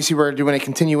 obviously we're doing a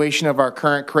continuation of our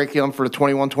current curriculum for the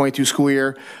 21-22 school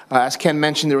year. As Ken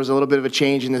mentioned, there was a little bit of a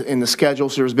change in the schedule,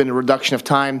 so there's been a reduction of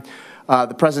time.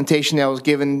 The presentation that was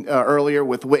given earlier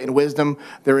with Wit and Wisdom,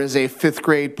 there is a 5th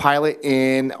grade pilot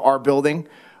in our building.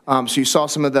 So you saw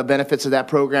some of the benefits of that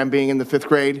program being in the 5th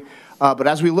grade. But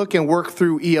as we look and work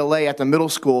through ELA at the middle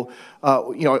school,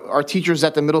 our teachers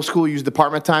at the middle school use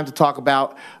department time to talk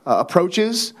about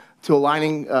approaches to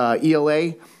aligning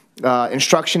ELA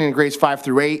instruction in grades 5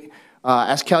 through 8.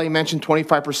 As Kelly mentioned,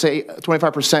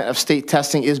 25% of state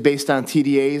testing is based on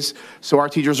TDAs. So our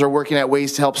teachers are working at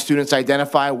ways to help students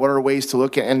identify what are ways to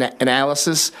look at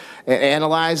analysis and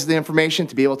analyze the information,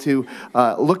 to be able to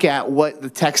look at what the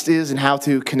text is and how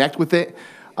to connect with it.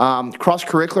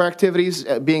 Cross-curricular activities,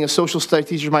 being a social studies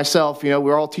teacher myself,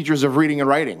 we're all teachers of reading and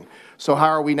writing. So how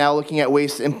are we now looking at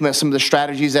ways to implement some of the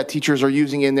strategies that teachers are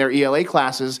using in their ELA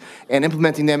classes and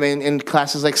implementing them in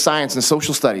classes like science and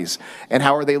social studies? And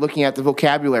how are they looking at the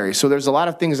vocabulary? So there's a lot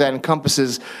of things that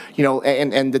encompasses,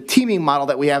 and the teaming model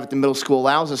that we have at the middle school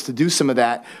allows us to do some of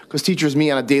that, because teachers meet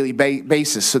on a daily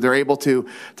basis. So they're able to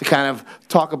kind of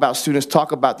talk about students,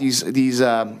 talk about these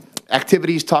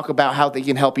activities, talk about how they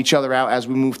can help each other out as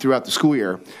we move throughout the school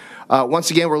year.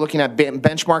 Once again, we're looking at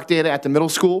benchmark data at the middle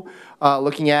school,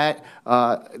 looking at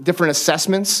different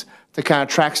assessments to kind of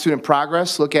track student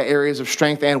progress, look at areas of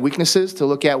strength and weaknesses, to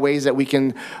look at ways that we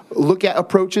can look at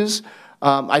approaches.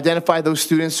 identify those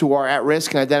students who are at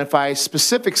risk and identify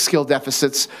specific skill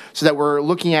deficits so that we're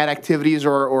looking at activities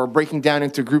or breaking down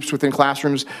into groups within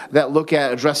classrooms that look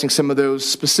at addressing some of those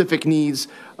specific needs,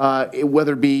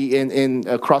 whether it be in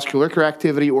a cross-curricular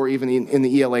activity or even in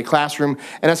the ELA classroom.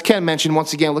 And as Ken mentioned,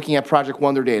 once again, looking at Project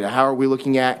Wonder data. How are we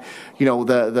looking at,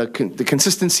 the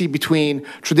consistency between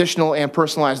traditional and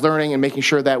personalized learning and making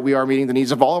sure that we are meeting the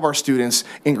needs of all of our students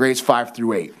in grades 5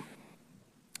 through 8.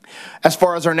 As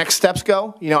far as our next steps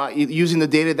go, using the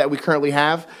data that we currently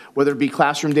have, whether it be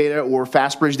classroom data or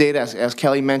FastBridge data, as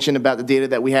Kelly mentioned about the data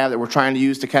that we have that we're trying to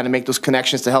use to kind of make those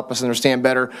connections to help us understand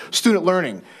better student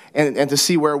learning and to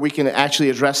see where we can actually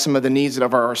address some of the needs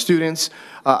of our students,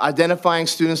 identifying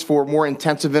students for more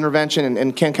intensive intervention,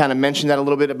 and Ken kind of mentioned that a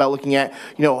little bit about looking at,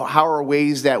 how are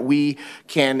ways that we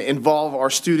can involve our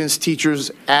students,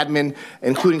 teachers, admin,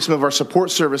 including some of our support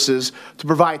services to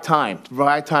provide time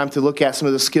to look at some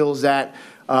of the skills that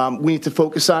we need to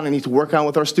focus on and need to work on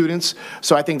with our students.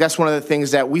 So I think that's one of the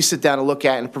things that we sit down and look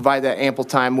at and provide that ample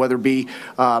time, whether it be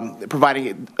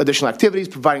providing additional activities,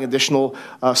 providing additional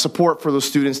support for those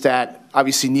students that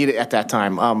obviously need it at that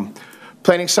time.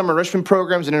 Planning summer enrichment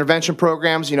programs and intervention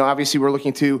programs, obviously we're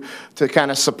looking to kind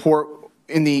of support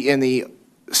in the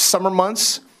summer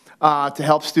months to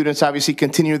help students obviously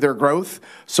continue their growth.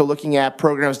 So looking at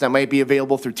programs that might be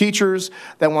available through teachers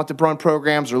that want to run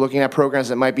programs, or looking at programs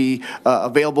that might be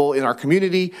available in our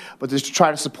community, but just to try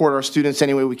to support our students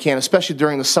any way we can, especially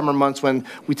during the summer months when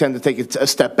we tend to take a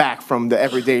step back from the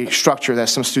everyday structure that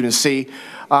some students see.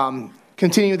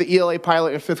 Continue the ELA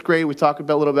pilot in 5th grade. We talked a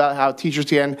little about how teachers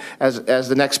can, as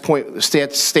the next point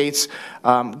states,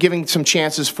 giving some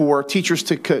chances for teachers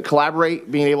to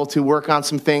collaborate, being able to work on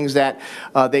some things that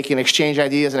they can exchange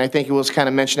ideas. And I think it was kind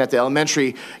of mentioned at the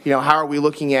elementary, how are we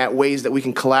looking at ways that we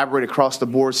can collaborate across the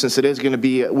board, since it is going to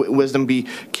be Wisdom be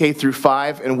K through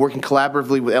 5, and working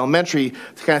collaboratively with elementary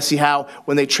to kind of see how,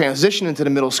 when they transition into the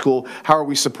middle school, how are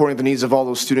we supporting the needs of all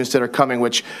those students that are coming,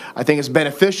 which I think is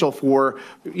beneficial for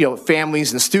families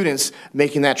and students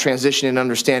making that transition and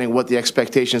understanding what the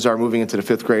expectations are moving into the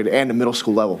 5th grade and the middle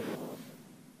school level.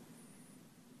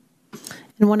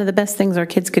 And one of the best things our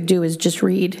kids could do is just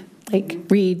read, go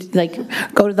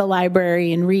to the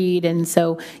library and read. And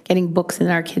so getting books in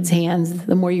our kids' hands,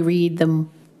 the more you read,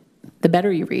 the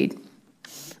better you read.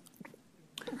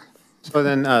 So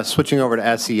then switching over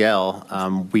to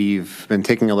SEL, we've been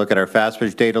taking a look at our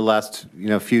FastBridge data last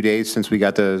few days since we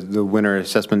got the winter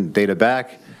assessment data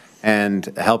back,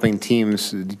 and helping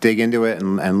teams dig into it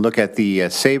and look at the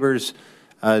SABRS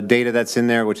data that's in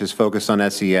there, which is focused on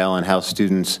SEL and how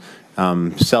students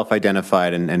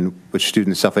self-identified and which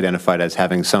students self-identified as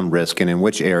having some risk and in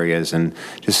which areas, and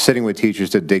just sitting with teachers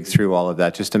to dig through all of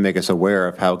that just to make us aware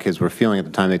of how kids were feeling at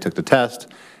the time they took the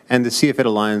test, and to see if it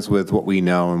aligns with what we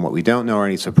know and what we don't know, or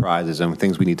any surprises and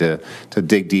things we need to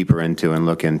dig deeper into and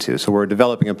look into. So we're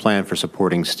developing a plan for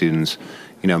supporting students,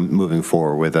 moving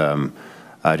forward with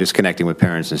just connecting with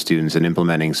parents and students and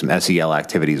implementing some SEL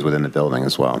activities within the building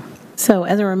as well. So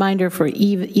as a reminder for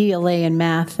ELA and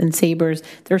math and SABRS,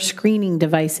 they're screening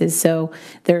devices, so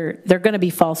they're going to be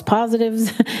false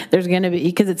positives. There's going to be,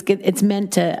 because it's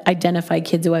meant to identify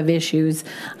kids who have issues.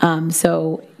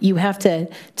 So you have to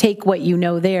take what you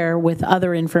know there with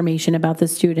other information about the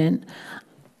student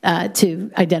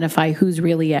to identify who's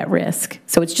really at risk.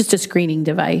 So it's just a screening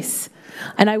device.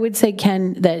 And I would say,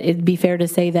 Ken, that it'd be fair to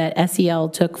say that SEL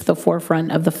took the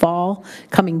forefront of the fall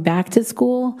coming back to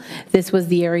school. This was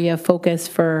the area of focus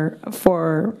for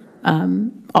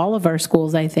all of our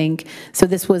schools, I think. So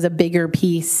this was a bigger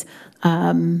piece.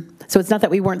 So it's not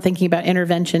that we weren't thinking about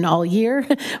intervention all year,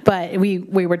 but we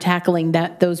were tackling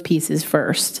those pieces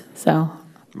first. So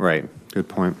right, good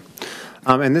point.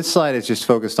 And this slide is just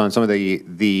focused on some of the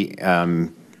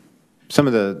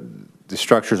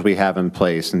structures we have in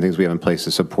place and things we have in place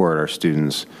to support our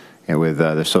students with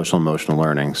their social emotional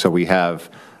learning. So we have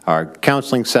our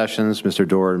counseling sessions, Mr.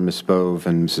 Doerr, Ms. Bove,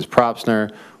 and Mrs. Propsner.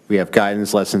 We have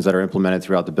guidance lessons that are implemented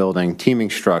throughout the building, teaming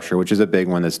structure, which is a big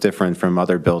one that's different from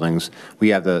other buildings. We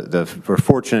have we're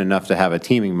fortunate enough to have a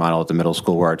teaming model at the middle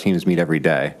school where our teams meet every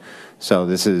day. So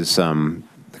this is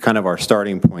kind of our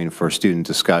starting point for student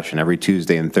discussion. Every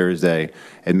Tuesday and Thursday,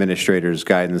 administrators,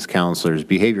 guidance counselors,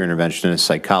 behavior interventionists,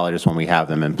 psychologists, when we have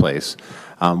them in place,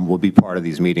 will be part of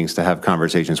these meetings to have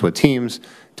conversations with teams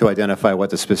to identify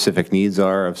what the specific needs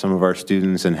are of some of our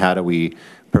students and how do we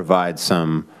provide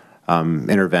some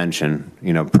intervention,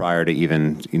 prior to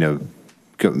even,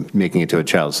 making it to a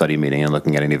child study meeting and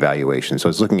looking at an evaluation. So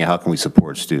it's looking at how can we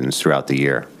support students throughout the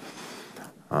year.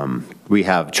 We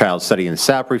have child study and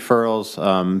SAP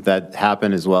referrals that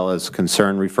happen, as well as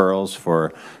concern referrals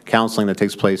for counseling that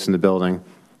takes place in the building.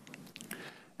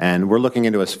 And we're looking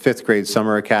into a 5th grade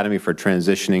summer academy for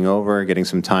transitioning over, getting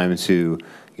some time to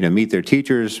meet their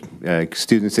teachers,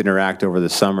 students interact over the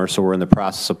summer. So we're in the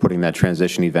process of putting that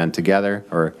transition event together,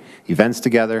 or events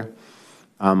together.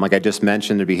 Like I just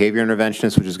mentioned, the behavior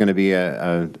interventionist, which is going to be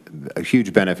a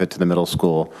huge benefit to the middle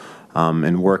school,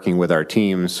 and working with our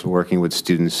teams, working with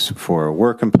students for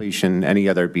work completion, any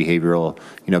other behavioral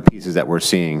pieces that we're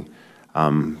seeing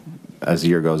as the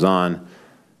year goes on.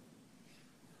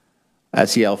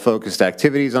 SEL-focused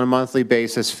activities on a monthly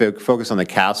basis, focus on the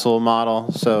castle model.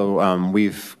 So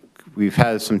we've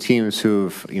had some teams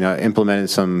who've implemented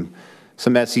some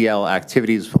SEL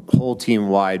activities, whole team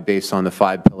wide, based on the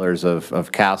 5 pillars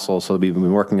of castle. So we've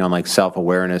been working on like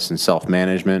self-awareness and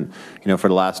self-management, for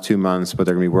the last 2 months, but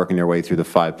they're going to be working their way through the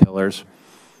 5 pillars.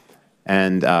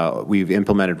 And we've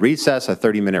implemented recess, a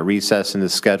 30-minute recess in the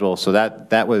schedule. So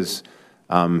that was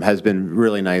has been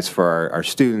really nice for our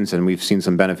students, and we've seen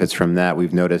some benefits from that.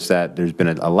 We've noticed that there's been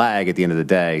a lag at the end of the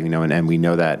day, and we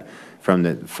know that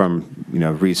from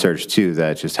research too,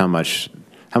 that just how much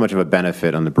of a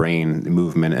benefit on the brain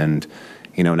movement and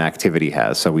an activity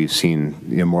has. So we've seen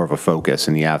more of a focus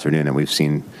in the afternoon than we've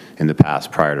seen in the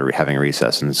past prior to having a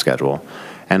recess in the schedule.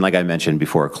 And like I mentioned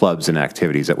before, clubs and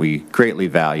activities that we greatly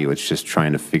value. It's just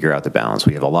trying to figure out the balance.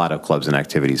 We have a lot of clubs and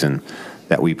activities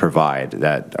that we provide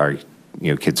that our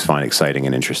kids find exciting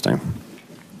and interesting.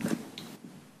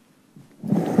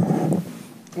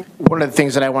 One of the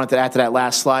things that I wanted to add to that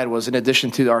last slide was, in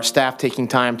addition to our staff taking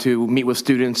time to meet with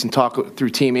students and talk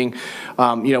through teaming,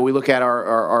 we look at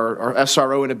our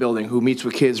SRO in the building, who meets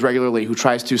with kids regularly, who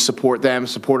tries to support them,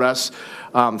 support us.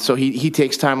 So he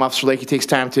takes time, Officer Lake, he takes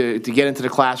time to get into the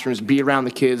classrooms, be around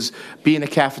the kids, be in the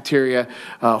cafeteria,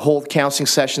 hold counseling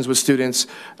sessions with students.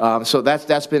 So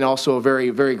that's been also a very,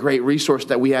 very great resource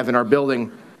that we have in our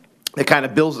building that kind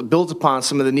of builds upon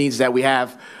some of the needs that we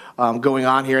have going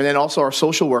on here. And then also our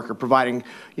social worker providing,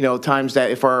 times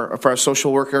that if our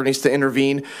social worker needs to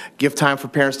intervene, give time for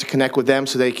parents to connect with them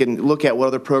so they can look at what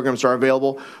other programs are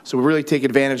available. So we really take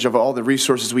advantage of all the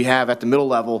resources we have at the middle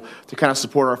level to kind of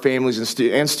support our families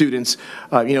and students,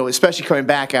 especially coming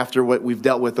back after what we've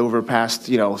dealt with over the past,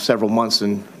 several months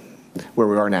and where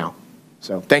we are now.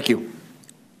 So thank you.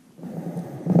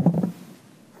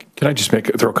 Can I just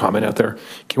throw a comment out there?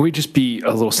 Can we just be a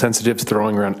little sensitive to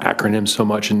throwing around acronyms so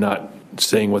much and not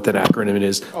saying what that acronym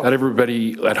is? Oh. Not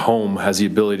everybody at home has the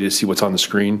ability to see what's on the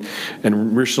screen. And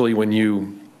initially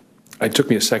it took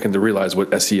me a second to realize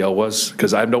what SEL was,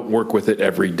 because I don't work with it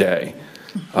every day.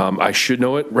 I should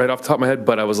know it right off the top of my head,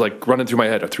 but I was like running through my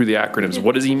head through the acronyms.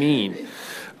 What does he mean?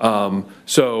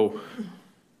 So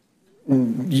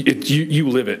you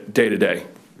live it day to day.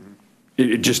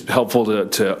 It's just helpful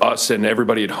to us and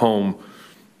everybody at home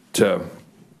to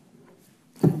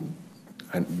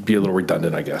be a little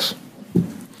redundant, I guess.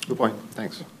 Good point.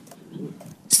 Thanks.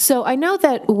 So I know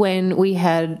that when we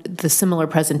had the similar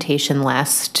presentation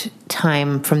last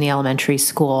time from the elementary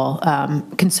school,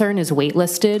 concern is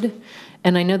waitlisted.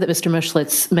 And I know that Mr.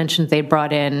 Muschlitz mentioned they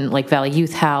brought in like Valley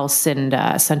Youth House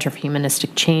and Center for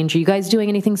Humanistic Change. Are you guys doing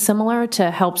anything similar to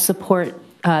help support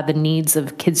the needs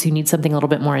of kids who need something a little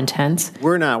bit more intense?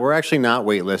 We're not. We're actually not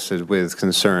waitlisted with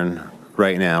concern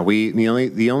right now.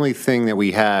 The only thing that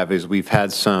we have is we've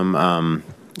had some,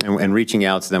 and reaching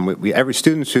out to them, every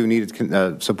students who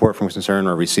needed support from concern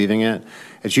are receiving it.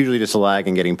 It's usually just a lag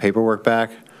in getting paperwork back,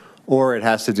 or it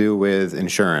has to do with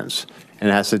insurance. And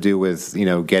it has to do with,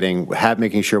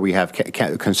 making sure we have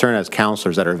concern as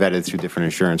counselors that are vetted through different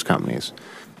insurance companies.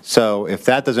 So if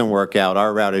that doesn't work out,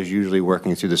 our route is usually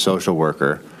working through the social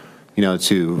worker,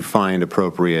 to find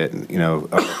appropriate,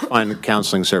 find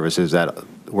counseling services that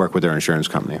work with their insurance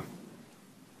company.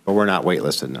 But we're not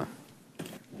waitlisted, no.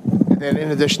 And then in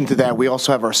addition to that, we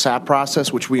also have our SAP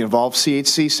process, which we involve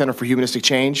CHC, Center for Humanistic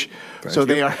Change. So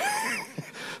they are...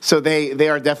 So they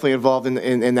are definitely involved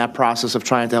in that process of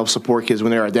trying to help support kids when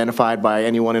they're identified by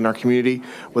anyone in our community,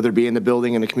 whether it be in the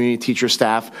building, in the community, teacher,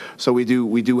 staff. So we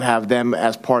do have them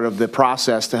as part of the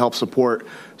process to help support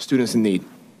students in need.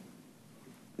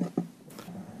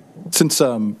 Since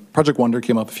Project Wonder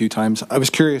came up a few times, I was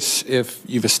curious if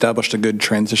you've established a good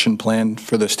transition plan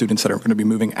for the students that are going to be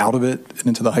moving out of it and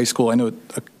into the high school. I know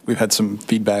we've had some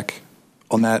feedback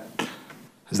on that.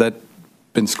 Has that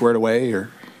been squared away,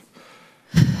 or?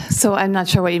 So I'm not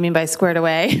sure what you mean by squared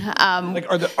away. Like,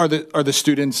 are the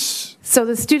students So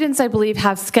the students, I believe,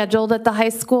 have scheduled at the high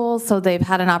school, so they've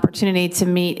had an opportunity to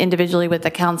meet individually with the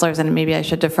counselors, and maybe I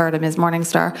should defer to Ms.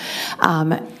 Morningstar,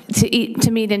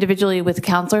 to meet individually with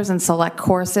counselors and select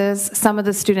courses. Some of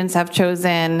the students have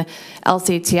chosen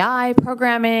LCTI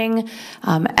programming.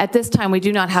 At this time, we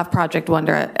do not have Project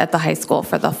Wonder at the high school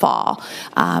for the fall.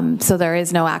 So there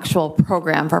is no actual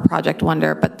program for Project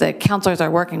Wonder, but the counselors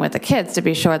are working with the kids to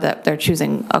be sure that they're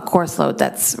choosing a course load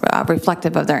that's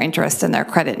reflective of their interests and their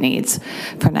credit needs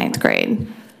for 9th grade.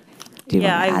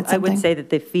 I would say that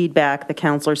the feedback the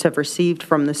counselors have received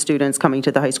from the students coming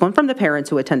to the high school and from the parents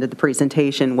who attended the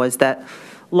presentation was that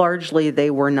largely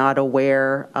they were not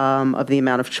aware of the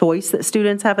amount of choice that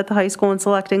students have at the high school in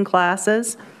selecting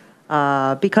classes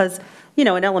because, you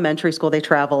know, in elementary school they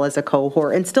travel as a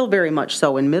cohort and still very much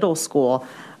so in middle school.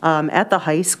 At the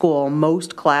high school,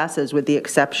 most classes, with the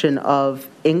exception of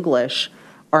English,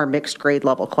 are mixed grade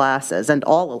level classes, and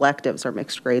all electives are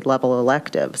mixed grade level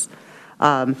electives.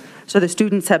 So the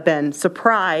students have been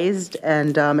surprised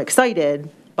and excited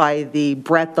by the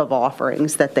breadth of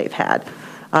offerings that they've had.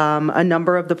 A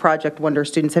number of the Project Wonder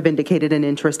students have indicated an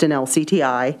interest in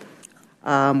LCTI,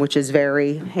 which is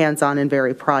very hands-on and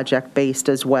very project-based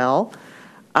as well.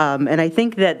 And I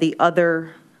think that the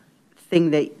other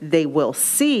thing that they will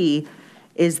see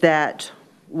is that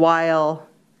while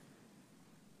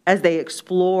as they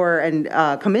explore and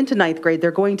come into 9th grade,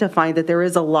 they're going to find that there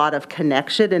is a lot of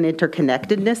connection and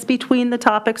interconnectedness between the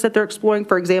topics that they're exploring,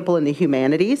 for example, in the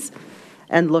humanities,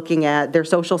 and looking at their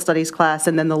social studies class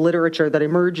and then the literature that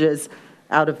emerges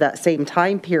out of that same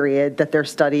time period that they're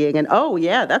studying. And, oh,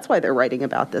 yeah, that's why they're writing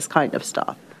about this kind of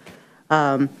stuff.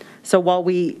 So while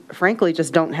we, frankly,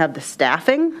 just don't have the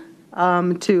staffing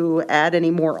to add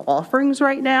any more offerings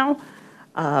right now,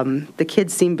 the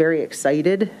kids seem very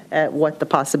excited at what the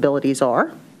possibilities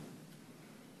are.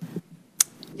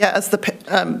 Yeah, as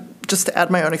the just to add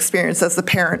my own experience as the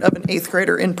parent of an 8th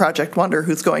grader in Project Wonder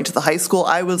who's going to the high school,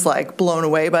 I was like blown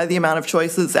away by the amount of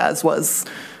choices, as was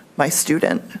my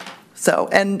student. So,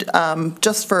 and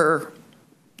just for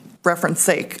reference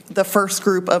sake, the first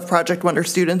group of Project Wonder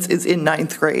students is in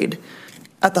 9th grade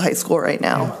at the high school right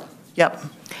now. Yep.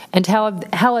 And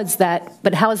how is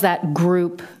that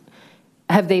group?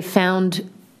 Have they found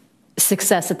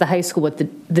success at the high school with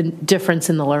the difference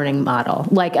in the learning model?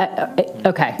 Like,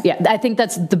 okay, yeah, I think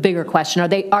that's the bigger question. Are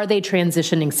they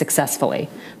transitioning successfully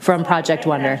from Project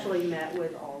Wonder? I actually met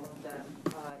with all of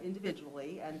them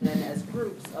individually and then as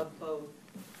groups of both.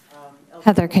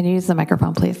 Heather, can you use the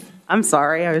microphone, please? I'm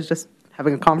sorry, I was just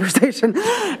having a conversation.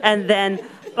 And then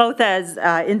both as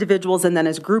individuals and then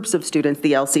as groups of students,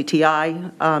 the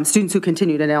LCTI, students who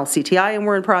continued in LCTI and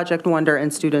were in Project Wonder,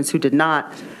 and students who did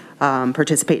not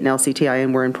participate in LCTI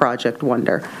and were in Project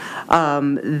Wonder.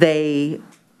 They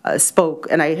spoke,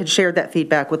 and I had shared that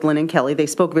feedback with Lynn and Kelly, they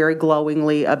spoke very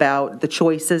glowingly about the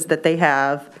choices that they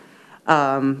have,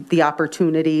 the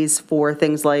opportunities for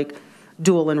things like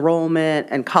dual enrollment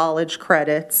and college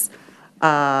credits.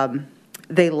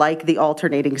 They like the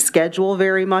alternating schedule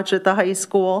very much at the high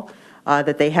school,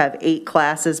 that they have 8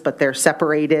 classes, but they're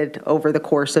separated over the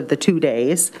course of the 2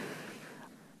 days.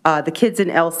 The kids in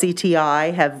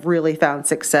LCTI have really found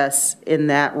success in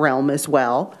that realm as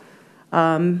well.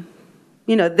 You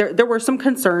know, there were some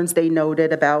concerns they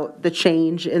noted about the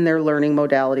change in their learning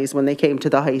modalities when they came to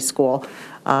the high school,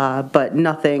 but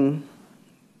nothing,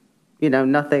 you know,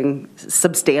 nothing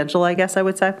substantial, I guess I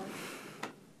would say.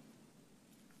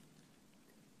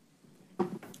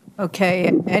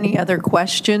 Okay, any other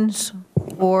questions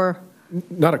or?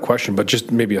 Not a question, but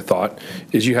just maybe a thought,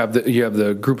 is you have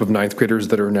the group of 9th graders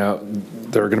that are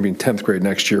going to be in 10th grade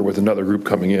next year with another group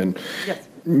coming in. Yes.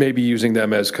 Maybe using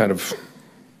them as kind of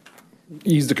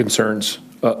ease the concerns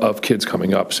of kids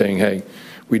coming up, saying, hey,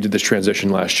 we did this transition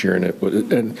last year,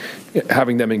 and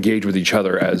having them engage with each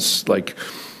other as like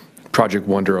Project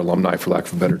Wonder alumni, for lack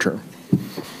of a better term.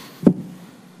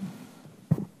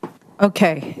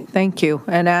 Okay, thank you.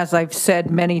 And as I've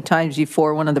said many times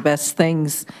before, one of the best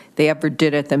things they ever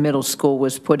did at the middle school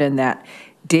was put in that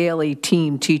daily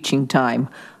team teaching time.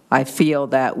 I feel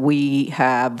that we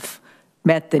have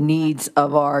met the needs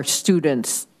of our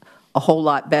students a whole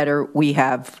lot better. We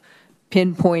have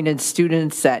pinpointed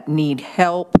students that need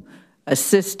help,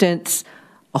 assistance,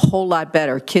 a whole lot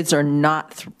better. Kids are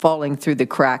not falling through the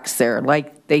cracks there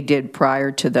like they did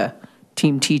prior to the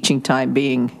team teaching time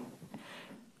being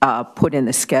put in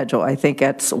the schedule. I think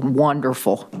that's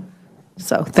wonderful.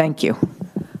 So thank you.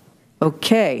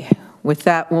 Okay, with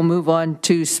that, we'll move on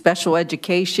to special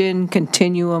education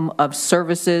continuum of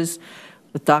services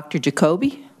with Dr.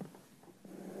 Jacoby.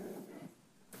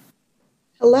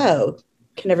 Hello,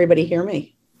 can everybody hear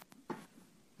me?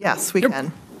 Yes, we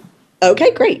can.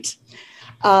 Okay, great.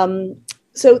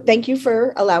 So thank you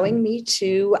for allowing me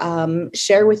to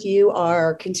share with you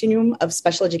our continuum of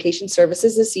special education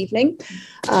services this evening.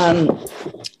 Over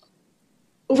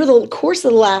the course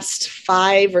of the last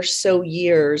 5 or so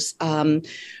years,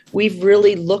 we've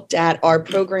really looked at our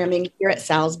programming here at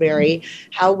Salisbury,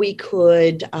 how we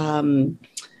could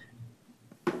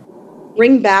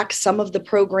bring back some of the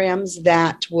programs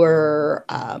that were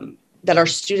that our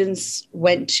students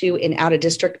went to in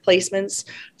out-of-district placements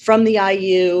from the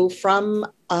IU, from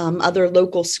other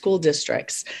local school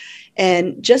districts.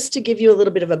 And just to give you a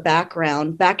little bit of a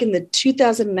background, back in the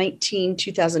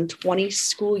 2019-2020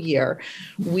 school year,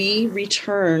 we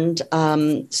returned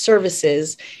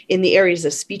services in the areas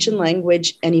of speech and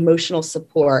language and emotional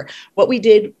support. What we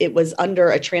did, it was under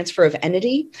a transfer of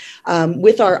entity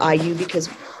with our IU, because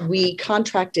we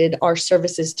contracted our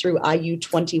services through IU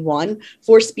 21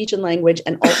 for speech and language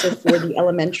and also for the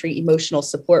elementary emotional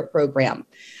support program.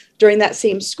 During that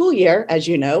same school year, as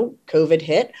you know, COVID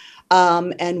hit.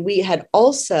 And we had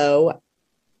also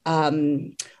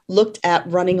looked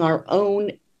at running our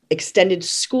own extended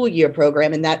school year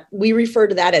program, and that we refer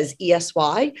to that as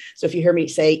ESY. So if you hear me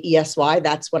say ESY,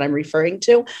 that's what I'm referring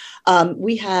to.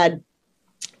 We had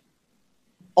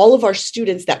all of our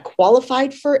students that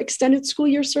qualified for extended school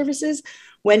year services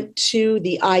went to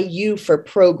the IU for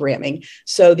programming.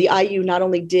 So the IU not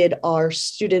only did our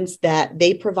students that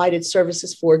they provided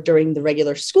services for during the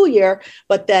regular school year,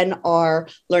 but then our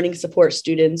learning support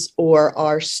students or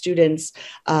our students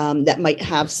that might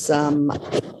have some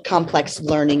complex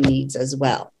learning needs as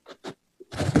well.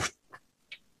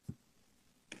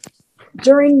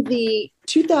 During the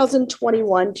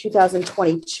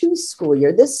 2021-2022 school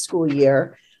year, this school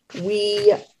year,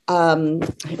 we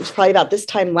it was probably about this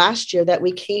time last year that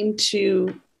we came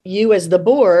to you as the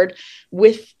board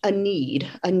with a need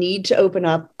to open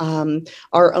up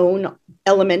our own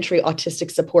elementary autistic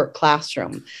support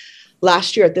classroom.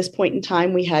 Last year at this point in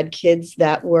time, we had kids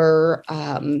that were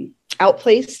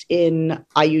outplaced in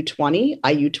IU 20,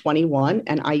 IU 21,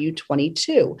 and IU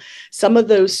 22. Some of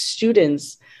those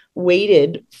students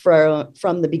waited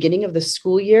from the beginning of the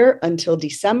school year until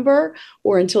December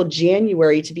or until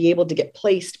January to be able to get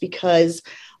placed because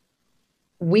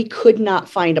we could not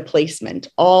find a placement.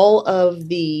 All of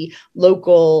the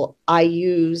local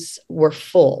IUs were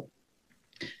full.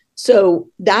 So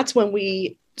that's when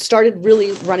we started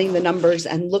really running the numbers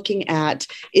and looking at,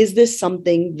 is this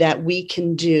something that we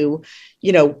can do,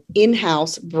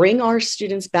 in-house, bring our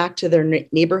students back to their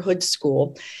neighborhood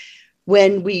school.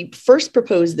 When we first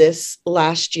proposed this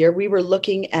last year, we were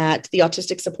looking at the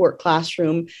autistic support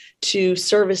classroom to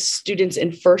service students in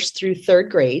 1st through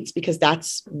 3rd grades, because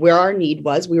that's where our need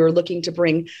was. We were looking to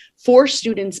bring 4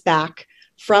 students back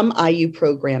from IU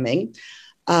programming.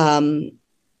 And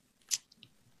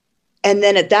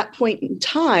then at that point in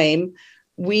time,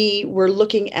 we were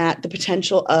looking at the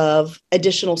potential of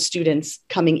additional students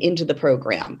coming into the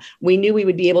program. We knew we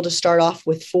would be able to start off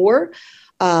with 4.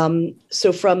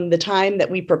 So from the time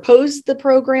that we proposed the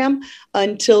program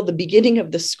until the beginning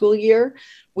of the school year,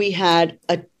 we had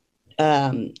a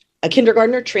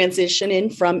kindergartner transition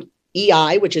in from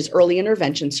EI, which is early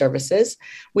intervention services.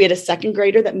 We had a 2nd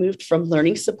grader that moved from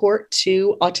learning support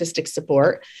to autistic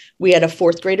support. We had a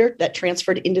 4th grader that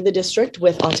transferred into the district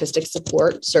with autistic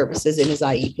support services in his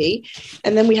IEP.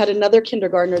 And then we had another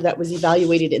kindergartner that was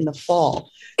evaluated in the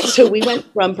fall. So we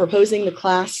went from proposing the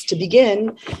class to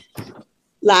begin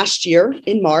last year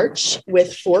in March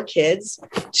with 4 kids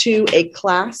to a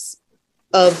class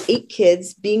of 8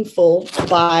 kids being full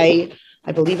by,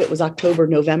 I believe it was October,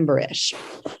 November-ish.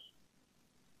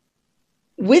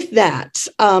 With that,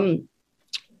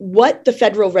 what the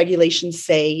federal regulations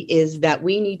say is that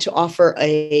we need to offer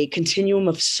a continuum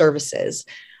of services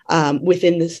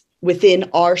within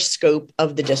our scope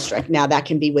of the district. Now, that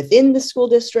can be within the school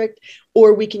district,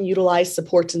 or we can utilize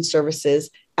supports and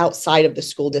services outside of the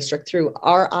school district through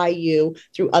our IU,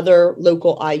 through other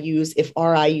local IUs if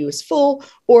our IU is full,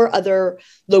 or other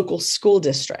local school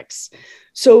districts.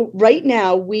 So right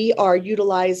now we are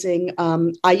utilizing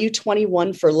IU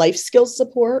 21 for life skills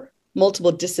support,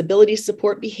 multiple disability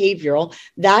support, behavioral.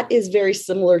 That is very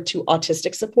similar to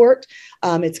autistic support.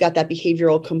 It's got that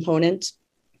behavioral component.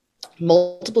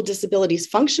 Multiple disabilities,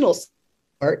 functional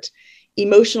support,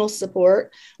 emotional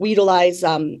support. We utilize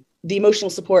the emotional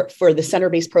support for the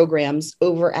center-based programs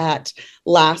over at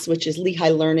LAS, which is Lehigh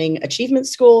Learning Achievement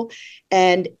School,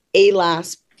 and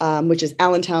ALAS, which is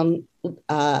Allentown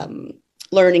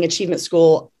Learning Achievement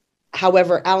School.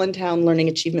 However, Allentown Learning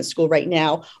Achievement School right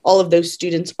now, all of those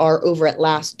students are over at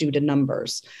LAS due to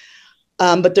numbers.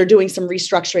 but they're doing some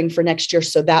restructuring for next year,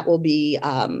 so that will be,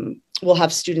 we'll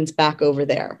have students back over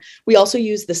there. We also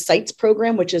use the SITES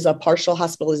program, which is a partial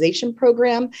hospitalization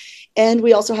program, and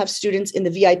we also have students in the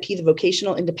VIP, the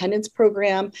Vocational Independence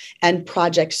Program, and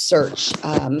Project Search,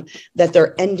 that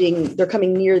they're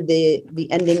coming near the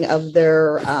ending of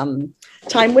their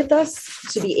time with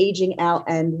us to be aging out,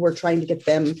 and we're trying to get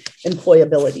them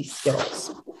employability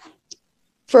skills.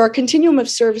 For our continuum of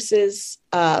services,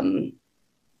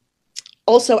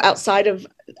 also outside of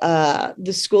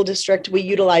the school district, we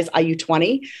utilize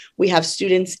IU20. We have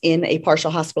students in a partial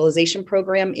hospitalization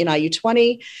program in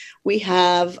IU20. We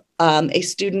have a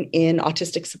student in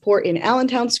autistic support in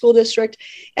Allentown School District,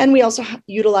 and we also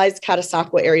utilize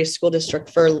Catasauqua Area School District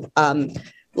for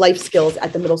life skills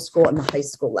at the middle school and the high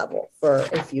school level for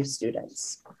a few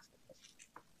students.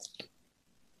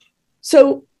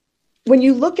 So when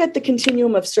you look at the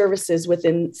continuum of services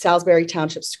within Salisbury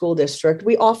Township School District,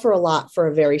 we offer a lot for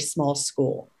a very small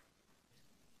school,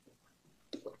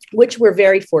 which we're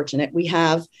very fortunate. We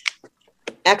have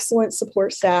excellent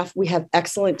support staff, we have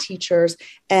excellent teachers,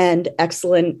 and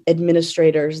excellent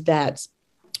administrators that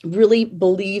really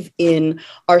believe in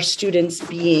our students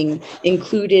being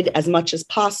included as much as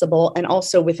possible and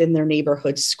also within their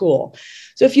neighborhood school.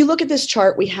 So if you look at this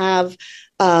chart, we have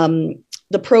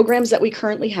the programs that we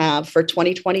currently have for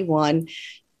 2021.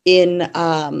 In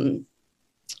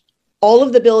all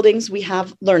of the buildings, we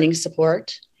have learning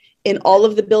support. In all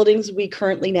of the buildings, we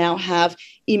currently now have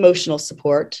emotional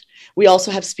support. We also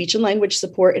have speech and language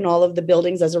support in all of the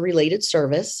buildings as a related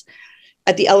service.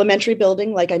 At the elementary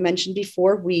building, like I mentioned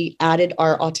before, we added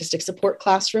our autistic support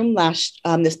classroom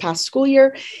this past school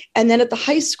year. And then at the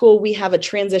high school, we have a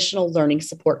transitional learning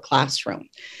support classroom.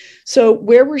 So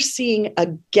where we're seeing a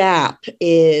gap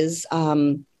is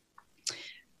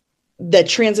the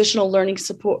transitional learning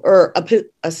support, or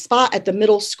a spot at the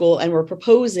middle school, and we're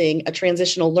proposing a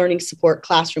transitional learning support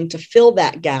classroom to fill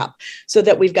that gap so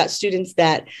that we've got students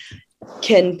that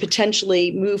can potentially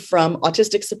move from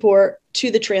autistic support to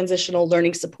the transitional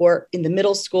learning support in the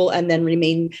middle school and then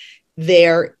remain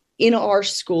there in our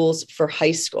schools for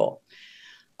high school.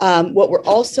 What we're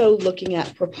also looking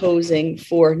at proposing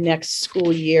for next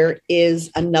school year is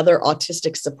another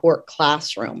autistic support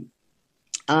classroom.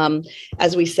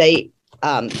 As we say,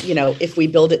 if we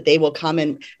build it, they will come,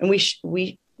 and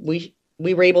we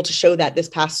were able to show that this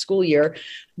past school year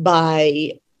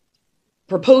by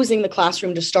proposing the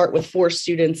classroom to start with 4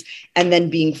 students and then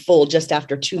being full just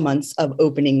after 2 months of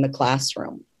opening the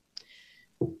classroom.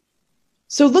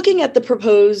 So looking at the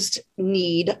proposed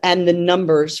need and the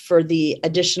numbers for the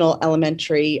additional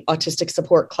elementary autistic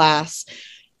support class,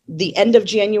 the end of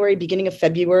January, beginning of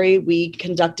February, we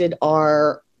conducted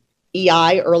our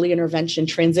EI, early intervention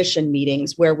transition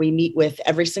meetings, where we meet with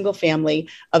every single family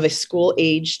of a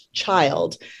school-aged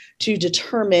child to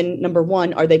determine, number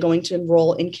one, are they going to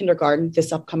enroll in kindergarten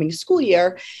this upcoming school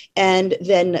year? And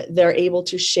then they're able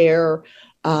to share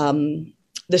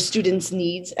the students'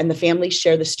 needs, and the families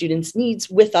share the students' needs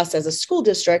with us as a school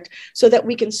district, so that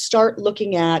we can start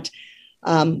looking at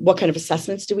what kind of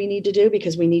assessments do we need to do,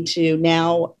 because we need to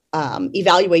now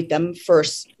evaluate them for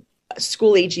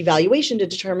school age evaluation to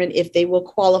determine if they will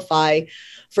qualify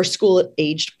for school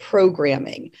aged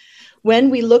programming. When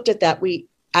we looked at that,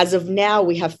 as of now,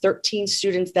 we have 13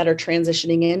 students that are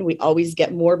transitioning in. We always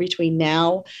get more between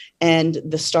now and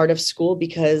the start of school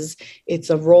because it's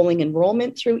a rolling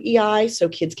enrollment through EI, so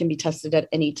kids can be tested at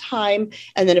any time.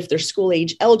 And then if they're school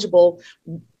age eligible,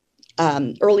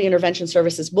 early intervention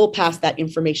services will pass that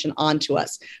information on to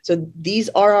us. So these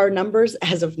are our numbers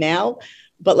as of now,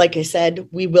 but like I said,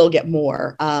 we will get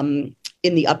more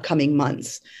in the upcoming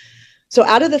months. So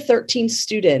out of the 13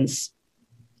 students,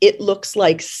 it looks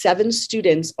like 7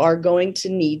 students are going to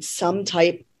need some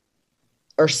type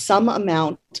or some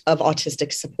amount of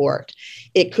autistic support.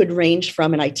 It could range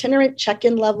from an itinerant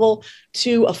check-in level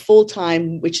to a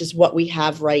full-time, which is what we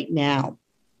have right now.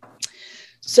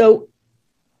 So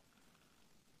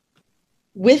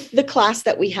with the class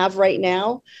that we have right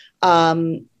now,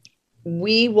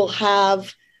 we will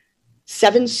have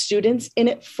 7 students in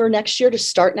it for next year to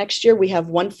start next year. We have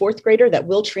 1 4th grader that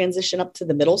will transition up to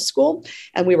the middle school.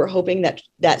 And we were hoping that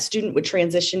that student would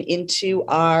transition into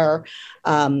our,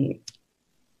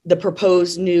 the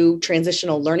proposed new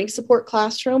transitional learning support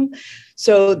classroom.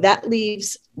 So that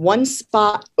leaves 1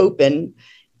 spot open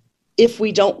if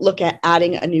we don't look at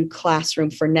adding a new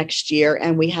classroom for next year.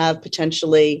 And we have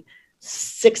potentially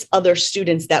 6 other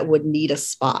students that would need a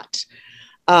spot.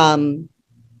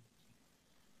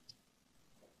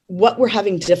 What we're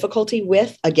having difficulty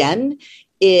with, again,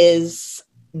 is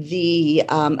the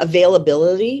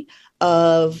availability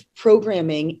of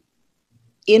programming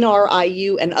in our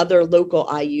IU and other local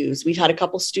IUs. We've had a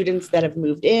couple students that have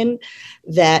moved in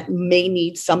that may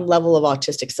need some level of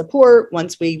autistic support.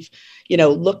 Once we've,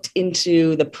 looked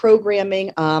into the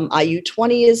programming, IU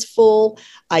 20 is full,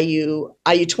 IU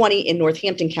 20 in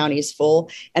Northampton County is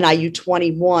full, and IU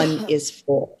 21 is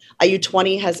full. IU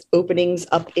 20 has openings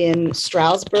up in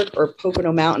Stroudsburg or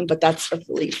Pocono Mountain, but that's a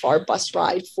really far bus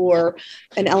ride for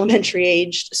an elementary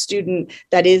aged student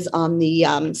that is on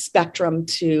the spectrum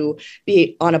to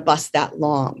be on a bus that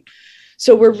long.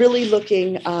 So we're really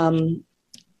looking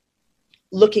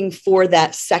for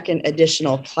that second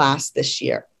additional class this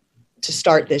year to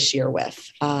start this year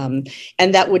with. And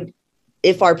that would,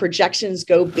 if our projections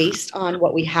go based on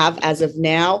what we have as of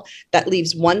now, that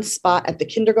leaves one spot at the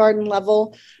kindergarten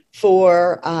level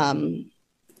for an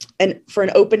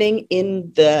opening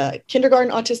in the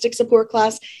kindergarten autistic support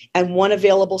class and one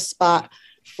available spot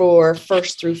for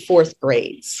 1st through 4th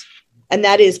grades. And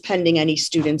that is pending any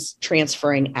students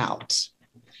transferring out.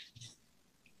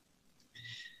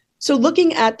 So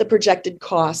looking at the projected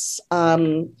costs,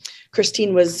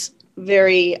 Christine was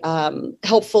very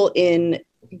helpful in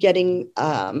getting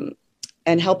and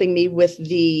helping me with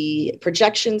the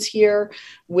projections here,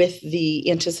 with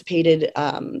the anticipated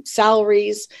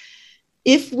salaries.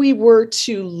 If we were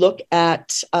to look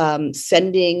at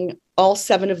sending all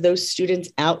 7 of those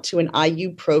students out to an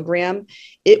IU program,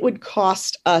 it would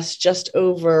cost us just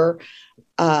over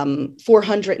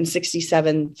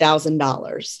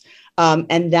 $467,000.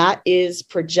 And that is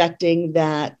projecting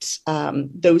that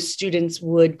those students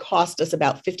would cost us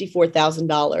about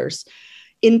 $54,000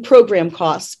 in program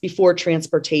costs before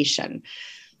transportation.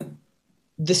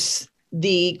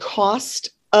 The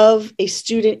cost of a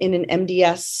student in an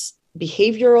MDS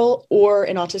behavioral or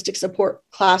an autistic support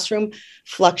classroom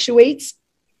fluctuates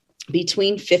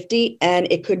between $50,000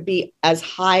 and it could be as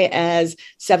high as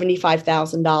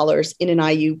 $75,000 in an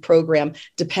IU program,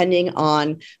 depending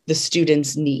on the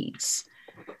student's needs.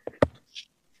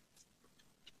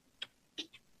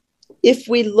 If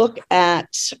we look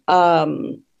at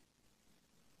the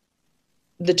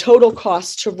total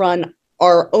cost to run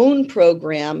our own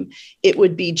program, it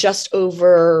would be just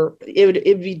over, it would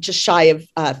be just shy of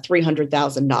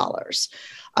 $300,000.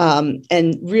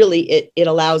 And really it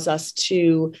allows us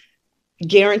to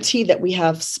guarantee that we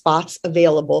have spots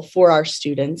available for our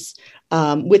students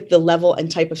with the level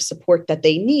and type of support that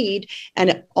they need. And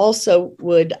it also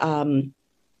would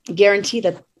guarantee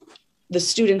that the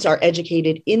students are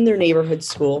educated in their neighborhood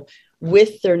school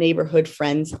with their neighborhood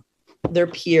friends, their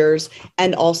peers,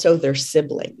 and also their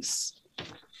siblings.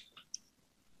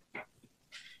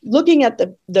 Looking at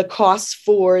the costs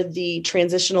for the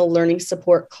transitional learning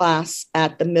support class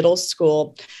at the middle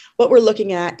school, what we're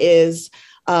looking at is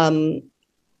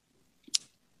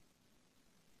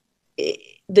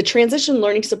the transition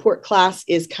learning support class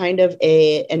is kind of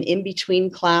an in-between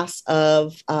class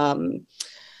of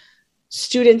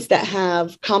students that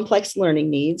have complex learning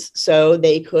needs. So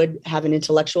they could have an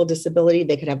intellectual disability,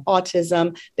 they could have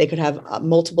autism, they could have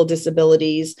multiple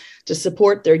disabilities to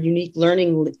support their unique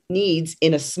learning needs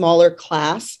in a smaller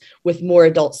class with more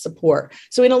adult support.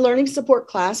 So in a learning support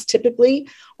class, typically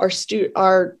our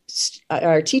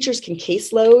teachers can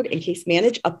caseload and case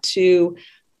manage up to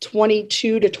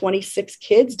 22 to 26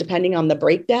 kids, depending on the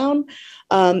breakdown.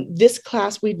 This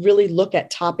class, we'd really look at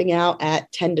topping out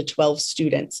at 10 to 12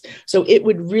 students. So it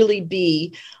would really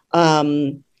be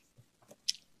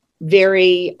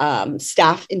very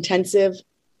staff intensive,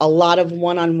 a lot of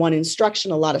one-on-one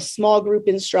instruction, a lot of small group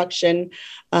instruction,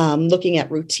 looking at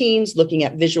routines, looking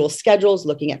at visual schedules,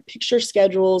 looking at picture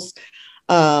schedules.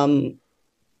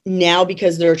 Now,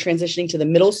 because they're transitioning to the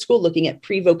middle school, looking at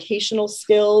pre-vocational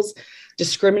skills,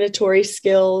 discriminatory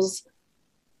skills,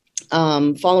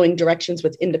 following directions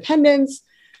with independence,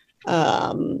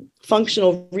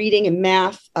 functional reading and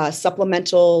math,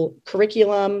 supplemental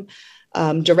curriculum,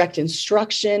 direct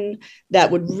instruction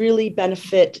that would really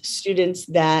benefit students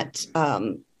that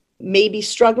may be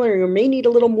struggling or may need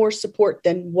a little more support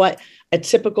than what a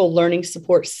typical learning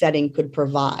support setting could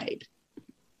provide.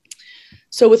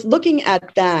 So with looking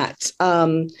at that,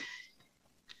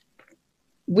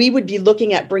 we would be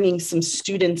looking at bringing some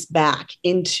students back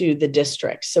into the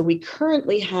district. So we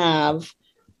currently have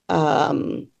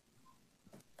 4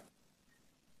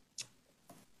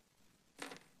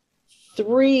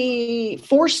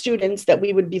 students that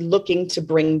we would be looking to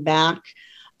bring back.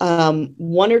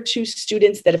 1 or 2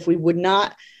 students that if we would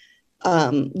not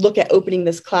look at opening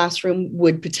this classroom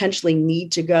would potentially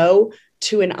need to go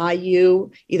to an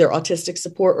IU, either autistic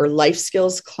support or life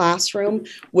skills classroom,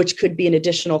 which could be an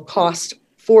additional cost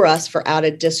for us for out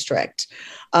of district.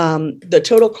 The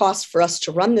total cost for us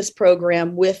to run this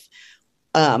program with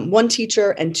one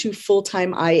teacher and 2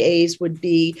 full-time IAs would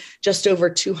be just over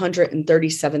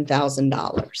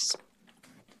 $237,000.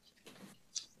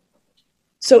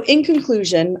 So in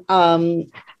conclusion,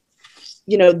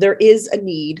 there is a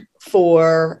need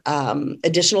for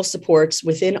additional supports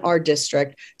within our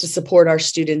district to support our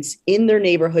students in their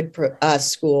neighborhood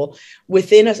school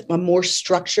within a more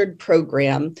structured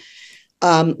program.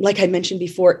 Like I mentioned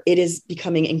before, it is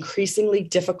becoming increasingly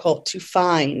difficult to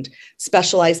find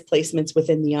specialized placements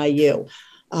within the IU.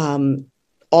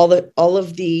 All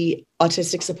of the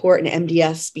autistic support and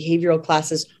MDS behavioral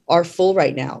classes are full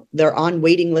right now. They're on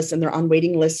waiting lists, and they're on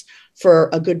waiting lists for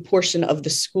a good portion of the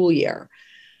school year.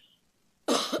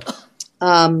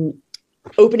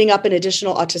 Opening up an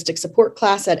additional autistic support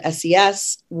class at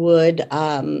SES would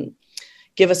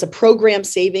give us a program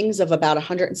savings of about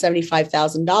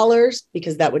 $175,000,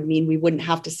 because that would mean we wouldn't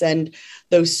have to send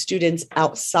those students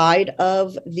outside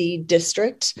of the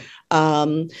district.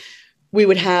 We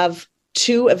would have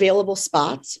 2 available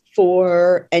spots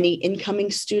for any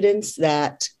incoming students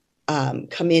that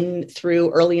come in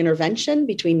through early intervention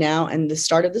between now and the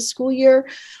start of the school year,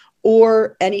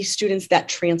 or any students that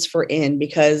transfer in,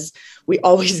 because we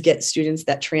always get students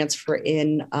that transfer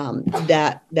in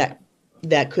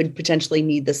that could potentially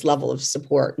need this level of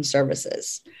support and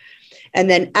services. And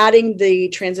then adding the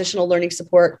transitional learning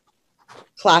support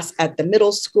class at the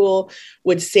middle school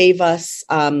would save us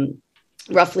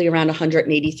roughly around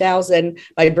 $180,000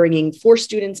 by bringing 4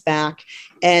 students back,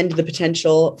 and the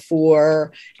potential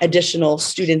for additional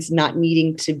students not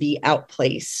needing to be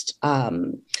outplaced.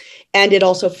 And it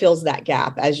also fills that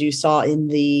gap. As you saw in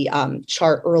the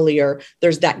chart earlier,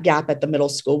 there's that gap at the middle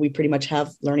school. We pretty much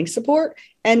have learning support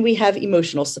and we have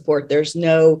emotional support. There's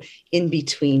no in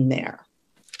between there.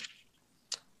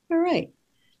 All right.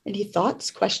 Any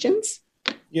thoughts, questions?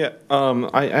 Yeah,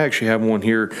 I actually have one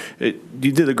here.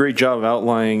 You did a great job of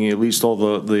outlining at least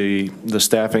all the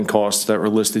staffing costs that were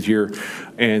listed here,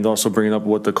 and also bringing up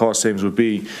what the cost savings would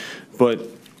be. But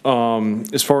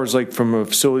as far as like from a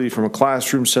facility, from a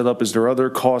classroom setup, is there other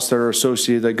costs that are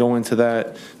associated that go into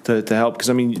that to help? Because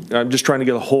I mean, I'm just trying to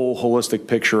get a whole holistic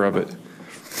picture of it.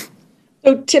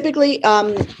 So typically,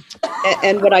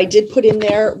 and what I did put in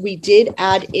there, we did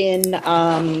add in,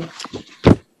 let me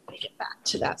get back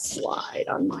to that slide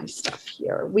on my stuff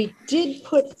here. We did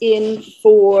put in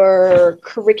for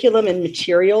curriculum and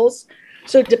materials.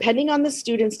 So depending on the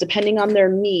students, depending on their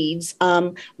needs,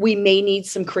 we may need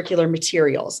some curricular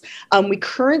materials. We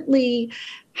currently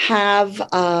have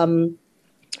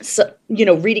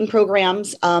reading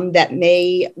programs that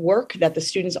may work, that the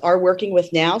students are working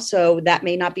with now. So that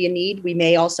may not be a need. We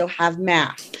may also have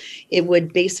math. It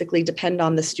would basically depend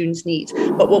on the students' needs.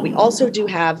 But what we also do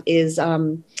have is, I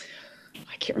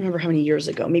can't remember how many years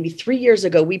ago, maybe 3 years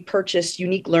ago, we purchased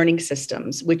Unique Learning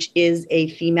Systems, which is a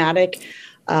thematic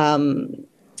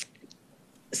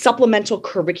supplemental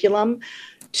curriculum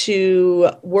to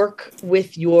work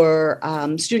with your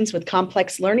students with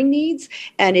complex learning needs,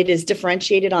 and it is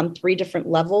differentiated on 3 different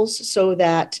levels, so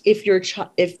that if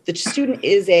the student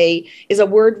is a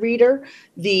word reader,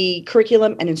 the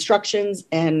curriculum and instructions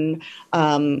and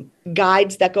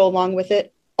guides that go along with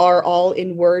it are all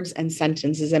in words and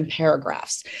sentences and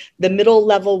paragraphs. The middle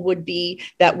level would be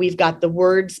that we've got the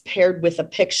words paired with a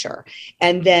picture,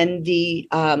 and then the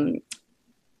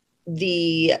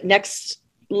next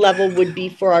level would be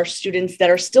for our students that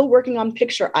are still working on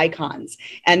picture icons,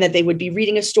 and that they would be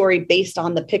reading a story based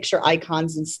on the picture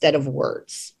icons instead of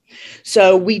words.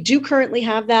 So we do currently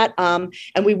have that, and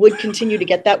we would continue to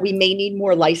get that. We may need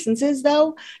more licenses,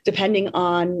 though, depending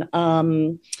on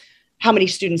how many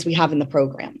students we have in the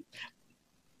program.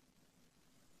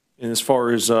 And as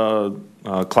far as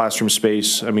classroom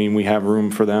space, I mean, we have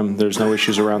room for them. There's no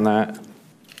issues around that.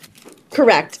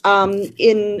 Correct.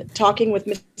 In talking with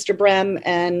Mr. Brem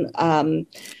and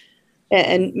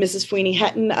Mrs.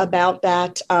 Feeney-Hetton about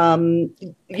that,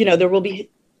 there will be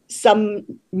some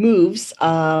moves,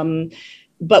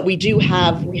 but we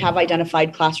have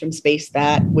identified classroom space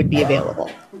that would be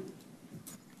available.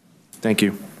 Thank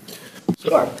you.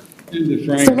 Sure.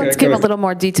 So let's give a little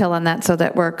more detail on that so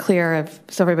that we're clear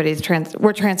so everybody's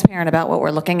we're transparent about what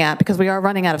we're looking at, because we are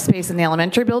running out of space in the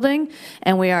elementary building,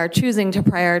 and we are choosing to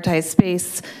prioritize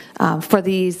space for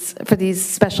these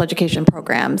special education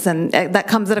programs, and that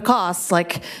comes at a cost,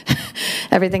 like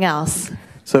everything else.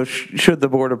 So should the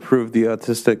board approve the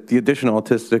additional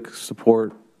autistic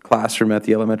support classroom at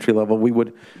the elementary level, we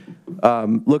would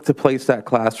look to place that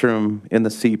classroom in the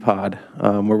C pod,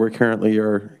 where we currently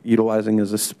are utilizing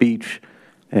as a speech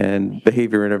and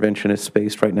behavior interventionist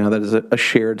space right now. That is a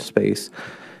shared space.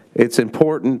 it's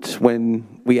important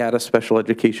when we add a special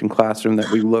education classroom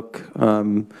that we look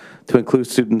to include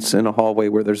students in a hallway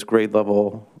where there's grade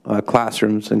level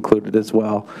classrooms included as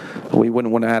well. We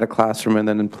wouldn't want to add a classroom and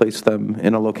then place them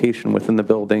in a location within the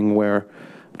building where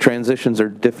transitions are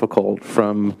difficult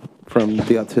from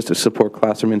the autistic support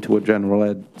classroom into a general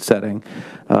ed setting.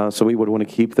 So we would want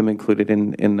to keep them included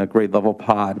in a grade level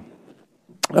pod.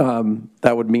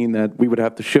 That would mean that we would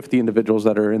have to shift the individuals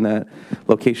that are in that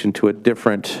location to a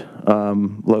different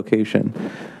location.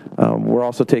 We're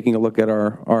also taking a look at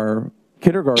our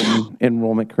kindergarten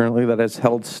enrollment currently that has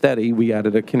held steady. We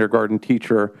added a kindergarten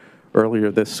teacher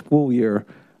earlier this school year,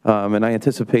 and I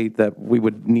anticipate that we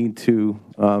would need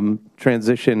to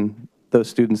transition those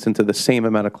students into the same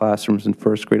amount of classrooms in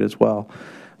first grade as well.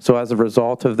 So as a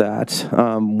result of that,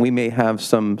 we may have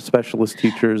some specialist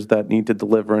teachers that need to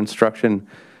deliver instruction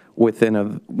within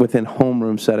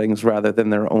homeroom settings rather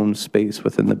than their own space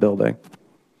within the building.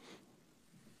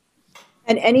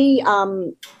 And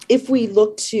if we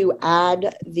look to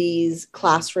add these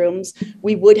classrooms,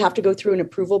 we would have to go through an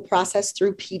approval process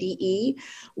through PDE,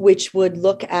 which would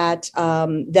look at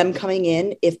them coming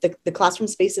in. If the classroom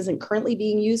space isn't currently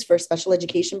being used for a special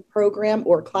education program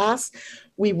or class,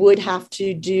 we would have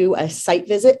to do a site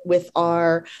visit with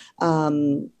our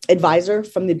advisor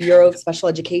from the Bureau of Special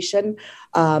Education.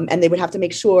 And they would have to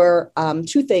make sure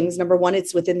two things. Number one,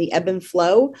 it's within the ebb and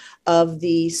flow of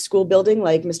the school building.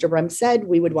 Like Mr. Brem said,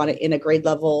 we would want it in a grade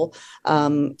level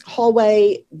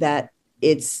hallway that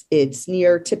it's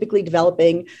near typically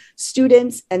developing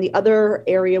students. And the other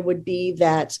area would be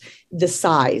that the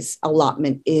size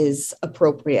allotment is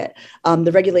appropriate.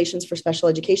 The regulations for special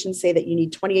education say that you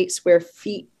need 28 square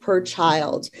feet per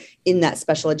child in that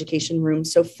special education room.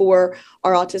 So for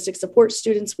our autistic support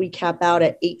students, we cap out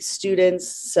at 8 students.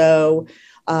 So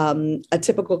a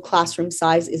typical classroom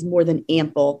size is more than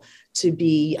ample to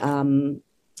be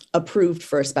approved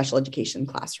for a special education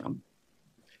classroom.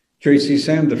 Tracy,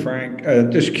 Sam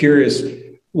DeFrank, just curious,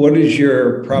 what is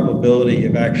your probability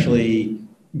of actually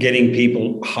getting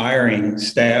people, hiring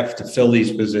staff to fill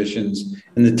these positions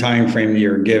in the time frame that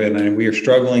you're given? And we are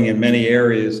struggling in many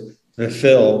areas to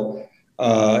fill.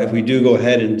 If we do go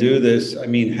ahead and do this, I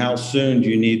mean, how soon do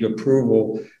you need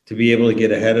approval to be able to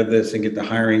get ahead of this and get the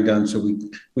hiring done so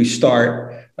we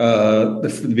start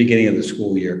the beginning of the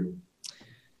school year?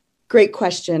 Great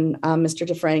question, Mr.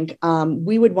 DeFrank.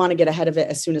 We would want to get ahead of it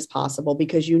as soon as possible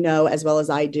because you know, as well as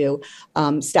I do,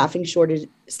 staffing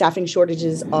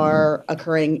shortages are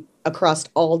occurring across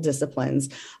all disciplines,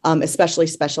 especially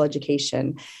special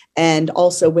education, and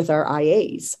also with our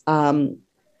IAs.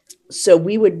 So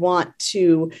we would want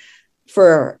to,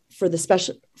 for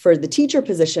the teacher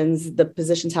positions, the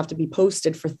positions have to be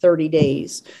posted for 30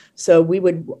 days. So we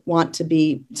would want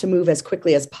to move as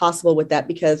quickly as possible with that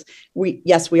because we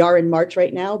are in March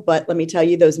right now, but let me tell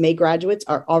you, those May graduates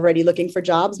are already looking for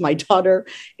jobs. My daughter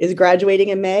is graduating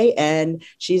in May and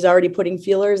she's already putting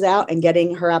feelers out and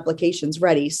getting her applications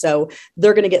ready. So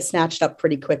they're going to get snatched up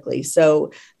pretty quickly.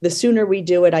 So the sooner we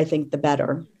do it, I think the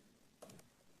better.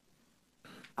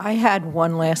 I had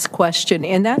one last question.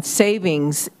 In that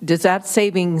savings, does that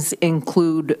savings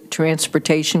include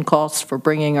transportation costs for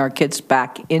bringing our kids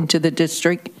back into the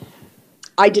district?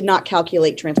 I did not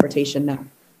calculate transportation, no.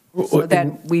 So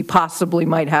that we possibly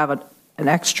might have an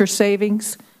extra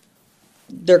savings?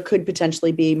 There could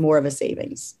potentially be more of a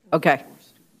savings. Okay.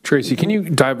 Tracy, can you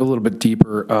dive a little bit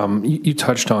deeper? You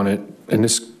touched on it, and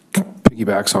this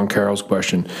piggybacks on Carol's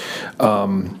question.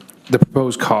 The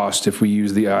proposed cost, if we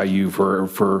use the IU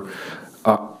for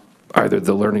either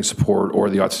the learning support or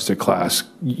the autistic class,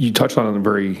 you touched on it at a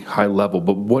very high level,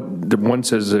 but the one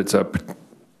says it's a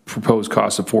proposed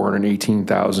cost of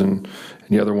 $418,000, and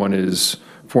the other one is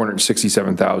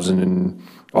 $467,000 and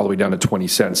all the way down to 20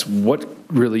 cents. What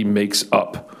really makes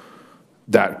up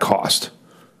that cost?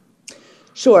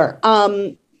 Sure.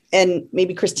 And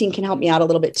maybe Christine can help me out a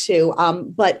little bit too.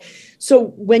 But so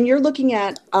when you're looking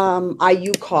at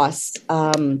IU costs,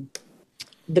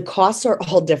 the costs are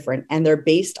all different and they're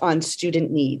based on student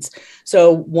needs.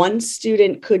 So one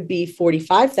student could be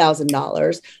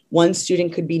 $45,000. One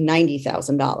student could be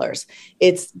 $90,000.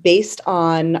 It's based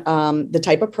on the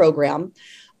type of program.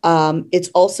 It's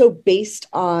also based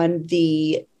on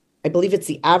I believe it's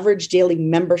the average daily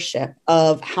membership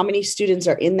of how many students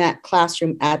are in that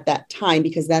classroom at that time,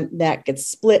 because then that gets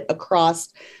split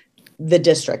across the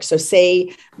district. So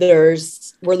say we're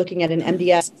looking at an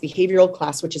MDS behavioral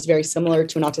class, which is very similar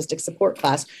to an autistic support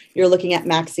class. You're looking at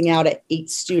maxing out at 8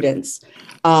 students.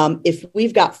 If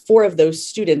we've got 4 of those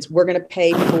students, we're going to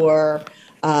pay for,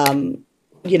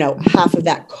 half of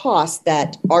that cost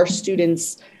that our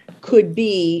students could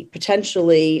be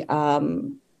potentially,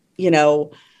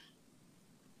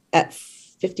 at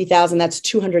 50,000, that's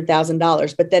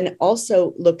 $200,000, but then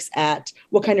also looks at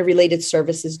what kind of related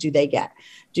services do they get?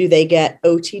 Do they get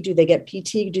OT? Do they get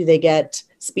PT? Do they get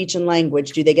speech and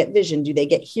language? Do they get vision? Do they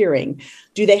get hearing?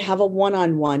 Do they have a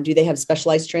one-on-one? Do they have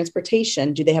specialized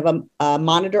transportation? Do they have a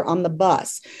monitor on the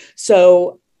bus?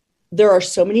 So there are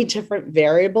so many different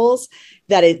variables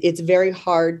that it's very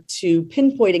hard to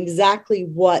pinpoint exactly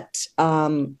what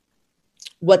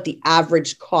the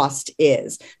average cost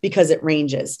is, because it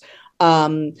ranges.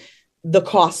 The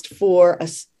cost for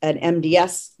an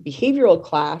MDS behavioral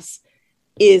class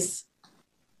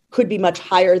could be much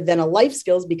higher than a life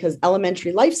skills, because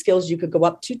elementary life skills, you could go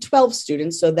up to 12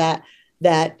 students, so that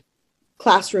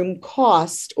classroom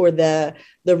cost, or the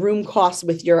room cost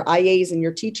with your IAs and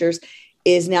your teachers,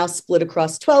 is now split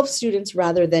across 12 students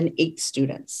rather than 8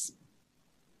 students.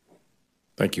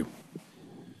 Thank you.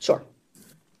 Sure.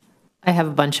 I have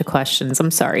a bunch of questions.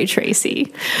 I'm sorry,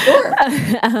 Tracy. Sure.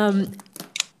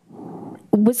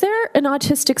 Was there an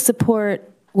autistic support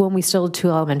when we still had 2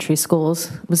 elementary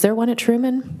schools? Was there one at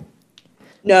Truman?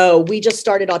 No, we just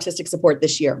started autistic support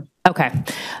this year. Okay.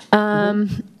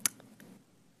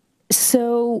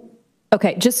 So,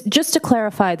 okay, just to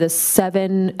clarify, the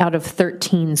 7 out of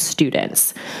 13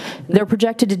 students, they're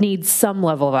projected to need some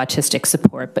level of autistic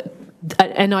support, but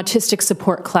an autistic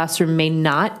support classroom may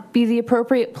not be the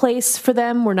appropriate place for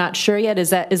them. We're not sure yet. Is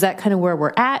that kind of where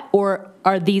we're at? Or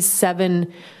are these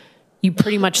 7, you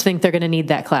pretty much think they're going to need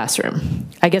that classroom?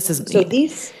 I guess so.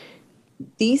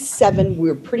 These 7,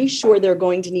 we're pretty sure they're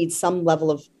going to need some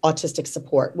level of autistic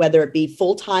support, whether it be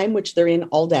full-time, which they're in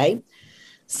all day,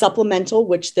 supplemental,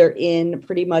 which they're in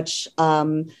pretty much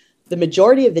the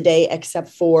majority of the day, except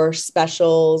for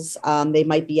specials. They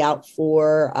might be out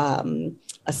for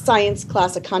a science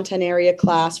class, a content area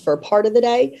class for a part of the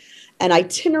day. And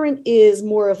itinerant is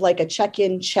more of like a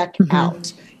check-in,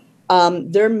 check-out.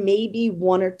 There may be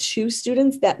 1 or 2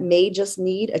 students that may just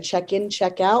need a check-in,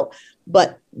 check-out,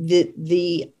 but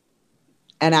and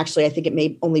actually I think it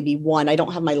may only be 1. I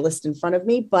don't have my list in front of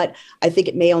me, but I think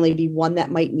it may only be 1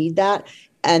 that might need that.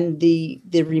 And the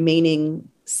remaining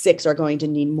 6 are going to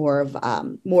need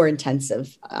more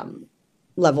intensive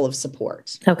level of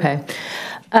support. Okay.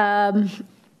 I'm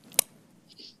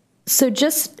still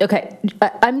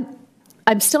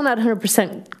not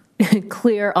 100%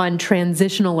 clear on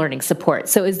transitional learning support.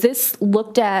 So is this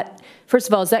looked at, first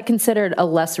of all, is that considered a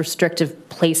less restrictive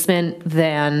placement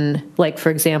than, like, for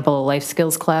example, a life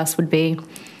skills class would be?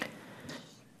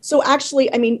 So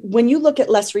actually, I mean, when you look at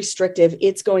less restrictive,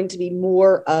 it's going to be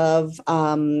more of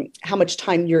how much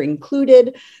time you're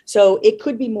included. So it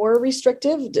could be more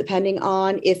restrictive depending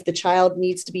on if the child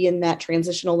needs to be in that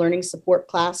transitional learning support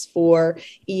class for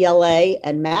ELA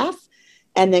and math,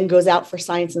 and then goes out for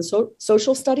science and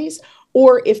social studies,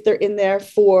 or if they're in there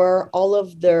for all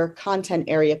of their content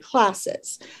area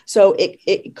classes. So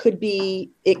it could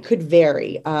vary,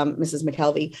 Mrs.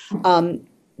 McKelvey.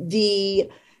 The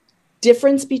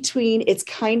difference between, it's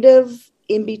kind of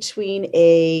in between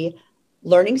a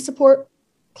learning support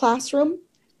classroom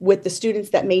with the students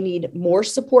that may need more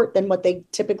support than what they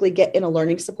typically get in a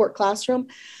learning support classroom,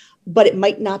 but it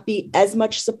might not be as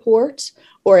much support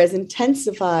or as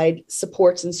intensified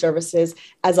supports and services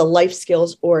as a life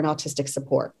skills or an autistic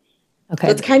support. Okay.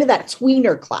 So it's kind of that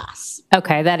tweener class.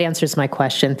 Okay, that answers my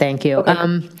question. Thank you.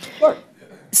 Okay. Sure.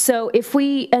 So if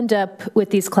we end up with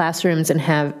these classrooms and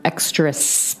have extra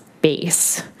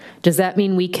space, does that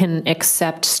mean we can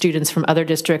accept students from other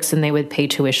districts and they would pay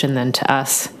tuition then to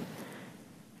us?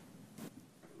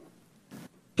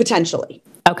 Potentially.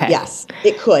 Okay. Yes,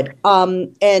 it could.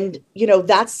 And,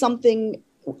 that's something,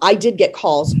 I did get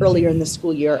calls earlier in the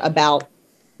school year about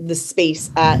the space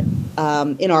in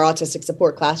our autistic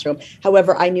support classroom.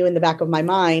 However, I knew in the back of my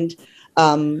mind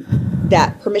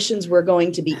that permissions were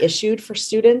going to be issued for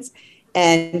students.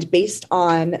 And based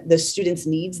on the students'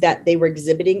 needs that they were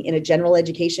exhibiting in a general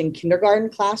education kindergarten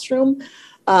classroom,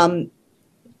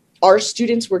 our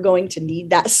students were going to need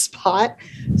that spot.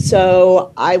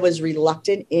 So I was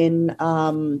reluctant in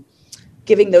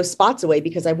giving those spots away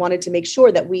because I wanted to make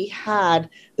sure that we had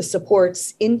the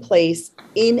supports in place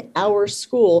in our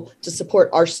school to support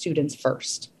our students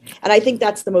first. And I think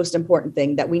that's the most important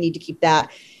thing, that we need to keep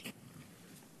that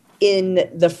in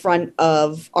the front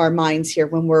of our minds here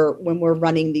when we're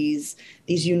running these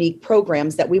unique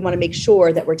programs, that we want to make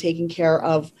sure that we're taking care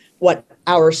of what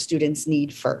our students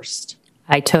need first.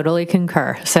 I totally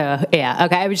concur. So, yeah,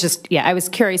 okay. I was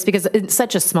curious because it's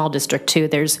such a small district too.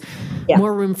 There's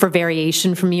more room for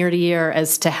variation from year to year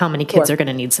as to how many kids are going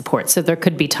to need support. So there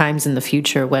could be times in the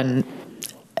future when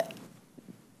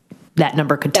that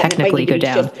number could technically go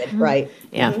down. Shifted, right.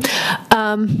 Yeah.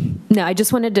 No,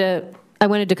 I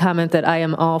wanted to comment that I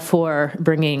am all for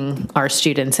bringing our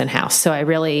students in-house. So I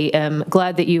really am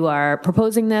glad that you are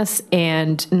proposing this,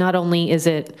 and not only is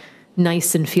it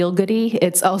nice and feel-goody,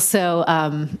 it's also,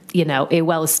 a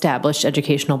well-established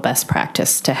educational best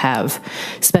practice to have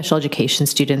special education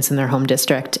students in their home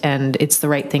district, and it's the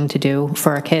right thing to do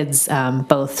for our kids,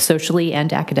 both socially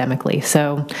and academically.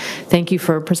 So thank you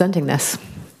for presenting this.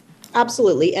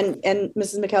 Absolutely. And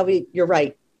Mrs. McKelvey, you're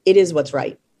right. It is what's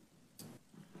right.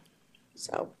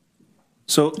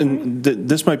 So, and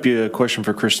this might be a question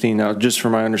for Christine now, just for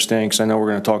my understanding, because I know we're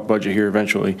going to talk budget here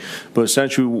eventually, but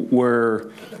essentially where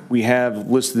we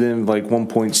have listed in like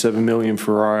 1.7 million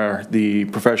for the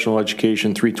professional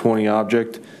education 320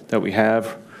 object that we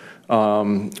have,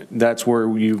 that's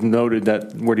where you've noted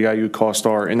that where the IU costs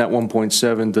are. In that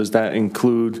 1.7, does that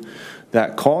include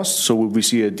that cost? So would we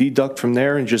see a deduct from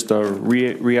there and just a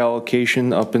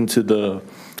reallocation up into the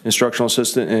instructional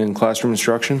assistant and classroom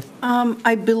instruction?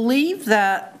 I believe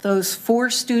that those 4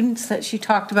 students that she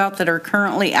talked about that are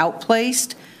currently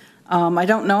outplaced, I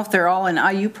don't know if they're all in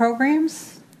IU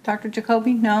programs. Dr.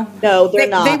 Jacoby, no? No, they're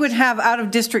not. They would have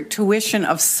out-of-district tuition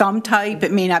of some type.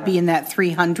 It may not be in that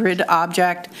 300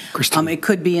 object. It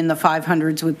could be in the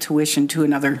 500s with tuition to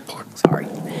another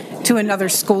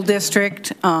school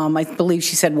district. I believe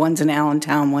she said one's in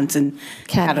Allentown, one's in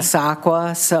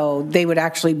Catasauqua. So they would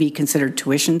actually be considered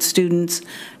tuition students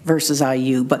versus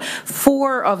IU. But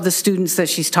 4 of the students that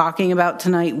she's talking about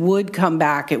tonight would come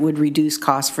back. It would reduce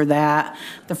costs for that.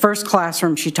 The first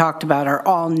classroom she talked about are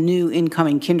all new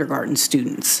incoming kindergarten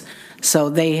students. So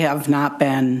they have not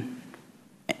been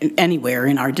anywhere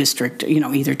in our district,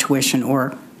 either tuition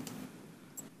or.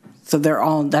 So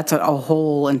that's a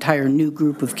whole entire new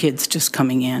group of kids just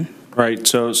coming in. Right.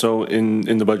 So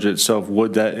in the budget itself,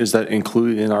 is that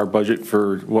included in our budget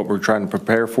for what we're trying to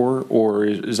prepare for, or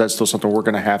is that still something we're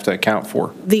going to have to account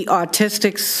for? The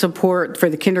autistic support for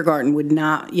the kindergarten would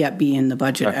not yet be in the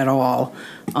budget at all.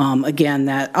 Again,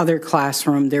 that other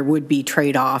classroom, there would be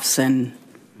trade-offs and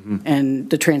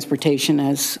the transportation,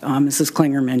 as Mrs.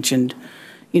 Klinger mentioned,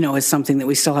 is something that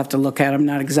we still have to look at. I'm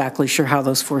not exactly sure how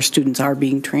those 4 students are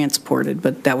being transported,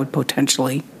 but that would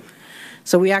potentially.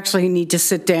 So we actually need to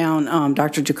sit down,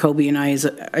 Dr. Jacoby and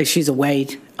I, she's away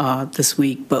this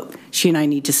week, but she and I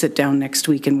need to sit down next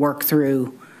week and work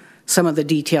through some of the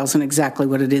details and exactly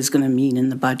what it is going to mean in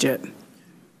the budget.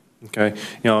 Okay.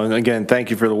 And again, thank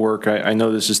you for the work. I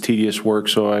know this is tedious work,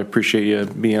 so I appreciate you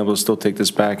being able to still take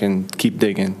this back and keep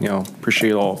digging.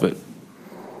 Appreciate all of it.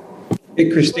 Hey,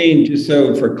 Christine, just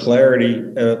so for clarity,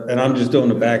 and I'm just doing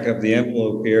the back of the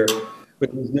envelope here,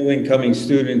 with these new incoming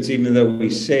students, even though we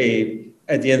save,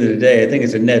 at the end of the day, I think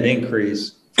it's a net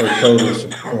increase for total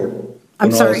support.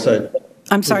 I'm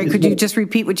sorry, could you just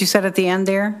repeat what you said at the end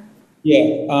there?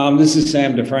 Yeah, this is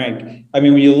Sam DeFrank. I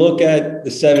mean, when you look at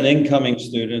the 7 incoming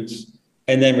students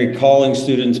and then recalling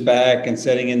students back and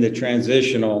setting in the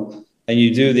transitional, and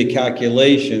you do the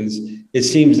calculations, it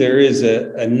seems there is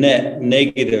a net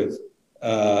negative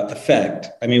effect.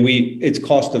 I mean, it's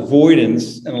cost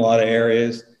avoidance in a lot of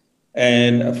areas,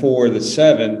 and for the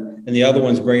 7, and the other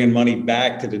one's bringing money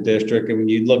back to the district. And when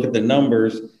you look at the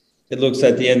numbers, it looks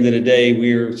at the end of the day,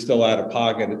 we're still out of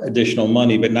pocket additional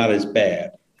money, but not as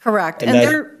bad. Correct. And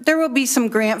there will be some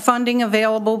grant funding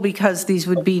available because these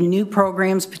would be new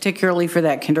programs, particularly for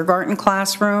that kindergarten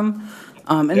classroom.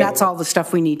 And that's all the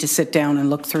stuff we need to sit down and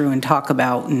look through and talk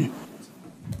about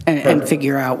and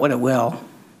figure out what it will.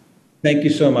 Thank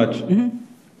you so much.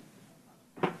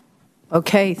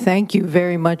 Okay, thank you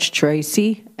very much,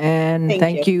 Tracy. And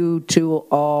thank you to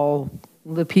all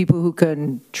the people who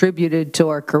contributed to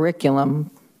our curriculum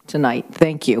tonight.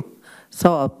 Thank you.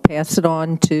 So I'll pass it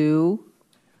on to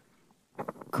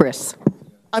Chris.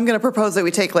 I'm going to propose that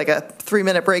we take like a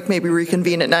 3-minute break, maybe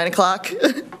reconvene at 9 o'clock.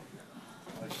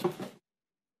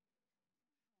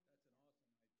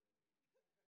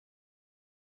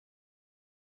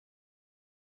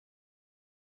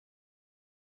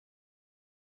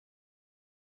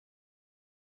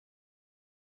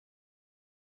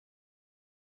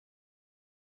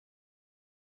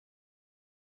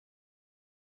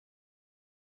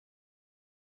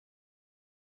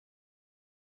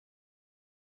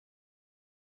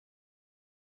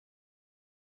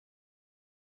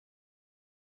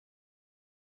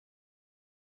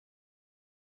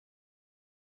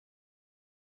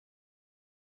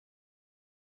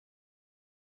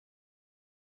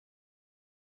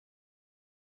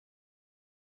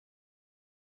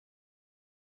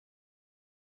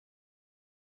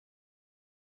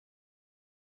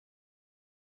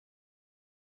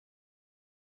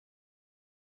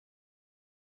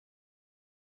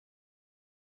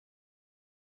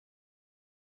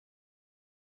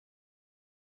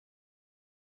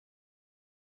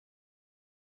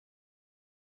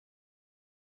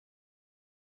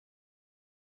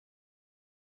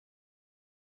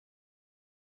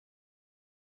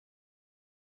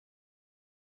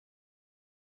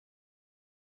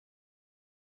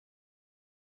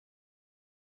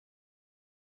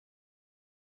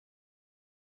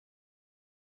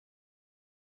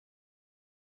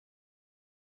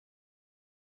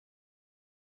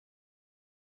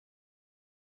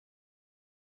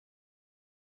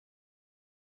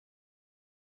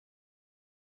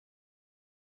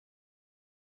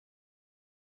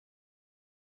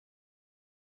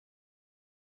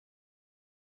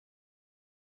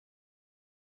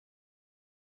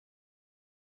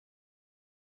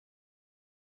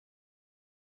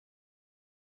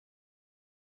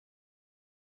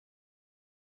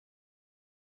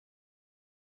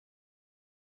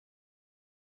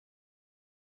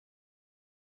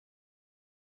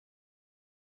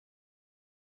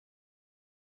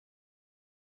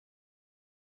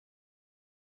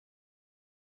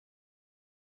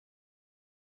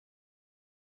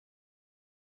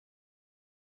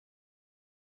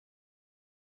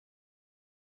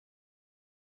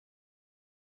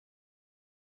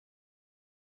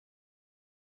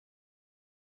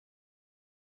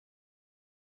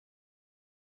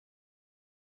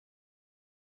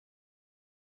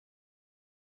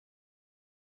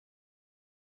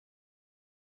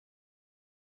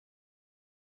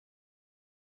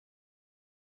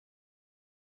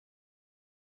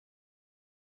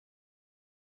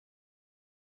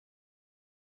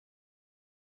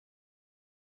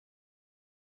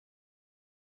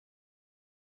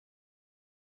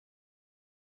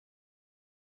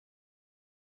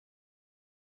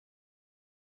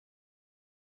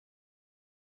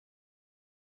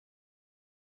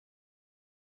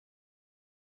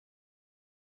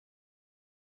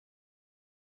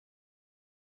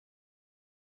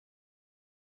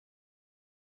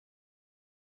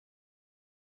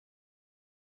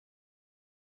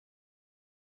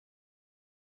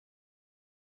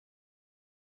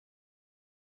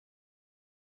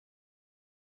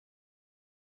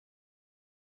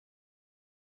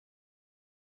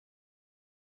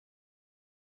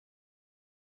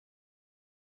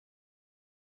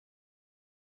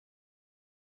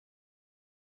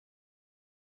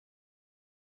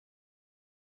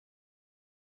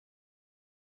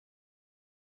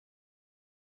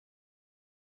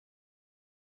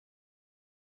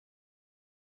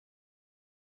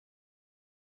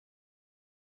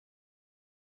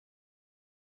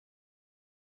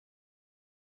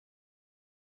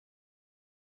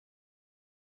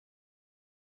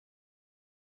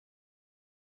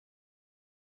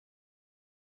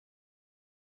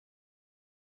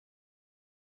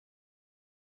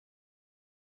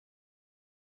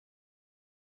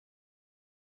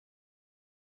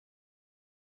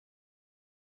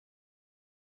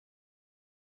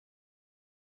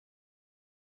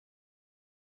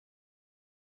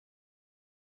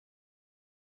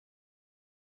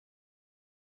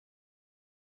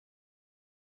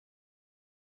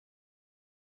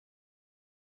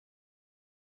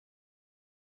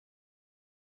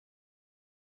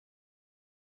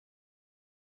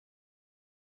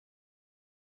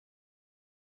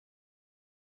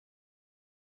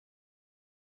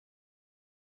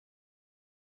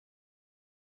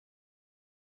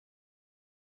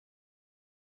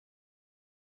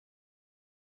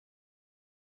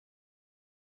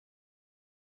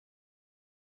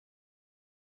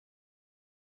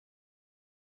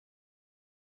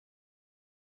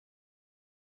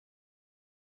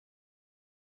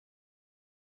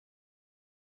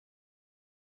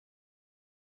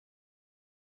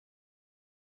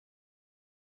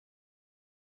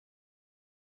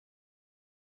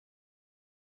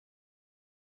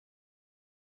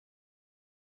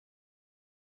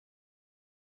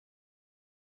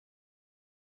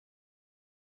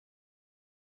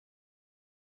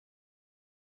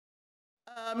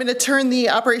 I'm going to turn the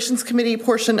Operations Committee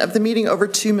portion of the meeting over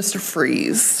to Mr.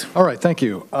 Freeze. All right, thank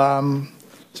you.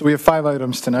 So we have 5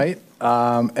 items tonight.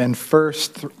 And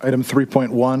first, item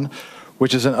 3.1,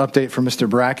 which is an update from Mr.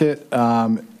 Brackett.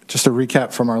 Just a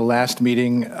recap from our last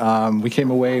meeting, we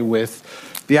came away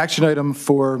with the action item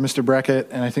for Mr. Brackett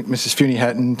and I think Mrs.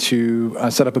 Funey-Hatton to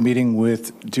set up a meeting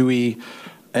with Dewey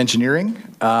Engineering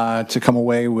to come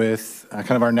away with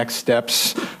kind of our next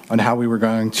steps on how we were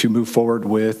going to move forward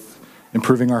with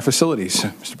improving our facilities.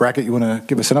 Mr. Brackett, you want to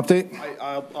give us an update?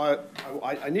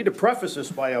 I need to preface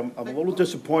this by I'm a little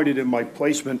disappointed in my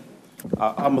placement.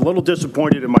 I'm a little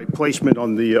disappointed in my placement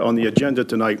on the agenda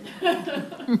tonight.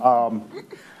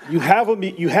 You have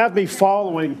me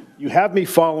following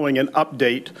an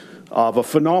update of a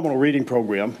phenomenal reading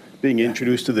program being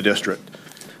introduced to the district.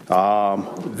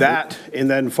 That and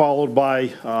then followed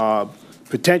by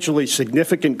potentially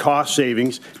significant cost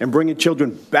savings and bringing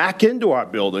children back into our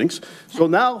buildings. So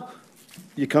now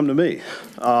you come to me.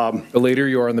 The later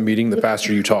you are in the meeting, the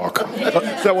faster you talk.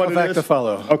 Is that what it is? To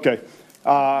follow. Okay.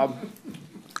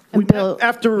 And Bill,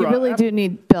 you really do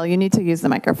need, Bill, you need to use the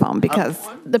microphone because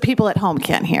the people at home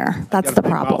can't hear. That's the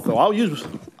problem. I'll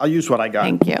use what I got.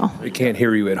 Thank you. We can't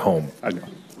hear you at home. I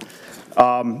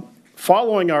know.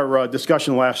 Following our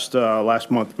discussion last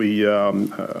month, we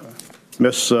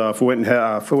Ms.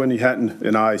 Funey-Hatton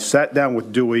and I sat down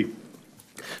with Dewey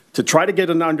to try to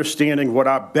get an understanding what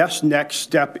our best next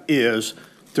step is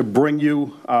to bring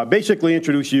you, basically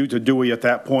introduce you to Dewey at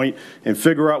that point and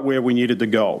figure out where we needed to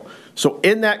go. So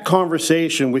in that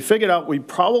conversation, we figured out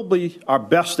our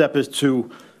best step is to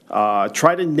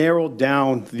try to narrow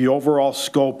down the overall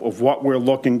scope of what we're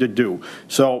looking to do.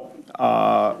 So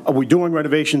are we doing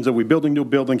renovations? Are we building new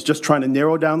buildings? Just trying to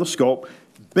narrow down the scope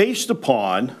based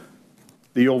upon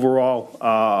the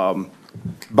overall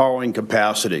borrowing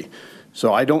capacity.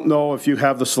 So I don't know if you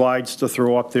have the slides to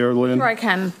throw up there, Lynn. Sure, I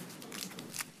can.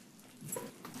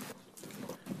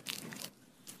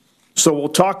 So we'll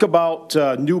talk about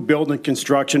new building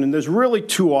construction, and there's really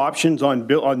 2 options on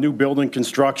new building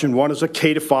construction. One is a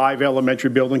K-5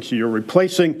 elementary building, so you're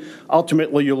replacing,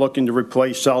 ultimately you're looking to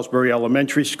replace Salisbury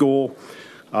Elementary School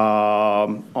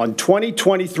on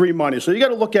 2023 money. So you got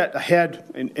to look ahead.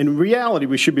 In reality,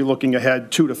 we should be looking ahead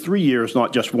 2 to 3 years,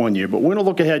 not just 1 year. But we're going to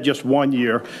look ahead just 1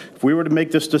 year. If we were to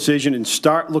make this decision and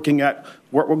start looking at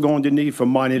what we're going to need for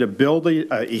money to build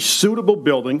a suitable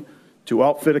building to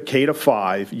outfit a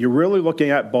K-5, you're really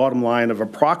looking at bottom line of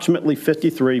approximately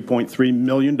 $53.3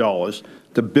 million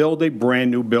to build a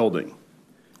brand new building.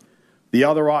 The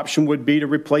other option would be to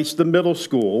replace the middle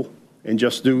school and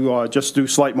just do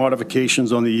slight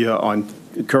modifications on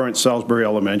current Salisbury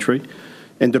Elementary,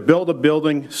 and to build a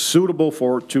building suitable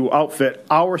to outfit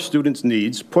our students'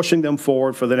 needs, pushing them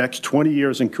forward for the next 20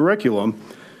 years in curriculum.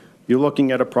 You're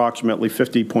looking at approximately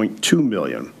 $50.2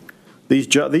 million.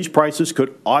 These prices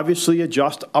could obviously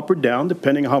adjust up or down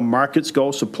depending on how markets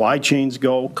go, supply chains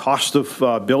go, cost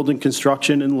of building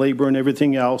construction and labor and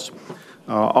everything else.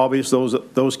 Obviously,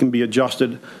 those can be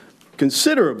adjusted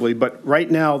considerably, but right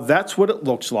now that's what it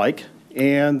looks like.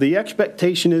 And the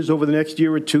expectation is over the next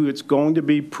year or 2, it's going to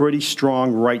be pretty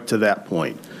strong right to that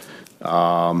point.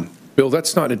 Bill,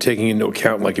 that's not taking into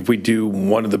account, like if we do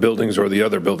one of the buildings or the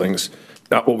other buildings,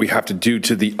 not what we have to do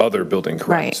to the other building, correct?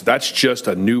 Right. So that's just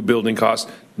a new building cost,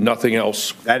 nothing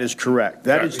else. That is correct.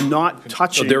 That is not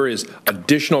touching. So there is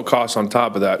additional costs on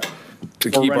top of that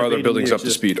to keep our other buildings up to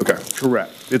speed. Okay.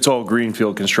 Correct. It's all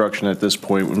greenfield construction at this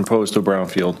point, when opposed to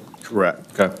brownfield.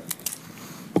 Correct. Okay.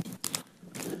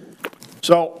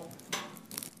 So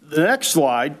the next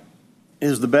slide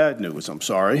is the bad news, I'm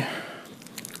sorry.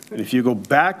 And if you go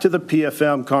back to the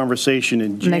PFM conversation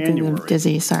in January, Making me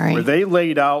dizzy, sorry. where they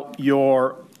laid out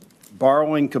your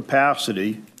borrowing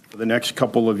capacity for the next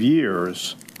couple of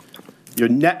years, your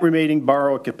net remaining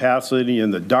borrow capacity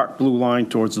in the dark blue line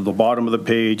towards the bottom of the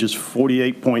page is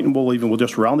 48 point, and we'll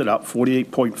just round it up,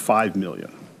 48.5 million.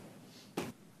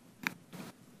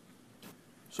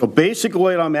 So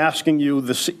basically what I'm asking you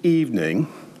this evening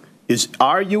is,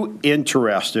 are you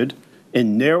interested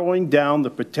in narrowing down the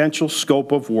potential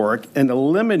scope of work and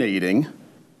eliminating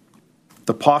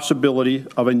the possibility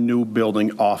of a new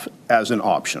building off as an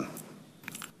option?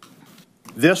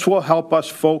 This will help us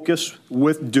focus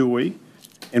with Dewey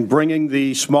in bringing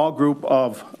the small group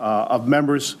of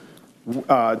members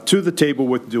to the table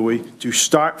with Dewey to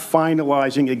start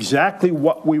finalizing exactly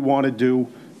what we want to do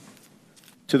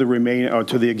to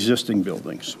the existing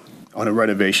buildings on a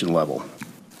renovation level.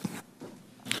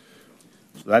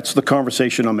 So that's the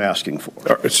conversation I'm asking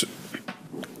for.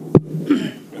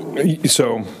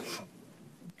 So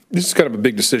this is kind of a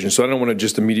big decision, so I don't want to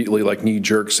just immediately like knee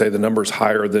jerk say the number's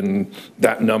higher than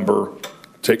that number.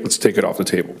 Let's take it off the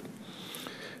table.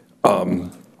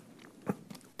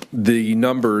 The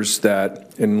numbers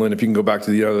that, and Lynn, if you can go back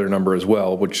to the other number as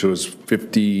well, which was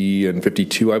 50 and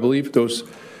 52, I believe, those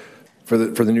for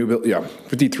the new bill, yeah,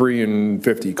 53 and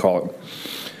 50, call it.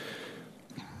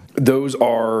 Those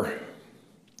are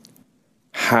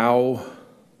how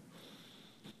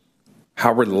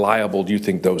reliable do you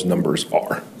think those numbers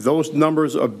are? Those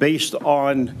numbers are based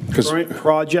on current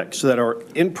projects that are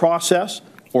in process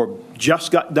or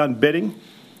just got done bidding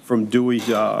from Dewey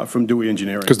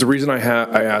Engineering. Because the reason I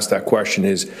asked that question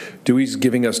is Dewey's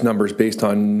giving us numbers based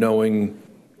on knowing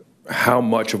how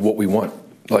much of what we want.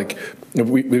 Like,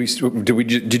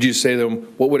 did you say to them,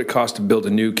 what would it cost to build a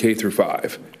new K through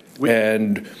 5?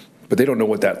 But they don't know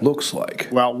what that looks like.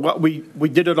 Well, we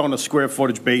did it on a square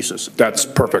footage basis. That's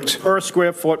perfect. Per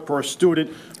square foot, per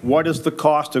student, what is the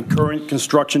cost of current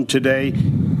construction today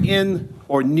in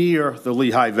or near the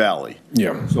Lehigh Valley?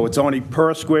 Yeah. So it's only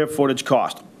per square footage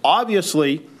cost.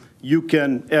 Obviously, you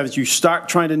can, as you start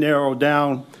trying to narrow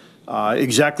down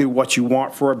exactly what you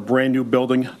want for a brand new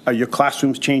building, are your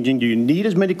classrooms changing? Do you need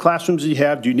as many classrooms as you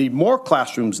have? Do you need more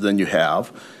classrooms than you have?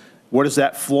 What does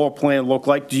that floor plan look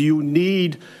like? Do you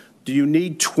need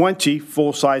 20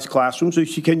 full-size classrooms, or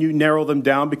can you narrow them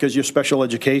down because your special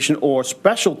education or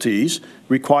specialties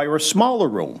require a smaller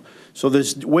room? So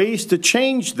there's ways to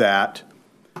change that,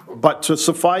 but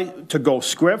to go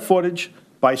square footage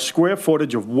by square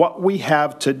footage of what we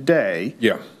have today,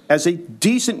 as a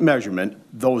decent measurement,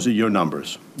 those are your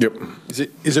numbers. Yep.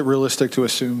 Is it realistic to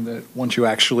assume that once you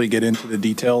actually get into the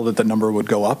detail that the number would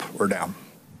go up or down?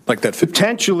 Like that 50?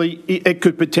 Potentially, it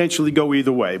could potentially go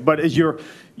either way. But as you're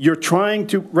trying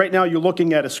to, right now you're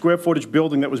looking at a square footage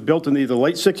building that was built in either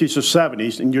late 60s or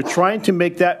 70s, and you're trying to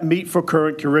make that meet for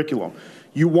current curriculum.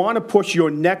 You want to push your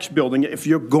next building. If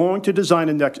you're going to design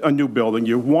a new building,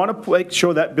 you want to make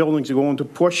sure that building's going to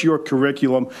push your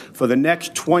curriculum for the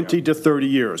next 20 to 30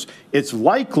 years. It's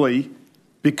likely,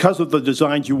 because of the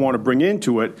designs you want to bring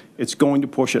into it, it's going to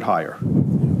push it higher.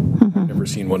 Never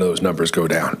seen one of those numbers go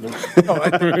down.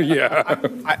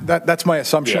 That's my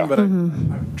assumption, but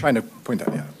I'm trying to point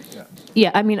that out.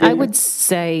 Yeah, I mean, I would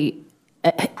say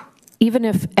even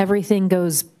if everything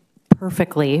goes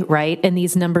perfectly, right, and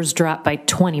these numbers drop by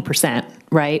 20%,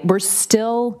 right, we're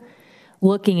still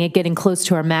looking at getting close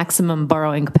to our maximum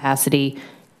borrowing capacity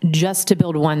just to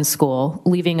build one school,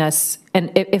 leaving us,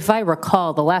 and if I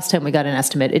recall, the last time we got an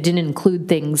estimate, it didn't include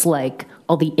things like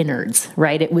all the innards,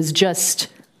 right? It was just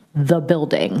the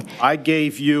building. I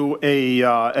gave you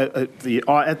at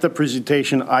the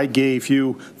presentation, I gave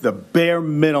you the bare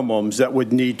minimums that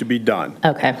would need to be done.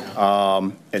 Okay.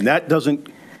 And that doesn't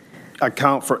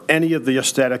account for any of the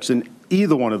aesthetics in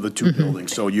either one of the two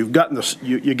buildings. So you've gotten this,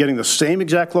 you're getting the same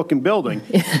exact looking building.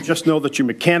 Just know that your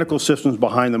mechanical systems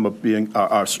behind them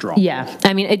are strong. Yeah,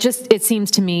 I mean, it seems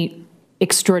to me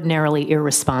extraordinarily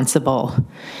irresponsible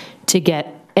to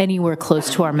get anywhere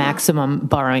close to our maximum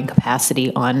borrowing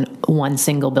capacity on one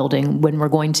single building when we're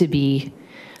going to be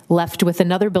left with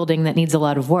another building that needs a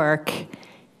lot of work,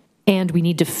 and we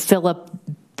need to fill up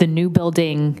the new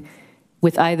building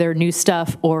with either new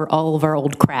stuff or all of our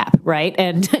old crap, right?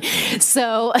 And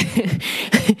so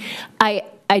I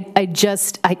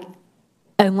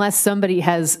unless somebody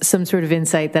has some sort of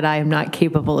insight that I am not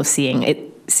capable of seeing, it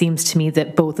seems to me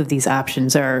that both of these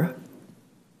options are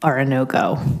a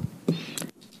no-go.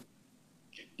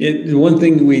 The one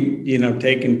thing we,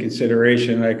 take in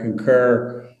consideration, I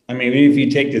concur. I mean, even if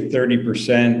you take the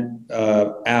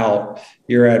 30% out,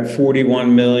 you're at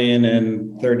 41 million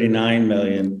and 39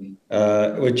 million.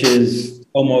 Which is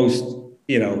almost,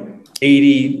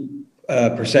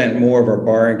 80% more of our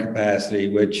borrowing capacity,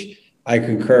 which I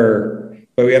concur.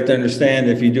 But we have to understand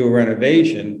if you do a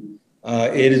renovation,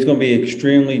 it is going to be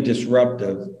extremely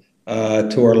disruptive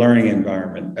to our learning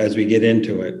environment as we get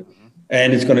into it.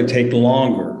 And it's going to take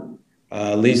longer.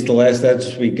 At least the last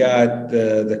census we got,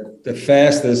 the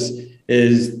fastest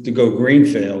is to go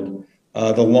greenfield.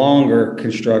 The longer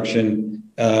construction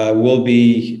will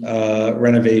be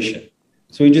renovation.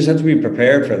 So we just have to be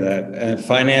prepared for that.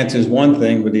 Finance is one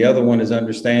thing, but the other one is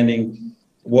understanding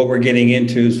what we're getting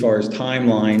into as far as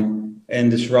timeline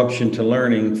and disruption to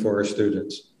learning for our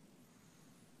students.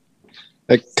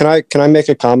 Hey, can I make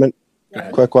a comment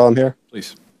quick while I'm here?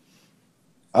 Please.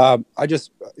 I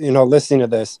just, listening to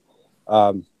this,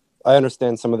 I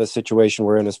understand some of the situation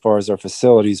we're in as far as our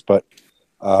facilities, but,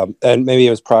 and maybe it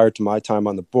was prior to my time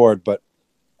on the board, but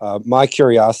my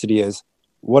curiosity is,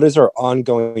 what is our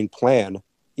ongoing plan,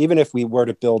 even if we were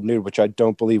to build new, which I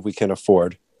don't believe we can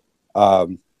afford?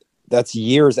 that's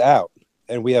years out.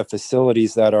 And we have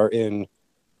facilities that are in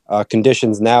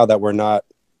conditions now that we're not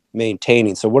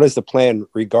maintaining. So what is the plan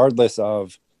regardless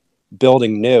of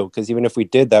building new? Because even if we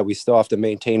did that, we still have to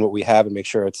maintain what we have and make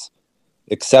sure it's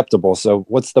acceptable. So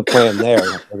what's the plan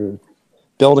there? I mean,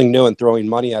 building new and throwing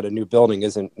money at a new building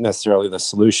isn't necessarily the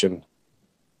solution.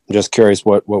 I'm just curious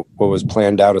what was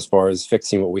planned out as far as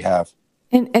fixing what we have.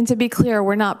 And to be clear,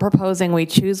 we're not proposing we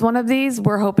choose one of these.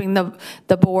 We're hoping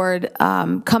the board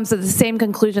comes to the same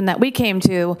conclusion that we came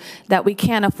to, that we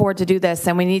can't afford to do this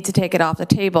and we need to take it off the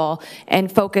table and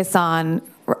focus on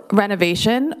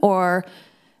renovation or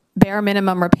bare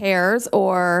minimum repairs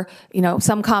or,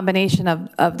 some combination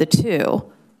of the two.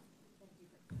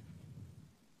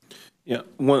 Yeah,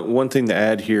 one thing to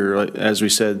add here, as we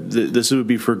said, this would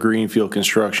be for greenfield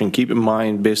construction. Keep in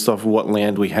mind, based off of what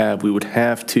land we have, we would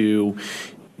have to,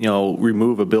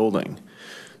 remove a building.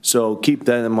 So keep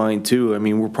that in mind too. I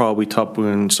mean, we're probably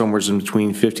talking somewhere in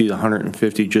between 50 to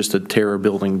 150 just to tear a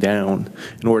building down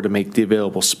in order to make the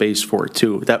available space for it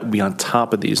too. That would be on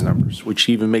top of these numbers, which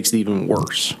even makes it even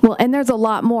worse. Well, and there's a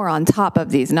lot more on top of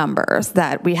these numbers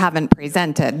that we haven't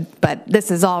presented, but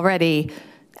this is already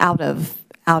out of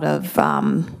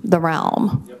the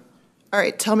realm. Yep. All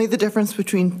right, tell me the difference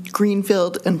between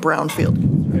greenfield and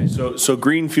brownfield. Okay, so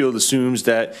greenfield assumes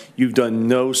that you've done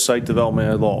no site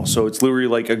development at all. So it's literally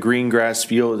like a green grass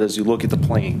field as you look at the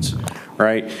plains,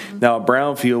 right? Now, a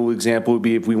brownfield example would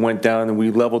be if we went down and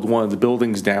we leveled one of the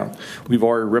buildings down. We've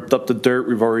already ripped up the dirt,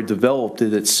 we've already developed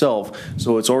it itself.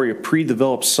 So it's already a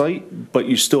pre-developed site, but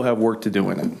you still have work to do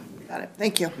in it. Got it,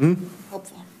 thank you.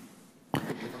 Helpful.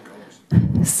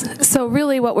 So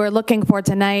really what we're looking for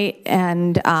tonight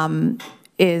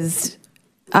is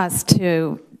us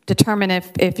to determine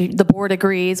if the board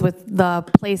agrees with the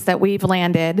place that we've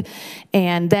landed,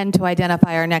 and then to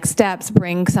identify our next steps,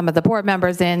 bring some of the board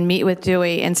members in, meet with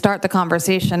Dewey, and start the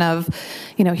conversation of,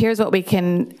 here's what we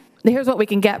can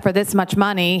get for this much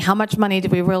money. How much money do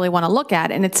we really want to look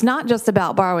at? And it's not just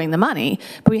about borrowing the money,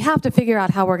 but we have to figure out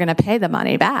how we're going to pay the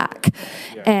money back.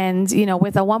 Yeah. And,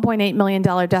 with a $1.8 million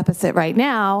deficit right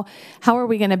now, how are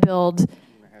we going to build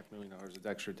 $2.5 million of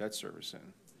extra debt service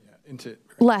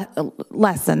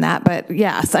less than that, but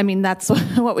yes, I mean, that's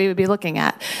what we would be looking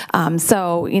at.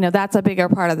 So, that's a bigger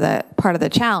part of the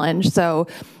challenge. So,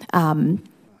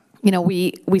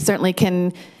 we certainly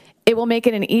can. It will make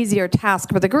it an easier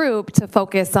task for the group to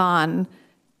focus on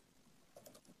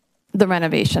the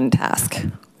renovation task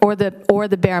or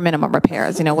the bare minimum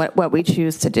repairs, what we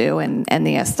choose to do and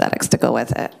the aesthetics to go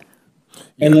with it.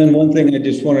 And then one thing I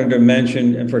just wanted to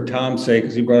mention, and for Tom's sake,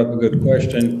 because he brought up a good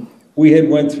question, we had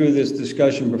went through this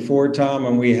discussion before, Tom,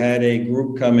 and we had a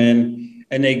group come in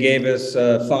and they gave us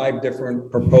 5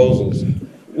 different proposals,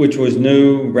 which was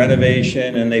new,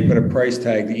 renovation, and they put a price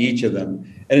tag to each of them.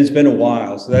 And it's been a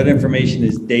while, so that information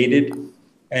is dated.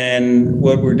 And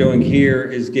what we're doing here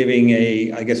is giving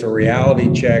a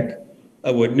reality check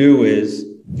of what new is.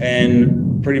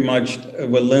 And pretty much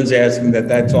what Lynn's asking,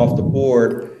 that's off the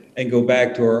board, and go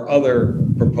back to our other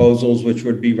proposals, which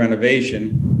would be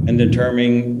renovation, and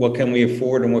determining what can we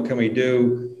afford and what can we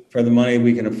do for the money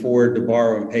we can afford to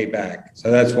borrow and pay back.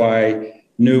 So that's why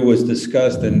new was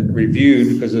discussed and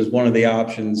reviewed, because it was one of the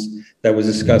options that was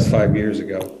discussed 5 years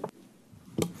ago.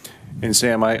 And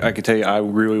Sam, I can tell you, I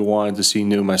really wanted to see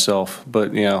new myself,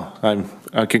 but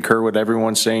I concur with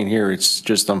everyone's saying here. It's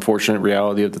just unfortunate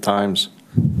reality of the times.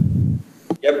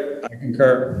 Yep, I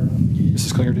concur.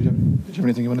 Mrs. Klinger, did you have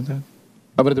anything you wanted to add?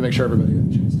 I wanted to make sure everybody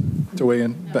got a chance to weigh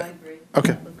in. No, I agree.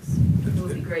 Okay. It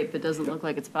would be great, but doesn't look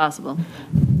like it's possible.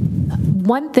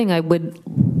 One thing I would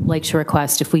like to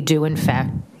request, if we do in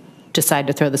fact decide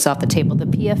to throw this off the table, the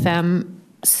PFM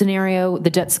scenario, the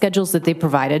debt schedules that they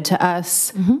provided to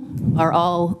us are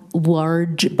all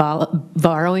large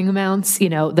borrowing amounts.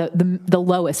 The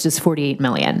lowest is 48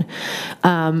 million.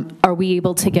 Are we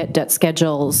able to get debt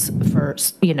schedules for,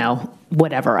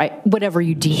 whatever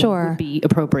you deem would be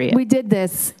appropriate? We did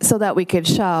this so that we could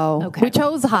show. Okay. We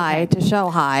chose high to show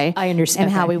high. I understand.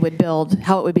 And how we would build,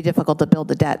 how it would be difficult to build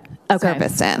the debt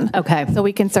service in. Okay. So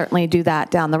we can certainly do that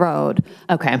down the road.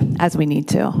 Okay. As we need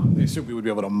to. I assume we would be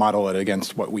able to model it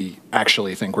against what we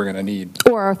actually think we're going to need.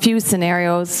 Or a few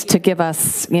scenarios to give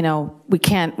us, we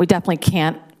definitely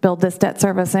can't build this debt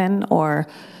service in, or,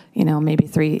 maybe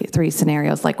three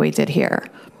scenarios like we did here.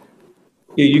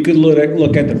 Yeah, you could look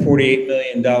at the $48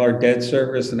 million debt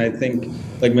service, and I think,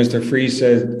 like Mr. Freeze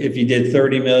said, if you did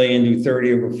 30 million, do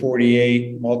 30 over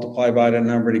 48, multiply by that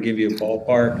number to give you a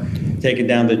ballpark, take it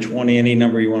down to 20, any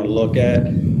number you want to look at.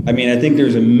 I mean, I think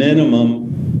there's a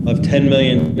minimum of $10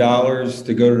 million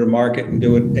to go to the market and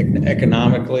do it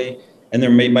economically, and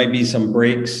there might be some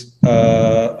breaks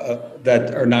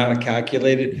that are not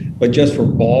calculated, but just for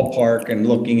ballpark and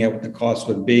looking at what the cost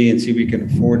would be and see if we can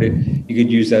afford it, you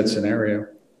could use that scenario.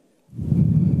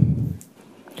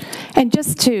 And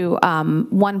just to,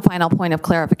 one final point of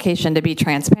clarification to be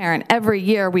transparent, every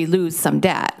year we lose some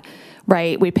debt,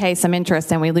 right? We pay some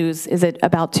interest and we lose, is it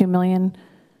about $2 million?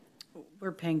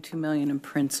 We're paying $2 million in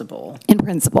principal. In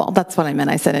principal, that's what I meant,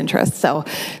 I said interest. So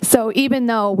even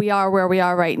though we are where we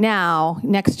are right now,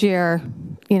 next year,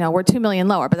 we're $2 million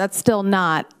lower, but that's still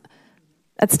not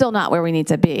where we need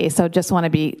to be. So just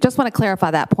want to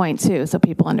clarify that point too, so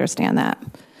people understand that.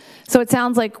 So it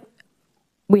sounds like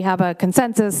we have a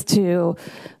consensus to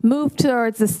move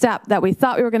towards the step that we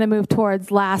thought we were going to move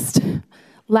towards last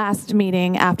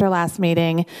meeting, after last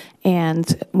meeting,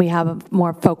 and we have a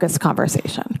more focused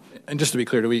conversation. And just to be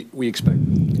clear, do we expect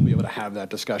to be able to have that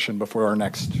discussion before our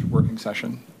next working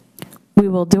session? We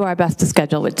will do our best to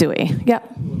schedule with Dewey.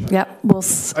 Yep.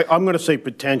 I'm going to say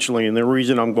potentially, and the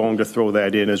reason I'm going to throw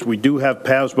that in is we do have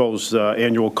PASBO's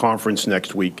annual conference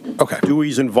next week. Okay.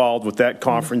 Dewey's involved with that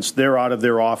conference. They're out of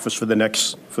their office for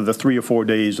the 3 or 4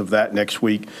 days of that next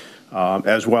week,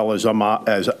 as well as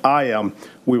I am.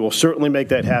 We will certainly make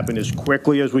that happen as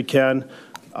quickly as we can.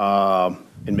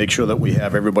 And make sure that we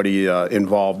have everybody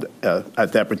involved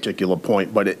at that particular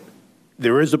point. But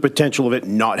there is a potential of it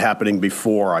not happening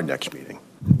before our next meeting.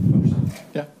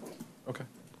 Yeah, okay.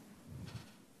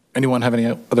 Anyone have any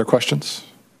other questions?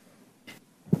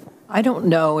 I don't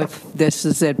know if this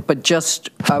is it, but just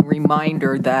a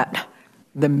reminder that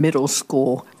the middle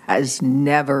school has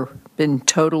never been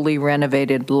totally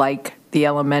renovated like the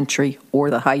elementary or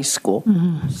the high school.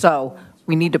 Mm-hmm. So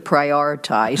we need to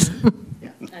prioritize.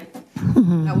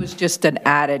 That was just an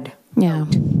added. Yeah.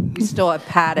 We still have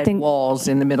padded walls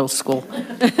in the middle school.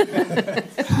 Sometimes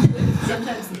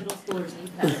the middle schoolers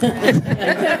need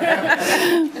that.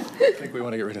 I think we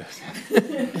want to get rid of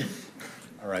it.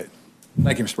 All right.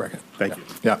 Thank you, Mr. Brackett. Thank you.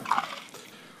 Yeah.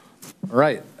 All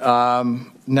right.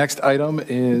 Next item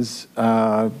is,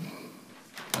 double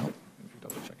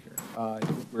check here.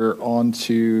 We're on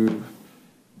to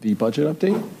the budget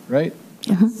update, right?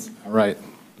 All right.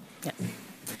 Yeah.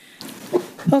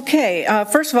 Okay,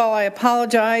 first of all, I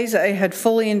apologize. I had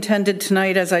fully intended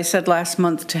tonight, as I said last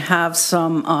month, to have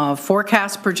some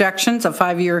forecast projections, a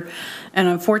 5-year, and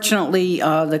unfortunately,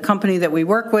 the company that we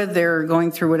work with, they're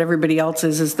going through what everybody else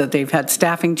is that they've had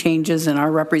staffing changes, and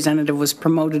our representative was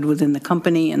promoted within the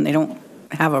company, and they don't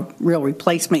have a real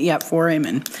replacement yet for him.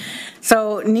 And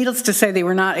so, needless to say, they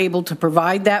were not able to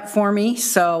provide that for me.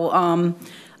 So,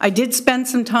 I did spend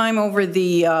some time over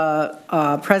the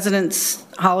President's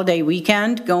holiday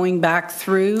weekend going back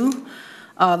through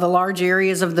the large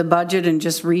areas of the budget and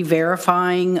just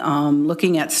re-verifying,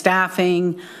 looking at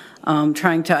staffing,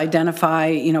 trying to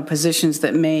identify, positions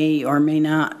that may or may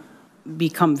not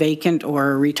become vacant,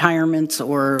 or retirements,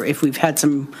 or if we've had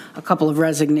a couple of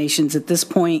resignations at this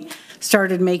point.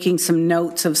 Started making some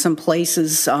notes of some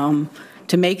places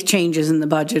to make changes in the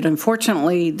budget.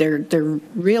 Unfortunately, there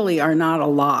really are not a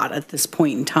lot at this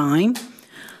point in time.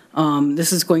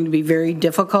 This is going to be very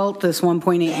difficult, this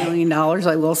 $1.8 million,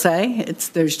 I will say.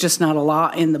 There's just not a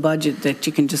lot in the budget that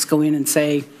you can just go in and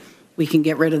say, we can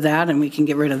get rid of that and we can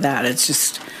get rid of that. It's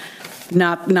just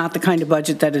not the kind of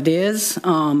budget that it is.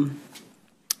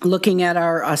 Looking at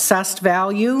our assessed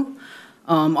value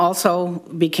also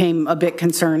became a bit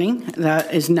concerning.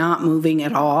 That is not moving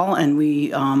at all, and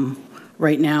we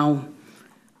right now,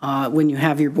 when you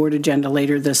have your board agenda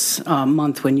later this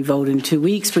month, when you vote in 2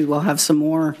 weeks, we will have some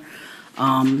more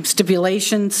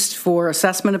stipulations for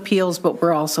assessment appeals, but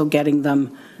we're also getting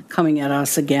them coming at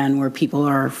us again where people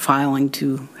are filing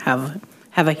to have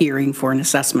a hearing for an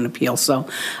assessment appeal. So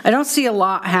I don't see a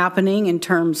lot happening in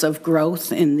terms of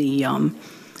growth in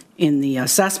the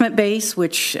assessment base,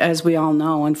 which, as we all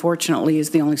know, unfortunately,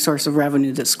 is the only source of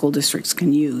revenue that school districts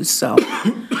can use. So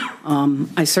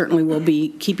I certainly will be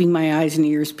keeping my eyes and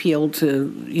ears peeled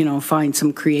to, find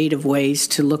some creative ways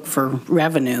to look for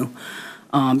revenue,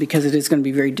 because it is going to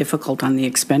be very difficult on the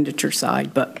expenditure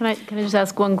side. But Can I just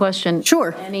ask one question?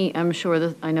 Sure. I'm sure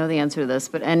that I know the answer to this,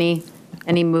 but any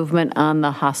movement on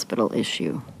the hospital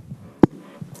issue,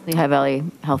 the High Valley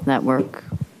Health Network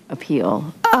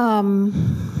appeal?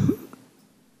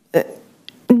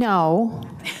 No.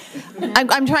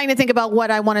 I'm trying to think about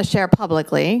what I want to share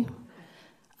publicly,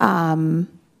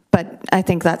 but I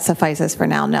think that suffices for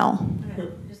now. No.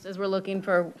 Just as we're looking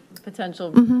for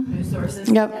potential resources.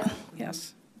 Yep.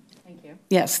 Yes. Thank you.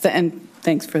 Yes, and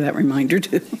thanks for that reminder,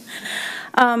 too.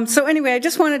 So anyway, I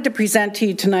just wanted to present to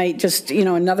you tonight just,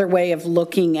 another way of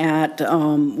looking at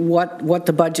what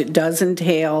the budget does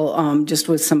entail, just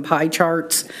with some pie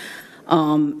charts.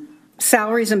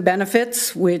 Salaries and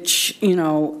benefits, which,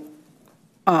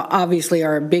 obviously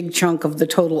are a big chunk of the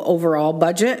total overall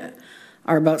budget,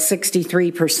 are about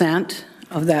 63%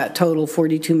 of that total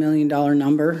 $42 million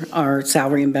number, our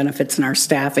salary and benefits and our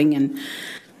staffing. And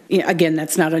again,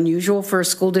 that's not unusual for a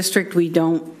school district. We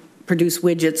don't produce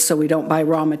widgets, so we don't buy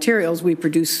raw materials. We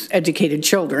produce educated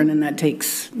children, and that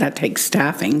takes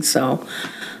staffing. So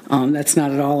that's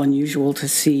not at all unusual to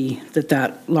see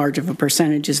that large of a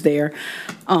percentage is there.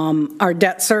 Our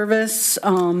debt service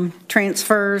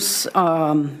transfers,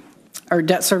 our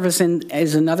debt service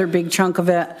is another big chunk of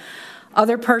it.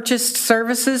 Other purchased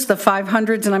services, the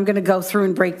 500s, and I'm going to go through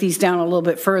and break these down a little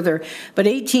bit further, but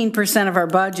 18% of our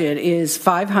budget is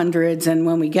 500s, and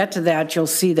when we get to that, you'll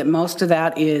see that most of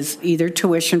that is either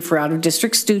tuition for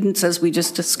out-of-district students, as we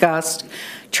just discussed,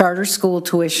 charter school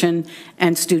tuition,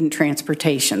 and student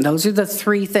transportation. Those are the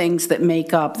three things that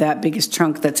make up that biggest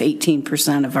chunk that's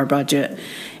 18% of our budget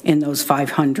in those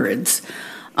 500s.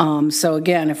 So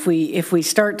again, if we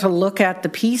start to look at the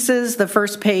pieces, the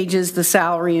first page is the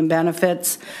salary and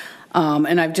benefits,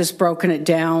 and I've just broken it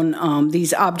down.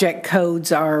 These object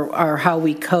codes are how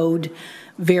we code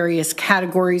various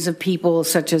categories of people,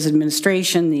 such as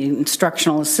administration, the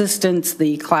instructional assistants,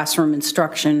 the classroom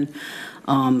instruction,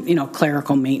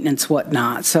 clerical maintenance,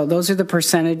 whatnot. So those are the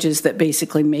percentages that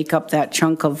basically make up that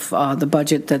chunk of the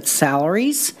budget that's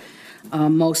salaries.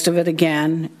 Most of it,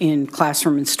 again, in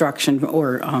classroom instruction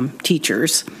or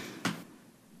teachers.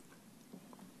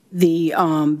 The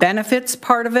benefits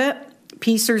part of it,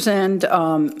 PCERS and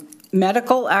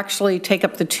medical actually take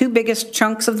up the two biggest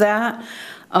chunks of that.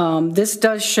 This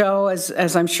does show,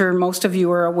 as I'm sure most of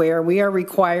you are aware, we are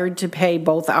required to pay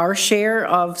both our share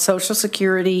of Social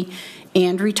Security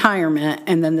and retirement,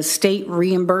 and then the state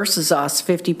reimburses us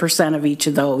 50% of each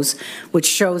of those, which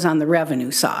shows on the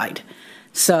revenue side.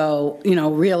 So,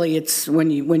 really it's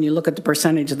when you look at the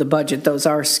percentage of the budget, those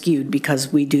are skewed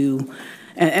because we do,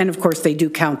 and of course they do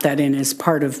count that in as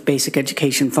part of basic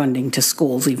education funding to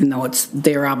schools, even though it's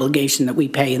their obligation that we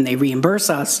pay and they reimburse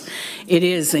us. It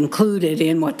is included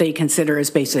in what they consider as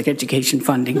basic education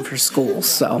funding for schools.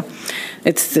 So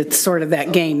it's sort of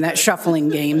that game, that shuffling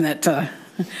game that,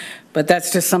 but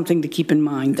that's just something to keep in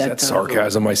mind. Is that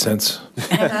sarcasm, I sense?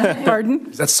 Pardon?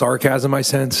 Is that sarcasm, I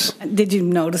sense? Did you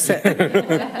notice it?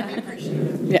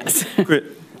 Yes.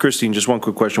 Christine, just one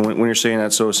quick question. When you're saying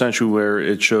that, so essentially where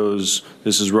it shows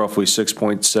this is roughly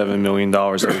 $6.7 million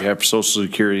that we have for Social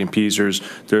Security and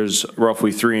PCERS, there's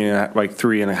roughly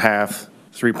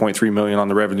 $3.3 million on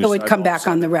the revenue side. It would come back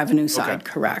on the revenue side, okay.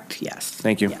 Correct, yes.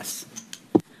 Thank you. Yes.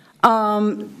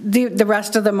 The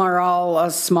rest of them are all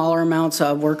smaller amounts.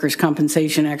 Of workers'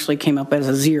 compensation actually came up as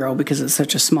a zero because it's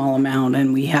such a small amount,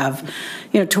 and we have,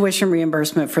 tuition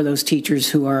reimbursement for those teachers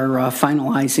who are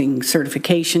finalizing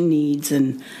certification needs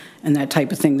and that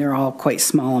type of thing. They're all quite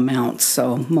small amounts,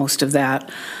 so most of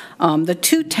that. The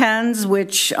 210s,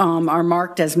 which are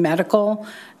marked as medical,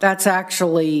 that's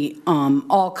actually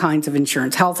all kinds of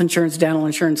insurance, health insurance, dental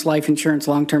insurance, life insurance,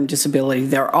 long-term disability.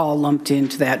 They're all lumped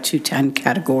into that 210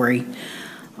 category.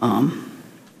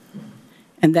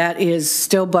 And that is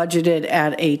still budgeted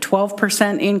at a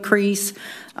 12% increase.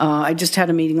 I just had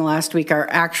a meeting last week. Our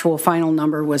actual final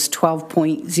number was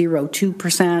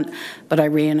 12.02%, but I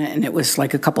ran it and it was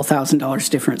like a couple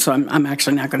 $1,000s different. So I'm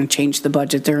actually not going to change the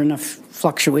budget. There are enough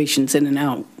fluctuations in and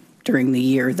out during the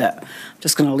year that I'm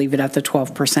just going to leave it at the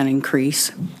 12%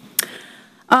 increase.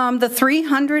 The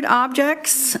 300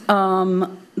 objects, the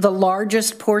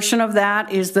largest portion of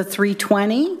that is the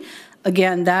 320.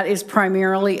 Again, that is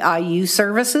primarily IU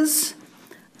services.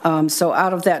 So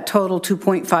out of that total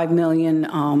 2.5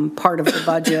 million part of the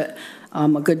budget, a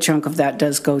good chunk of that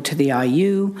does go to the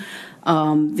IU.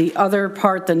 The other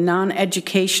part, the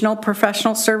non-educational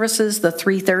professional services, the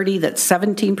 330, that's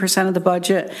 17% of the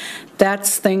budget.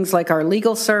 That's things like our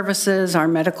legal services, our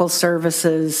medical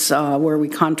services, where we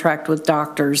contract with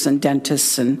doctors and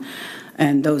dentists and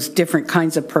those different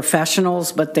kinds of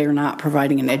professionals, but they're not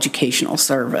providing an educational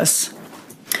service.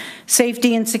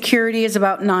 Safety and security is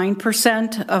about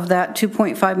 9% of that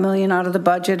 2.5 million out of the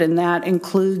budget, and that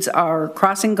includes our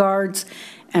crossing guards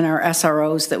and our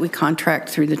SROs that we contract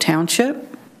through the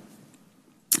township.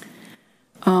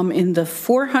 In the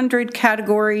 400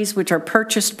 categories, which are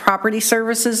purchased property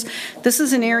services, this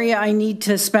is an area I need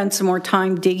to spend some more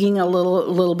time digging a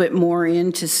little bit more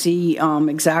in to see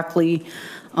exactly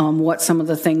what some of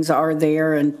the things are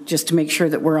there, and just to make sure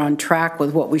that we're on track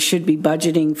with what we should be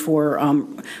budgeting for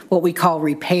what we call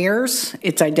repairs.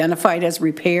 It's identified as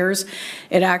repairs.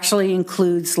 It actually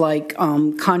includes like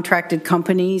contracted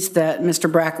companies that Mr.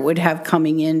 Brackett would have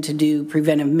coming in to do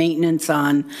preventive maintenance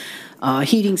on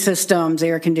heating systems,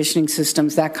 air conditioning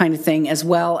systems, that kind of thing, as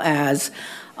well as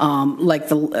like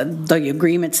the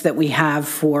agreements that we have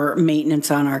for maintenance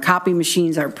on our copy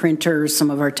machines, our printers, some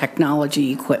of our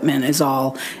technology equipment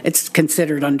it's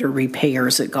considered under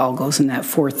repairs. It all goes in that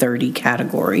 430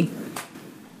 category.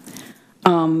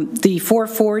 The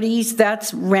 440s,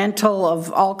 that's rental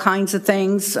of all kinds of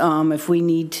things. If we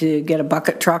need to get a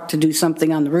bucket truck to do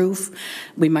something on the roof,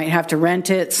 we might have to rent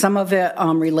it. Some of it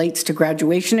relates to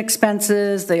graduation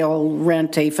expenses. They'll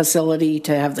rent a facility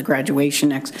to have the graduation,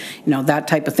 that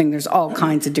type of thing. There's all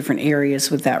kinds of different areas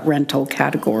with that rental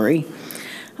category.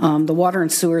 The water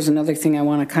and sewer is another thing I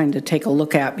want to kind of take a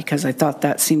look at because I thought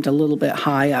that seemed a little bit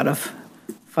high out of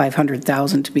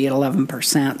 500,000 to be at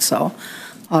 11%. So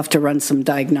I'll have to run some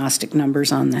diagnostic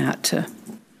numbers on that.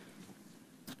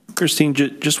 Christine,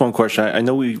 just one question. I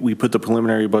know we put the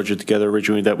preliminary budget together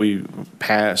originally that we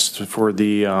passed for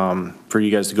the for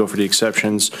you guys to go for the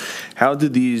exceptions. How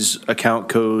did these account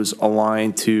codes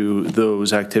align to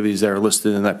those activities that are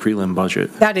listed in that prelim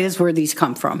budget? That is where these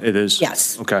come from. It is?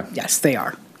 Yes. Okay. Yes, they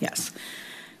are. Yes.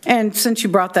 And since you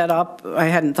brought that up, I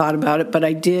hadn't thought about it, but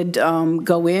I did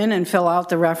go in and fill out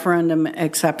the referendum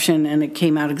exception, and it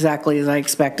came out exactly as I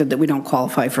expected, that we don't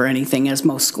qualify for anything, as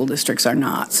most school districts are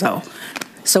not.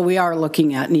 So we are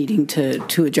looking at needing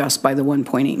to adjust by the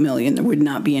 1.8 million. There would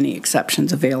not be any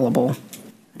exceptions available.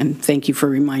 And thank you for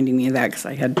reminding me of that, because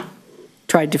I had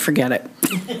tried to forget it.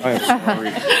 I'm sorry.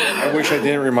 I wish I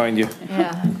didn't remind you.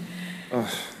 Yeah.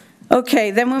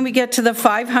 Okay, then when we get to the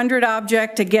 500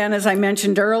 object, again, as I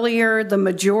mentioned earlier, the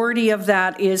majority of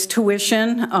that is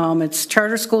tuition. It's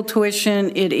charter school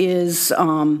tuition. It is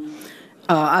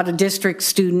out-of-district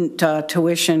student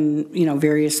tuition,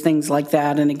 various things like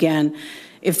that. And again,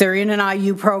 if they're in an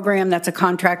IU program, that's a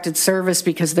contracted service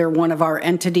because they're one of our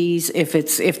entities.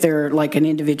 If they're like an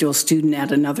individual student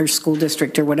at another school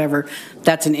district or whatever,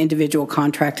 that's an individual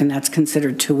contract and that's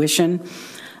considered tuition.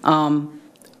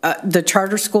 The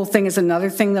charter school thing is another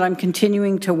thing that I'm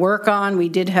continuing to work on. We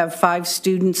did have 5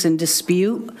 students in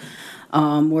dispute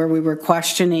where we were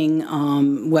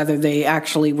questioning whether they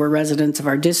actually were residents of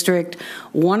our district.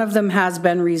 One of them has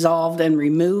been resolved and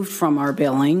removed from our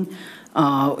billing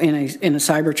in a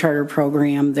cyber charter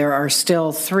program. There are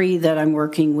still 3 that I'm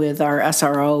working with our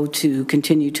SRO to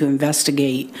continue to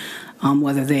investigate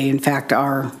whether they in fact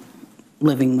are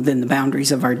living within the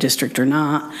boundaries of our district or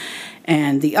not.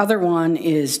 And the other one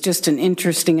is just an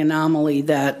interesting anomaly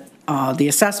that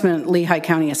the Lehigh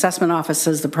County Assessment Office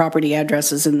says the property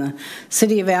address is in the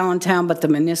city of Allentown, but the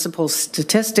municipal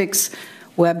statistics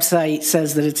website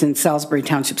says that it's in Salisbury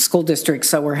Township School District,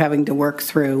 so we're having to work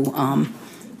through,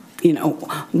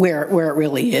 where it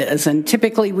really is. And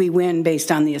typically we win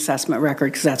based on the assessment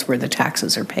record because that's where the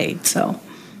taxes are paid, so.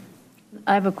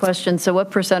 I have a question. So what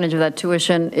percentage of that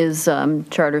tuition is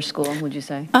charter school, would you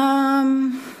say?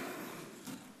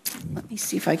 Let me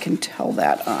see if I can tell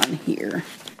that on here.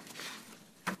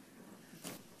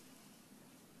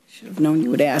 Should have known you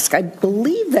would ask. I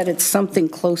believe that it's something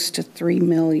close to 3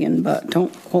 million, but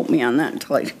don't quote me on that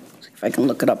until I see if I can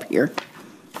look it up here.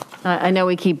 I know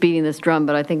we keep beating this drum,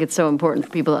 but I think it's so important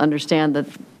for people to understand that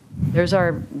there's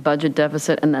our budget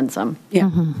deficit and then some. Yeah.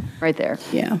 Right there.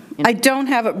 Yeah. I don't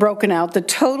have it broken out. The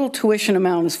total tuition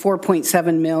amount is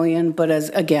 4.7 million, but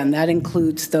again, that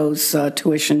includes those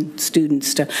tuition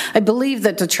students. I believe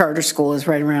that the charter school is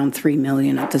right around 3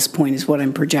 million at this point is what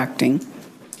I'm projecting.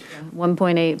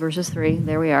 1.8 versus 3.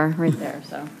 There we are, right there.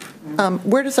 So,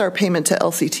 where does our payment to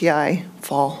LCTI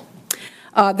fall?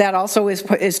 That also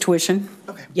is tuition.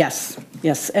 Okay. Yes,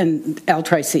 and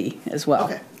L-Tri-C as well.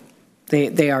 Okay.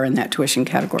 They are in that tuition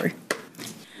category.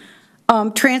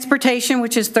 Transportation,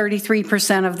 which is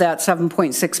 33% of that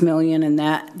 7.6 million, and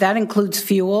that includes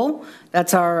fuel.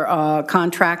 That's our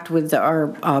contract with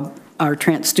our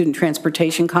student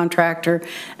transportation contractor,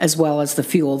 as well as the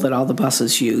fuel that all the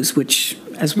buses use, which,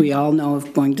 as we all know,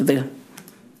 of going to the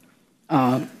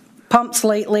pumps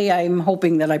lately, I'm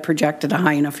hoping that I projected a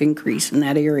high enough increase in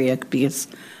that area because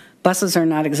buses are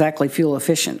not exactly fuel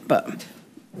efficient, but.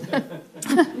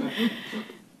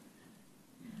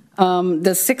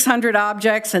 The 600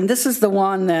 objects, and this is the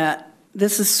one that,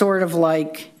 this is sort of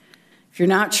like, if you're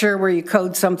not sure where you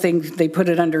code something, they put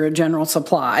it under a general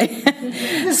supply.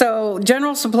 So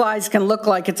general supplies can look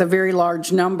like it's a very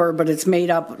large number, but it's made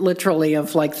up literally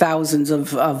of like thousands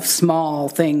of small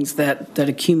things that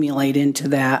accumulate into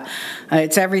that.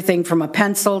 It's everything from a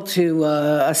pencil to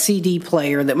a CD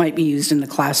player that might be used in the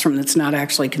classroom that's not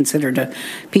actually considered a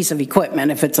piece of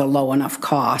equipment if it's a low enough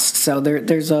cost. So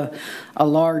there's a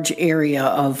large area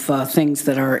of things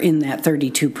that are in that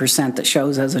 32% that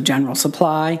shows as a general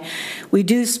supply. We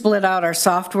do split out our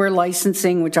software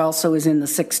licensing, which also is in the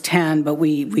 610, but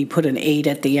we put an 8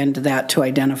 at the end of that to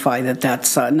identify that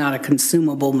that's not a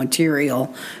consumable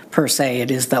material per se. It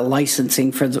is the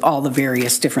licensing for all the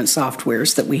various different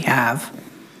softwares that we have.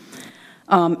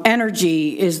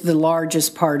 Energy is the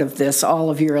largest part of this. All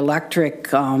of your electric,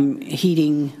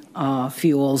 heating,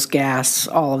 fuels, gas,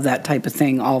 all of that type of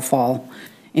thing all fall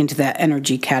into that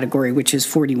energy category, which is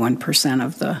 41%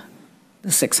 of the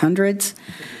 600s.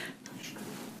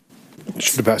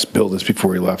 Should have asked Bill this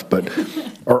before he left, but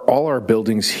are all our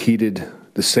buildings heated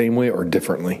the same way or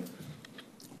differently?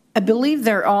 I believe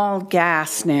they're all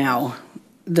gas now.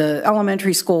 The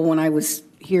elementary school, when I was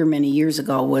here many years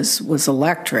ago, was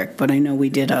electric, but I know we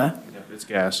did It's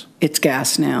gas. It's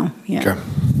gas now, yeah. Okay.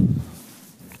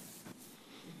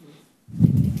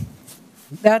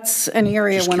 That's an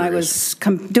area Just when curious. I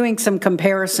was doing some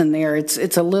comparison there,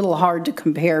 it's a little hard to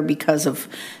compare because of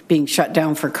being shut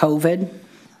down for COVID.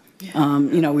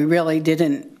 We really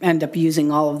didn't end up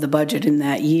using all of the budget in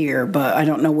that year, but I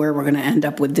don't know where we're going to end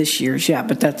up with this year's yet,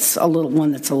 but that's a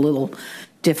little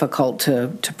difficult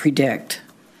to predict.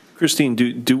 Christine,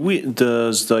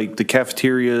 does the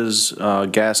cafeteria's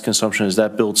gas consumption, is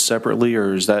that billed separately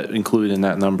or is that included in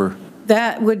that number?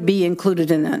 That would be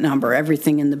included in that number,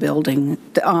 everything in the building.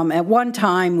 At one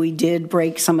time, we did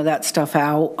break some of that stuff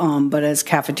out, but as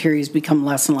cafeterias become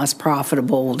less and less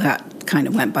profitable, that kind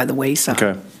of went by the wayside.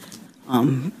 Okay.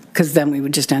 Because then we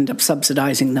would just end up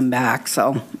subsidizing them back,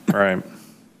 so. Right.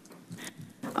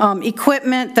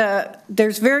 Equipment,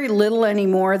 there's very little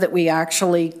anymore that we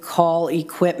actually call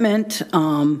equipment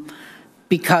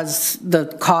because the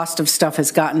cost of stuff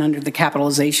has gotten under the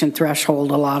capitalization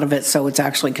threshold, a lot of it, so it's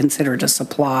actually considered a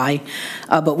supply.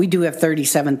 But we do have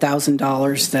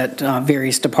 $37,000 that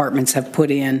various departments have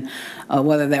put in.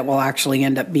 Whether that will actually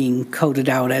end up being coded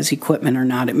out as equipment or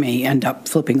not, it may end up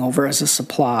flipping over as a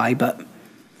supply, but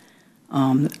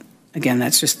again,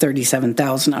 that's just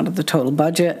 $37,000 out of the total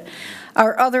budget.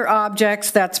 Our other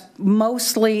objects, that's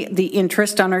mostly the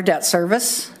interest on our debt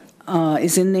service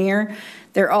is in there.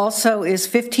 There also is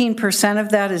 15% of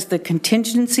that is the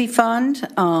contingency fund,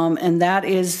 and that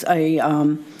is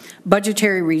a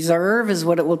budgetary reserve is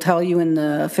what it will tell you in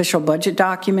the official budget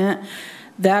document.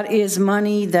 That is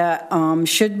money that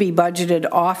should be budgeted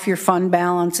off your fund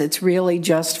balance. It's really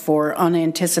just for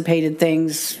unanticipated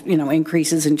things,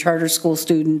 increases in charter school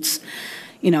students,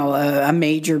 a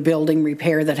major building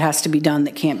repair that has to be done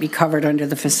that can't be covered under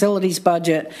the facilities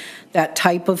budget, that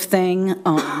type of thing.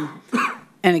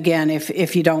 And again,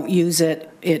 if you don't use it,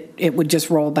 it would just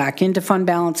roll back into fund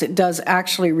balance. It does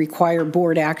actually require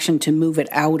board action to move it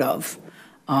out of.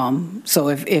 So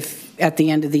if at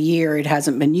the end of the year it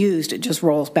hasn't been used, it just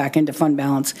rolls back into fund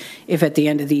balance. If at the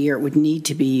end of the year it would need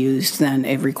to be used, then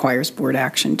it requires board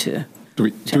action to.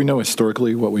 Do we know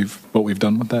historically what we've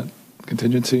done with that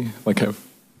contingency?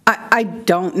 I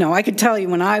don't know. I could tell you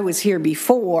when I was here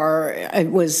before, it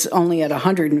was only at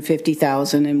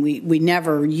 $150,000, and we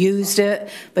never used it.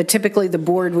 But typically, the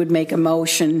board would make a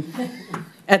motion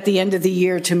at the end of the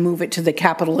year to move it to the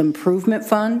capital improvement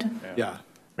fund. Yeah.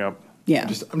 Yep. Yeah.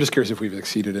 I'm just curious if we've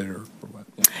exceeded it or what.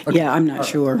 Yeah, okay. Yeah, I'm not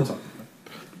sure.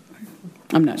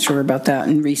 I'm not sure about that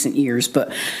in recent years,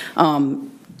 but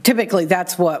typically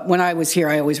that's when I was here,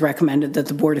 I always recommended that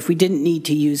the board, if we didn't need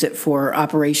to use it for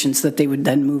operations, that they would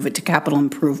then move it to capital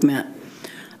improvement,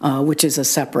 which is a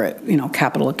separate,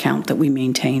 capital account that we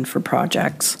maintain for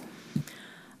projects.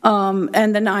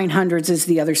 And the 900s is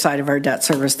the other side of our debt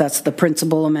service. That's the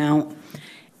principal amount.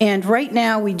 And right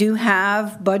now we do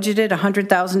have budgeted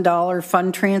 $100,000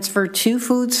 fund transfer to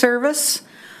food service.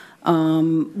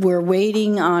 We're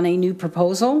waiting on a new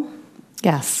proposal.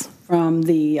 Yes. From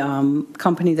the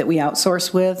company that we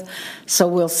outsource with. So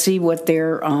we'll see what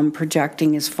they're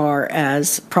projecting as far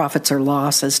as profits or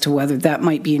loss as to whether that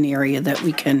might be an area that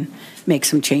we can make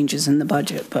some changes in the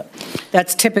budget. But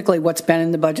that's typically what's been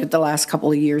in the budget the last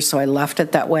couple of years, so I left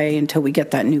it that way until we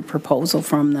get that new proposal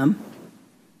from them.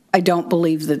 I don't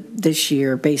believe that this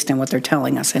year, based on what they're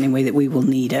telling us anyway, that we will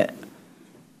need it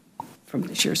from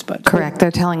this year's budget. Correct. They're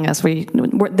telling us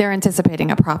they're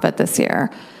anticipating a profit this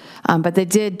year. But they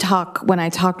did talk, when I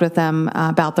talked with them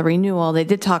about the renewal, they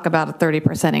did talk about a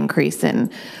 30% increase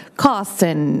in costs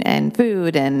and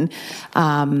food and,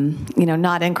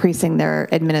 not increasing their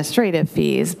administrative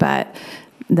fees, but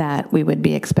that we would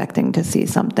be expecting to see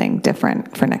something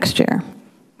different for next year.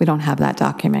 We don't have that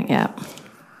document yet.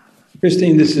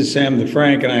 Christine, this is Sam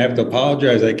DeFrank, and I have to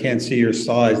apologize. I can't see your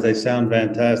slides. They sound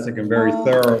fantastic and very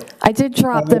thorough. I did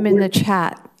drop them in the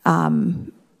chat, Sam.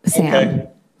 Okay.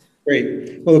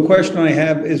 Great. Well, the question I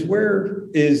have is, where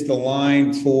is the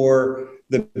line for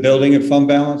the building and fund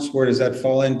balance, where does that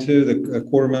fall into, the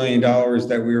 $250,000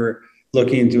 that we were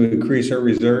looking to increase our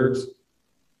reserves?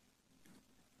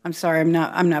 I'm sorry, I'm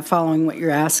not following what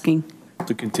you're asking.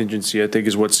 The contingency, I think,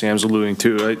 is what Sam's alluding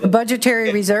to. The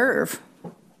budgetary reserve.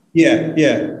 Yeah,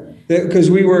 because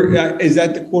we were, is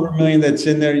that the $250,000 that's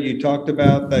in there you talked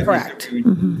about? That Correct.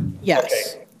 Yes.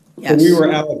 Okay. Yes. So we were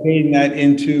allocating that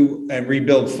into a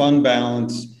rebuild fund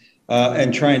balance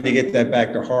and trying to get that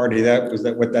back to Hardy.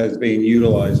 What that is being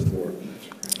utilized for.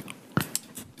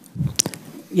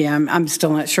 Yeah, I'm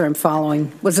still not sure I'm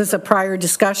following. Was this a prior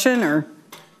discussion or?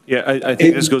 Yeah, I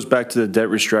think this goes back to the debt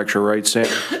restructure, right, Sam?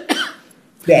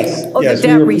 Yes. Oh, yes. the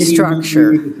debt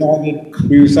restructure.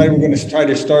 We decided we're going to try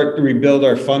to start to rebuild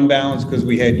our fund balance because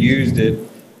we had used it.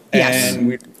 Yes. And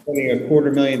we're putting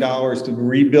 $250,000 to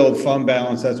rebuild fund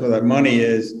balance. That's what that money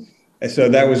is. And so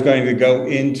that was going to go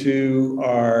into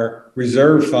our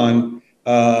reserve fund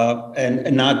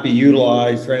and not be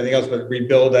utilized for anything else, but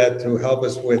rebuild that to help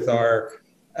us with our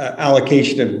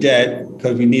allocation of debt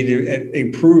because we need to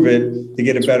improve it to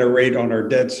get a better rate on our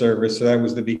debt service. So that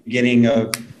was the beginning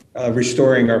of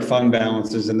restoring our fund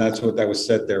balances, and that's what that was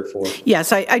set there for.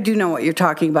 Yes, I do know what you're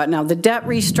talking about now. The debt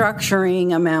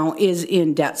restructuring amount is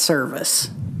in debt service.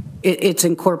 It's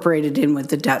incorporated in with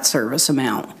the debt service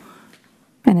amount.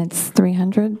 And it's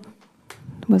 300?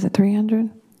 Was it 300?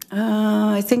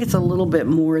 I think it's a little bit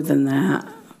more than that.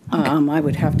 Okay. I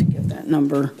would have to give that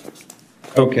number.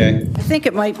 Okay. I think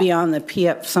it might be on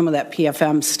the some of that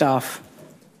PFM stuff.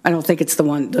 I don't think it's the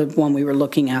one we were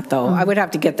looking at, though. I would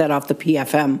have to get that off the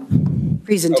PFM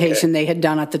presentation they had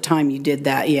done at the time you did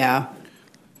that, yeah.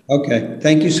 Okay,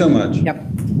 thank you so much. Yep.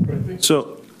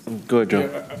 So, go ahead, Joe.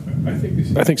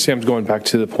 Yeah, I think Sam's going back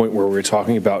to the point where we were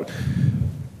talking about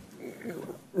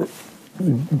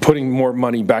putting more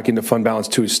money back into fund balance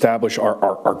to establish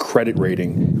our credit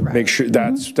rating. Right. Make sure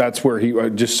that's where he,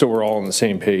 just so we're all on the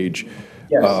same page.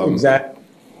 Yes,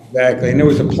 exactly. And there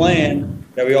was a plan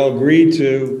that we all agreed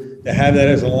to have that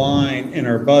as a line in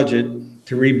our budget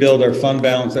to rebuild our fund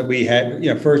balance that we had.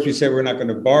 First we said we're not going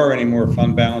to borrow any more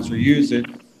fund balance or use it.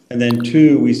 And then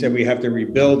two, we said we have to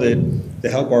rebuild it to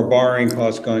help our borrowing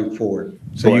costs going forward.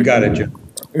 So you got it, Jim.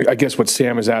 I guess what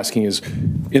Sam is asking is,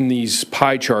 in these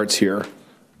pie charts here,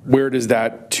 where does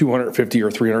that 250 or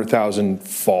 300,000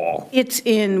 fall? It's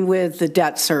in with the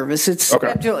debt service.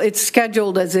 It's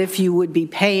scheduled as if you would be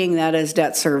paying that as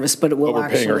debt service, but it will we're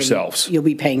paying ourselves. You'll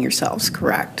be paying yourselves.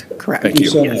 Correct. Thank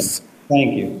you. Yes.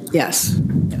 Thank you. Yes.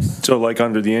 So, like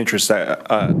under the interest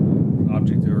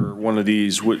object or one of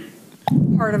these would.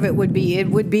 Part of it would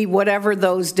be whatever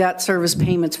those debt service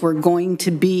payments were going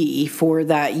to be for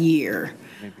that year.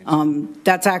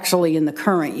 That's actually in the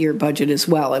current year budget as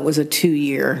well. It was a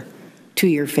two-year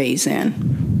phase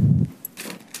in.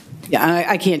 Yeah,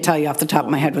 I can't tell you off the top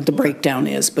of my head what the breakdown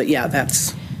is, but yeah,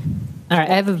 that's. All right,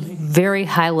 I have a very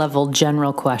high-level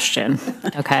general question,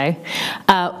 okay?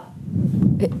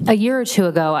 A year or two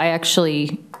ago, I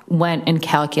actually went and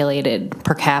calculated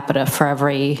per capita for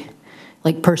every,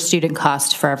 per student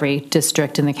cost for every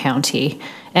district in the county.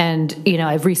 And,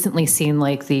 I've recently seen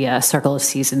the Circle of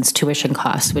Seasons tuition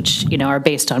costs, which, are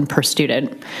based on per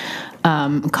student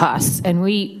costs. And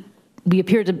we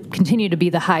appear to continue to be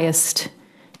the highest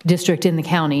district in the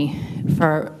county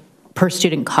for per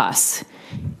student costs.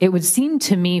 It would seem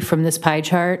to me from this pie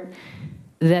chart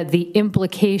that the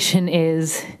implication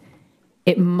is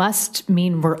it must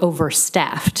mean we're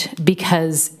overstaffed,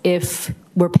 because if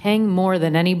we're paying more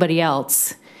than anybody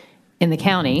else in the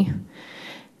county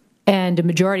and a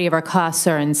majority of our costs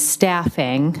are in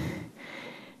staffing,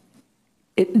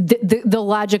 the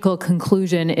logical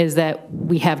conclusion is that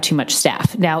we have too much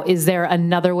staff. Now, is there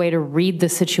another way to read the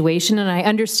situation? And I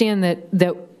understand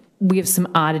that we have some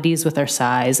oddities with our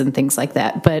size and things like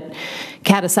that. But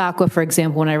Catasauqua, for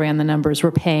example, when I ran the numbers,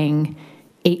 we're paying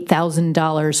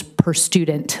 $8,000 per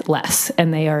student less,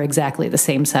 and they are exactly the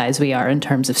same size we are in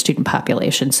terms of student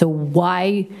population. So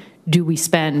why do we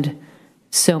spend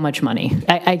so much money?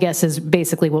 I guess is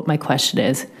basically what my question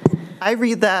is. I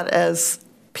read that as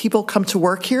people come to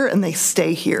work here and they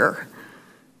stay here.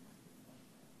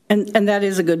 And that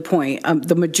is a good point.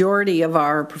 The majority of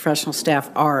our professional staff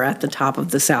are at the top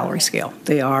of the salary scale.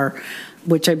 They are,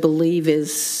 which I believe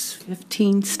is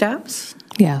 15 steps.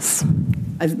 Yes.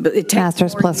 It takes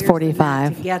Masters plus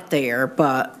 45 to get there,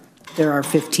 but there are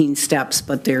 15 steps,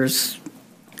 but there's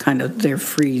kind of their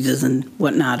freezes and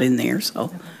whatnot in there.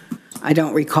 So I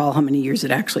don't recall how many years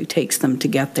it actually takes them to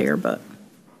get there, but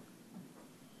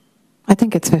I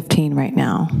think it's 15 right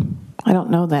now. I don't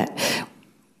know that.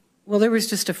 Well, there was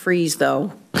just a freeze,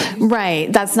 though.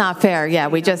 Right. That's not fair. Yeah,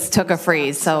 we just took a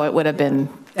freeze, so it would have been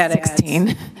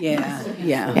 16. Yeah.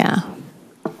 Yeah. Yeah.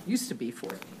 Used to be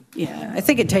 14. Yeah, I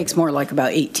think it takes more like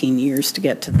about 18 years to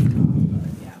get to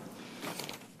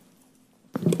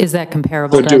Is that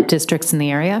comparable to districts in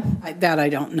the area? that. I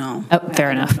don't know. Oh,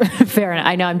 fair enough. Fair enough.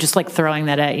 I know, I'm just like throwing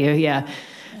that at you, yeah.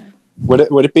 Would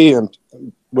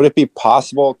it be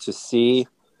possible to see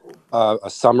a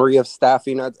summary of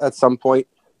staffing at some point,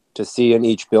 to see in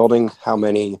each building how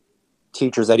many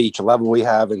teachers at each level we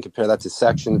have and compare that to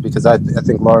sections? Because I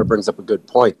think Laura brings up a good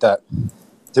point that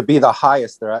to be the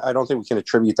highest there, I don't think we can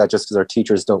attribute that just because our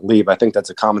teachers don't leave. I think that's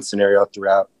a common scenario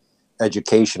throughout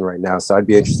education right now. So I'd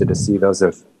be interested to see those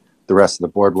if the rest of the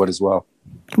board would as well.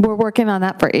 We're working on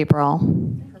that for April.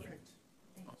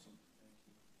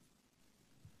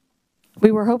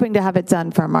 We were hoping to have it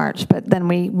done for March, but then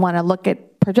we want to look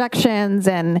at projections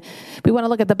and we want to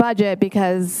look at the budget,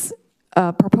 because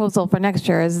a proposal for next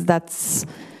year that's,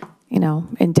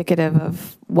 indicative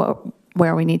of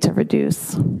where we need to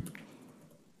reduce. I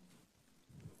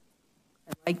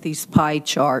like these pie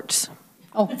charts.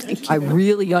 Oh, thank you. I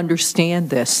really understand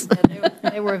this.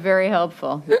 They were very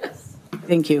helpful.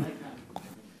 Thank you.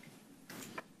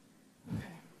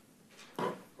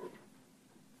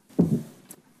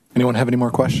 Anyone have any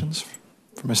more questions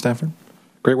for Ms. Stanford?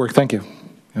 Great work, thank you.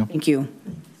 Yeah. Thank you.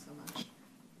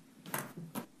 All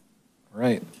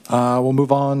right, we'll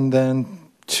move on then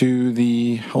to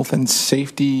the health and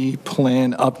safety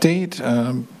plan update.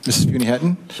 Mrs.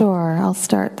 Bunie-Hatton? Sure, I'll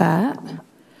start that.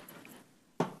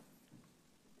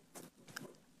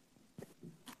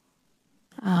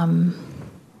 I'm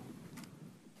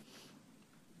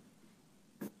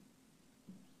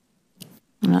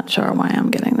not sure why I'm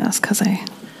getting this, because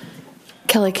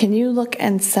Kelly, can you look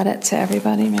and set it to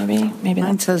everybody, maybe?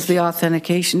 Mine says the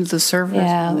authentication of the server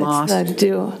Yeah, lost. it's the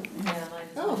do.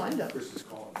 Oh, mine does. Did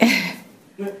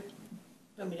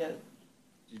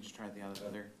you just try the other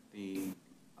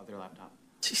laptop?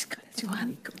 She's got Do you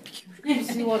want?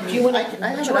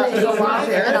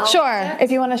 Sure,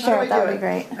 if you want to share it, that would be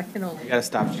great. You gotta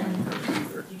stop sharing.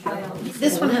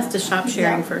 This one has to stop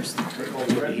sharing first.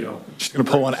 Just going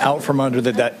to pull one out from under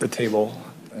the table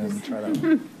and try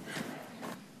that.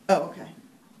 Oh, okay.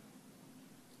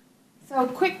 So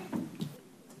quick.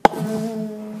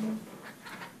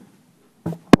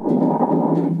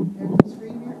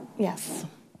 Yes.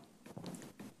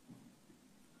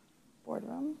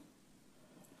 Boardroom.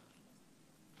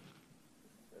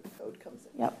 The code comes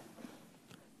in. Yep.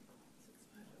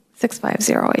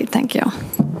 6508, thank you.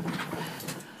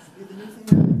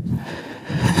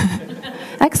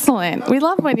 Excellent. We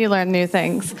love when you learn new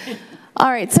things. All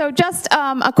right, so just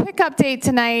a quick update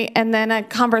tonight and then a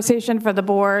conversation for the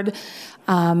board.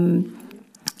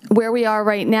 Where we are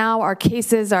right now, our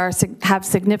cases have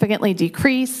significantly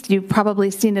decreased. You've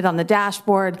probably seen it on the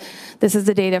dashboard. This is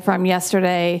the data from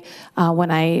yesterday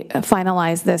when I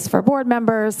finalized this for board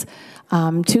members.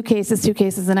 2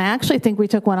 cases, and I actually think we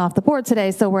took one off the board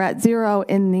today, so we're at 0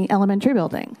 in the elementary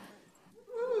building.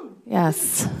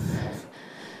 Yes.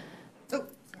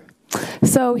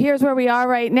 So here's where we are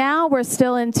right now. We're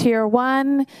still in Tier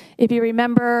 1. If you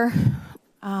remember,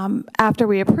 after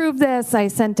we approved this, I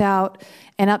sent out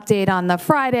an update on the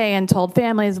Friday and told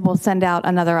families we'll send out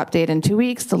another update in 2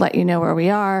 weeks to let you know where we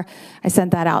are. I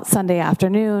sent that out Sunday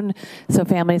afternoon, so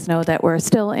families know that we're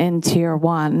still in Tier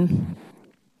 1.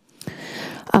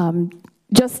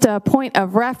 Just a point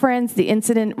of reference, the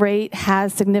incident rate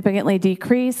has significantly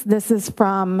decreased. This is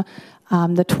from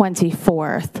the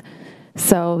 24th.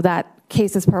 So that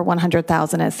cases per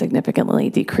 100,000 has significantly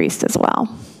decreased as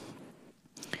well.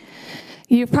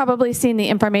 You've probably seen the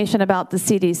information about the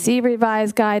CDC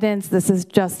revised guidance. This is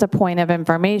just a point of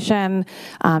information.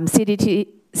 CDC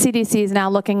is now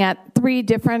looking at 3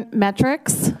 different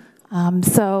metrics.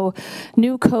 So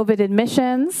new COVID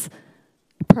admissions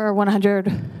per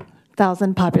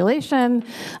 100,000 population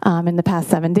in the past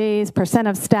 7 days, %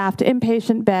 of staffed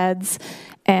inpatient beds,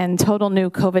 and total new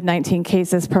COVID-19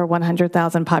 cases per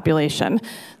 100,000 population.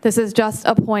 This is just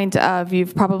a point of,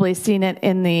 you've probably seen it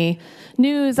in the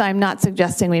news. I'm not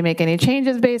suggesting we make any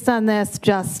changes based on this,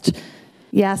 just,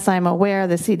 yes, I'm aware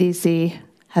the CDC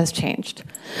has changed.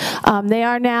 They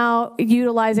are now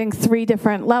utilizing 3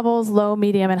 different levels, low,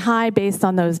 medium, and high, based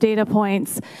on those data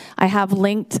points. I have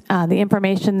linked the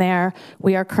information there.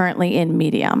 We are currently in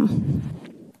medium.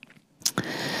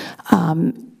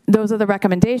 Those are the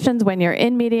recommendations when you're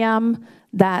in medium.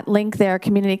 That link there,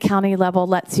 community county level,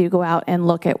 lets you go out and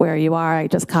look at where you are. I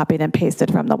just copied and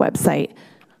pasted from the website,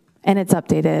 and it's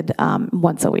updated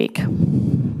once a week.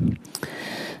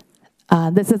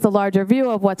 This is the larger view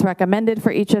of what's recommended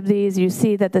for each of these. You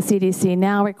see that the CDC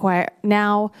now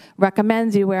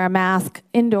recommends you wear a mask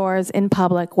indoors in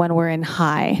public when we're in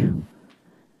high.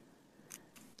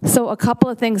 So a couple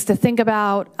of things to think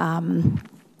about.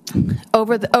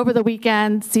 Over the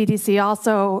weekend, CDC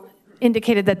also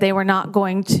indicated that they were not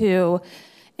going to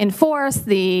enforce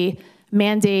the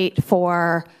mandate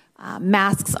for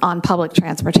masks on public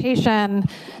transportation.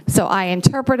 So I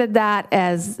interpreted that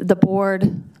as the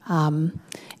board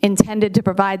intended to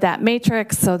provide that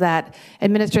matrix so that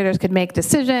administrators could make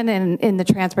decision. And in the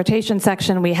transportation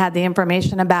section, we had the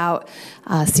information about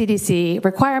CDC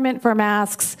requirement for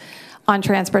masks on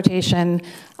transportation.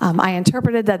 I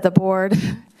interpreted that the board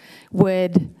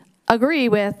would agree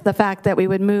with the fact that we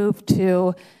would move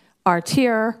to our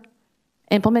tier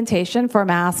implementation for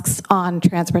masks on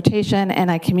transportation,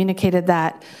 and I communicated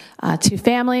that to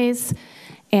families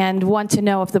and want to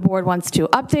know if the board wants to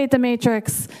update the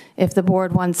matrix, if the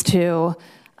board wants to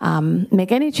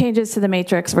make any changes to the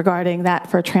matrix regarding that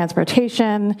for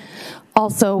transportation.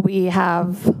 Also, we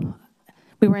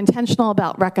were intentional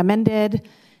about recommended.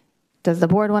 Does the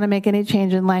board want to make any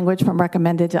change in language from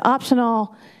recommended to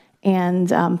optional? And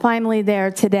finally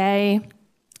there today,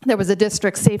 there was a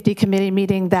district safety committee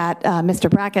meeting that Mr.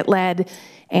 Brackett led,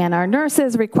 and our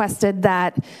nurses requested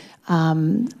that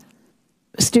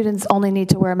students only need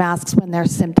to wear masks when they're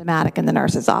symptomatic in the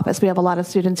nurse's office. We have a lot of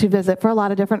students who visit for a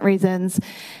lot of different reasons,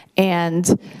 and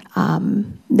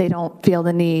they don't feel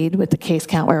the need with the case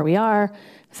count where we are.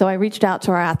 So I reached out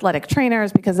to our athletic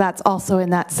trainers because that's also in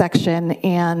that section,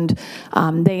 and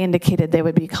they indicated they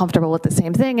would be comfortable with the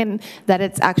same thing, and that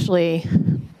it's actually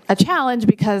a challenge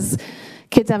because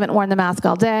kids haven't worn the mask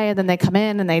all day, and then they come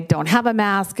in and they don't have a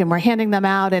mask, and we're handing them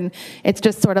out, and it's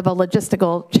just sort of a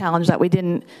logistical challenge that we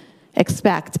didn't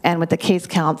expect. And with the case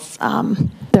counts,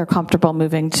 they're comfortable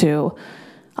moving to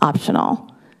optional.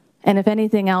 And if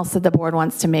anything else that the board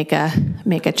wants to make a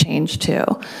change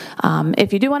to.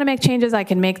 If you do want to make changes, I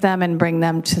can make them and bring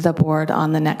them to the board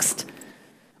on the next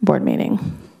board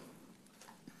meeting.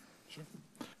 Sure.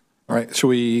 All right,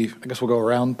 I guess we'll go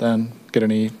around then, get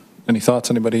any thoughts?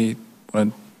 Anybody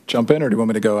want to jump in, or do you want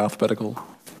me to go alphabetical?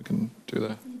 We can do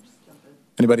that.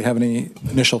 Anybody have any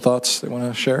initial thoughts they want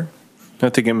to share? I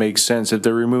think it makes sense. If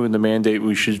they're removing the mandate,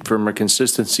 we should, from a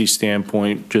consistency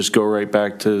standpoint, just go right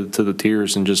back to the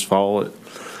tiers and just follow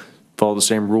the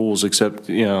same rules, except,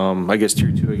 I guess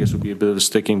tier 2, would be a bit of a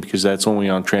sticking because that's only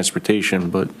on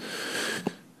transportation, but.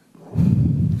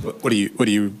 What are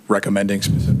you recommending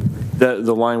specifically?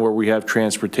 The line where we have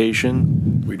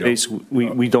transportation,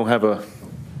 we don't have a.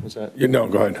 What's that? No,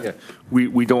 go ahead. Yeah.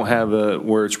 We don't have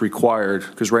where it's required,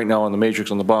 because right now on the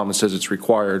matrix on the bottom, it says it's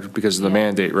required because of the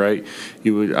mandate, right?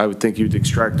 I would think you'd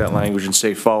extract that language and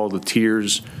say, follow the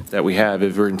tiers that we have.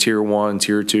 If we're in tier 1,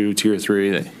 tier 2, tier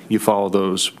 3, you follow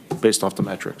those based off the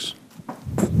metrics.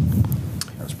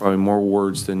 That's probably more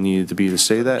words than needed to be to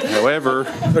say that. However,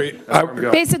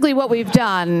 basically what we've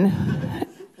done,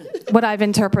 what I've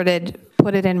interpreted,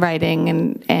 put it in writing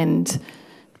and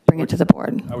bring it to the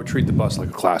board. I would treat the bus like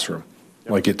a classroom,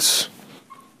 like it's.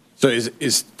 So is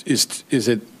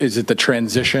it the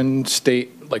transition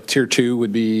state, like tier 2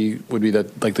 would be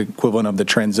the equivalent of the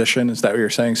transition? Is that what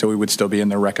you're saying? So we would still be in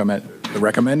the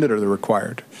recommended or the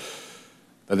required?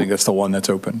 I think that's the one that's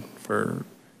open for.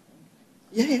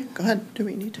 Yeah, go ahead, do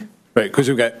what you need to. Right, because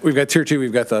we've got tier 2,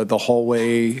 we've got the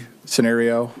hallway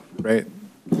scenario, right?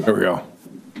 There we go.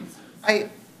 I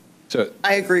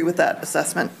agree with that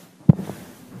assessment.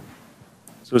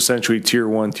 So essentially, tier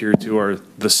 1, tier 2 are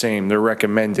the same. They're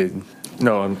recommended.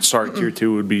 No, I'm sorry. Tier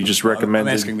 2 would be just recommended.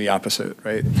 I'm asking the opposite,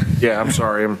 right? Yeah, I'm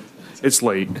sorry. It's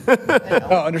late.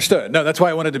 Oh, understood. No, that's why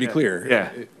I wanted to be clear. Yeah,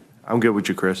 I'm good with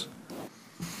you, Chris.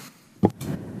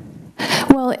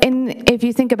 Well, and if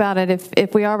you think about it,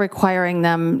 if we are requiring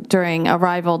them during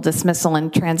arrival, dismissal,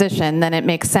 and transition, then it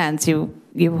makes sense. You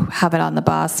have it on the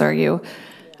bus, or you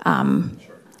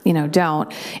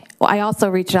don't. I also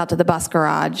reached out to the bus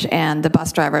garage, and the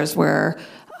bus drivers were,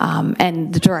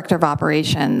 and the director of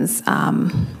operations,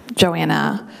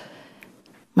 Joanna,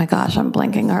 my gosh, I'm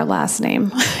blanking her last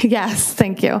name. Yes,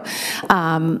 thank you.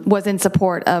 Was in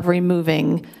support of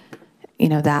removing,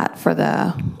 that for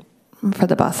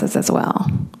the buses as well.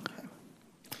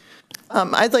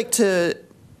 I'd like to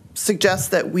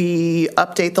suggest that we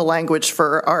update the language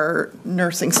for our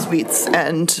nursing suites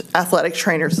and athletic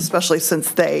trainers, especially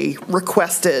since they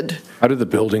requested. How do the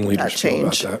building leaders feel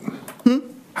about that?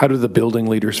 How do the building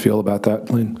leaders feel about that,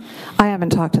 Lynn? I haven't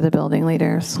talked to the building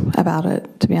leaders about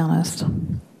it, to be honest.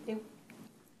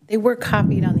 They were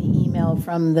copied on the email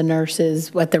from the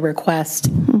nurses, what the request.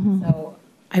 So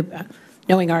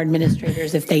knowing our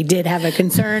administrators, if they did have a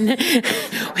concern,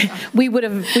 we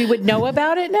would know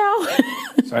about it now.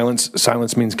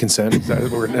 Silence means consent. Is that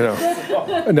what we're,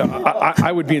 no,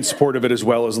 I would be in support of it as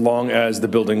well, as long as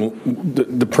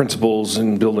the principals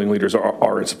and building leaders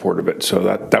are in support of it. So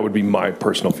that would be my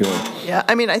personal feeling. Yeah,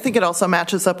 I mean, I think it also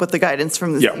matches up with the guidance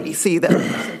from the CDC that if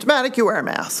you're symptomatic, you wear a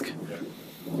mask.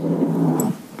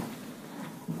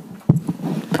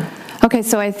 Okay,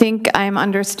 so I think I'm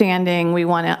understanding we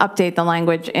want to update the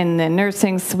language in the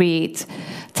nursing suite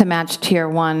to match Tier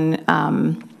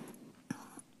 1,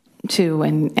 2,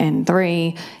 and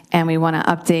 3, and we want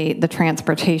to update the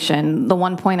transportation. The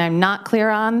one point I'm not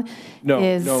clear on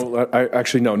is...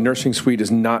 No, nursing suite is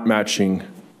not matching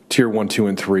Tier 1, 2,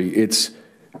 and 3. It's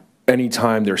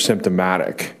anytime they're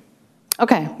symptomatic.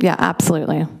 Okay, yeah,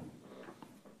 absolutely.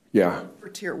 Yeah. For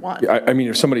Tier 1. I mean,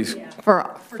 if somebody's...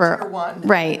 For Tier 1.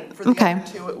 Right, For the okay. other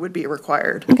 2, it would be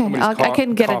required. Okay, I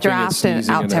can get a draft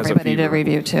out to everybody to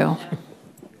review, too.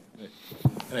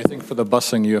 And I think for the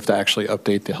busing, you have to actually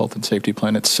update the health and safety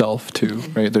plan itself, too,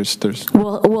 right? There's.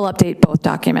 We'll update both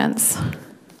documents.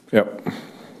 Yep.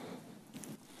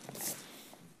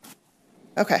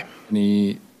 Okay.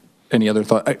 Any other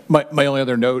thought? My only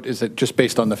other note is that just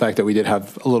based on the fact that we did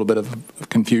have a little bit of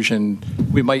confusion,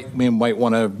 we might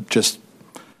want to just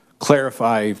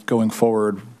clarify going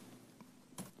forward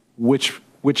which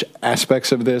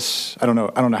aspects of this, I don't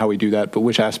know how we do that, but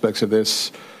which aspects of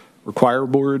this require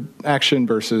board action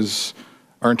versus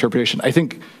our interpretation. I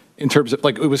think in terms of,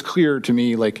 like, it was clear to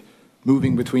me, like,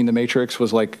 moving between the matrix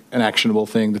was like an actionable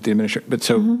thing that the administration, but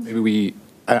so maybe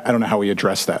I don't know how we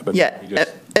address that, but yeah,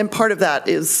 and part of that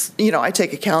is, I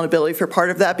take accountability for part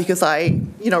of that because I,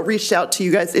 reached out to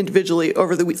you guys individually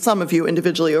some of you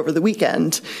individually over the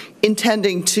weekend,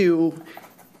 intending to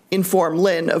inform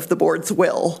Lynn of the board's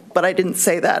will, but I didn't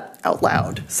say that out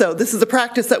loud. So this is a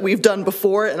practice that we've done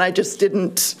before, and I just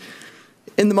didn't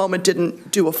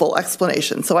do a full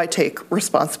explanation. So I take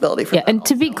responsibility for that. And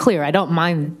to be clear, I don't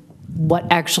mind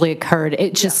what actually occurred.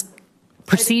 It just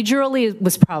procedurally it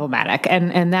was problematic,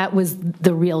 and that was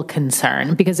the real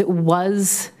concern, because it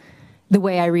was, the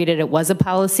way I read it, it was a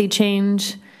policy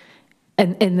change,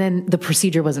 and then the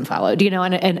procedure wasn't followed,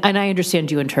 and I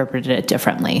understand you interpreted it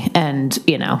differently, and,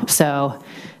 so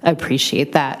I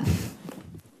appreciate that.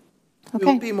 Okay.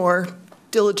 We'll be more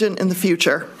diligent in the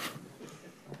future.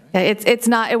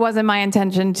 It wasn't my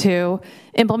intention to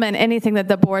implement anything that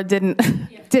the board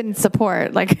didn't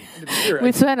support. Like,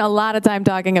 we spent a lot of time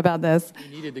talking about this.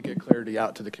 We needed to get clarity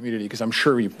out to the community because I'm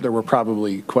sure there were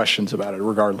probably questions about it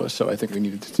regardless, so I think we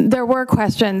needed to. There were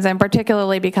questions, and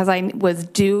particularly because I was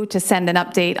due to send an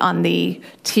update on the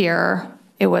tier,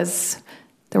 there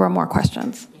were more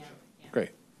questions.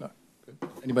 Great. No, good.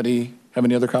 Anybody have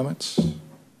any other comments?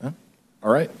 No? All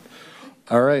right.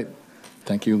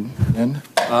 Thank you, Lynn.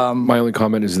 My only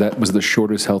comment is that was the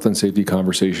shortest health and safety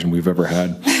conversation we've ever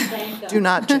had. Do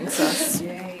not jinx us.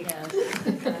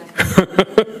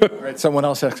 All right, someone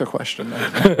else ask a question.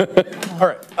 All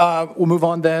right, we'll move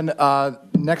on then.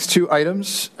 Next two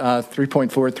items, 3.4,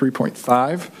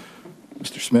 3.5.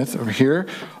 Mr. Smith over here.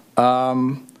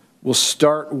 We'll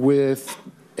start with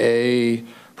a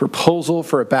proposal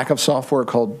for a backup software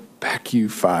called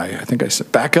BackUFi. I think I said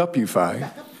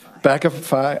BackUFi.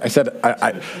 BackUFi. I said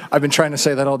I've been trying to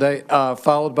say that all day.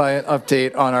 Followed by an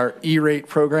update on our E-rate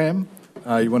program.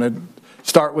 You want to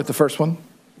start with the first one?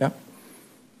 Yeah.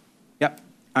 Yep.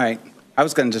 All right. I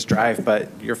was going to just drive, but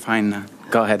you're fine.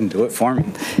 Go ahead and do it for me.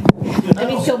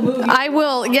 I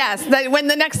will. Yes. When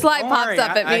the next slide pops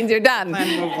up, it means you're done. I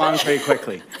move along very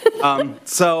quickly.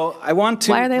 So I want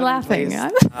to. Why are they laughing?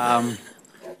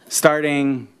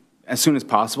 Starting as soon as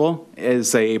possible,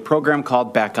 is a program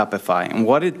called BackUFi. And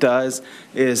what it does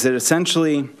is it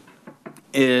essentially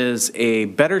is a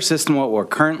better system what we're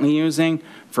currently using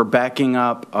for backing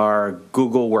up our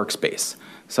Google Workspace.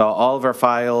 So all of our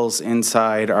files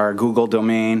inside our Google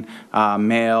domain,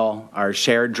 mail, our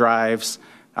shared drives,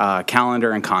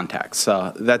 calendar, and contacts.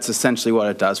 So that's essentially what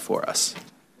it does for us.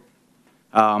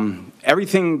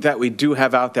 Everything that we do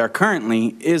have out there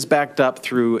currently is backed up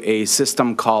through a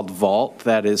system called Vault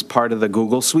that is part of the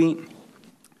Google Suite.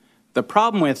 The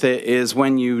problem with it is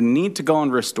when you need to go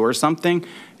and restore something,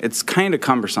 it's kind of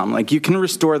cumbersome. Like, you can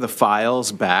restore the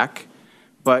files back,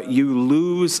 but you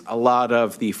lose a lot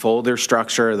of the folder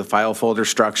structure, the file folder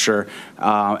structure,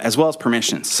 as well as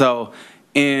permissions. So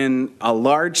in a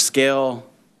large-scale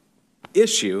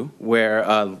issue where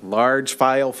a large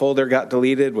file folder got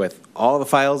deleted with all the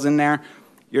files in there,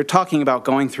 you're talking about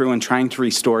going through and trying to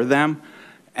restore them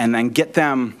and then get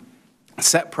them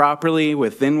set properly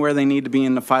within where they need to be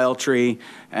in the file tree,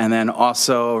 and then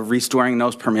also restoring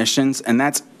those permissions. And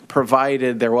that's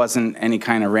provided there wasn't any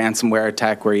kind of ransomware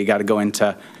attack where you got to go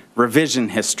into revision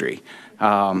history.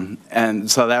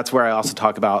 And so that's where I also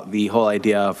talk about the whole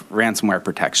idea of ransomware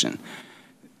protection.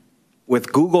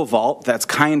 With Google Vault, that's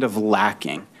kind of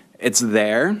lacking. It's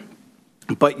there,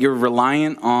 but you're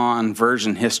reliant on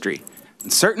version history. In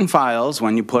certain files,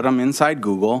 when you put them inside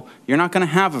Google, you're not going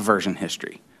to have a version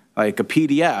history. Like a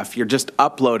PDF, you're just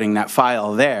uploading that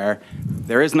file there.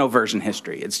 There is no version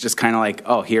history. It's just kind of like,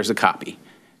 oh, here's a copy.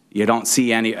 You don't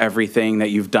see everything that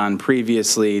you've done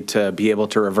previously to be able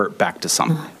to revert back to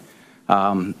something.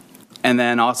 And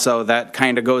then also that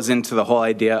kind of goes into the whole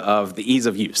idea of the ease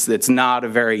of use. It's not a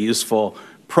very useful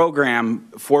program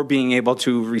for being able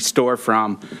to restore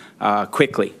from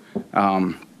quickly.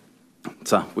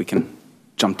 So we can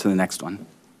jump to the next one.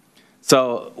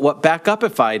 So what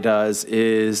Backupify does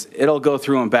is it'll go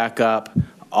through and back up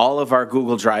all of our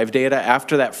Google Drive data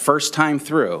after that first time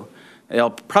through.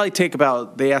 It'll probably take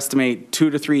about, they estimate,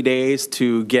 2 to 3 days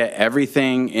to get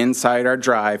everything inside our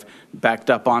drive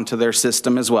backed up onto their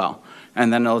system as well.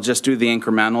 And then it'll just do the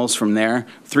incrementals from there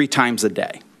 3 times a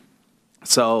day.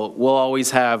 So we'll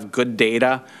always have good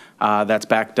data that's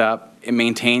backed up. It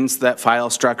maintains that file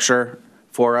structure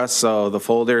for us, so the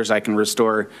folders, I can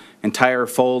restore entire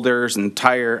folders,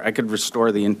 I could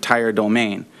restore the entire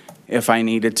domain if I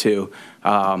needed to,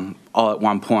 all at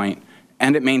one point.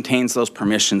 And it maintains those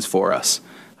permissions for us.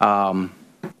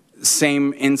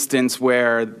 Same instance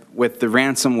where with the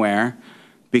ransomware,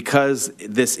 because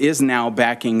this is now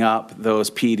backing up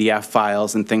those PDF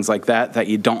files and things like that, that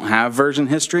you don't have version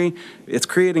history, it's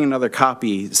creating another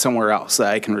copy somewhere else that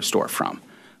I can restore from.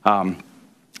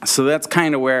 So that's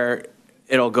kind of where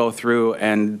it'll go through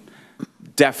and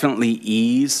definitely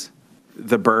ease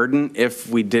the burden if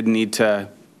we did need to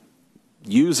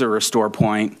use a restore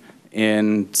point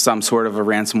in some sort of a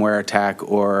ransomware attack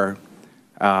or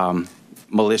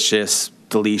malicious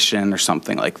deletion or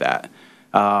something like that.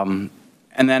 And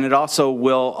then it also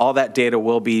will, all that data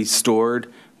will be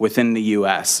stored within the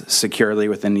U.S., securely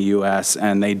within the U.S.,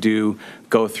 and they do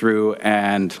go through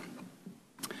and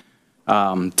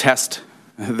test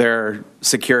their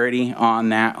security on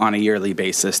that on a yearly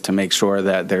basis to make sure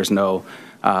that there's no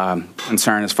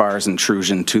concern as far as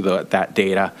intrusion to that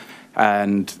data.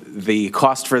 And the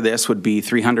cost for this would be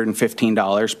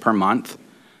 $315 per month.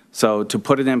 So to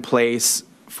put it in place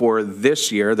for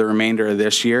this year, the remainder of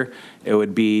this year, it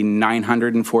would be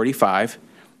 $945,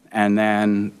 and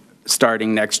then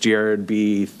starting next year, it'd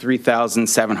be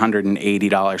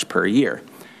 $3,780 per year.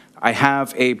 I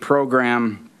have a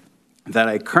program that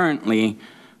I currently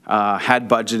had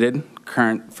budgeted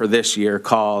for this year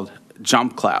called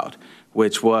Jump Cloud,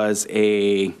 which was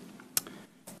a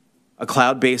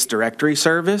cloud-based directory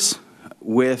service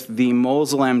with the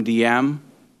Mosel MDM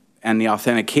and the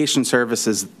authentication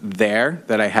services there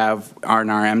that I have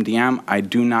on our MDM. I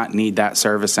do not need that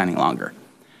service any longer.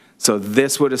 So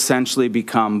this would essentially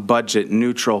become budget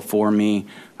neutral for me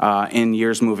in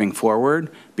years moving forward,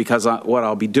 because what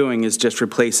I'll be doing is just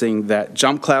replacing that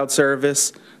Jump Cloud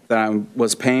service that I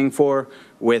was paying for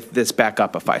with this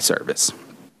Backupify service.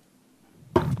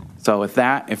 So with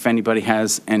that, if anybody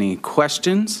has any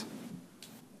questions.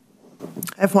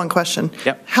 I have one question.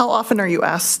 Yep. How often are you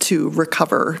asked to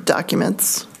recover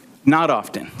documents? Not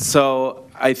often. So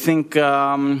I think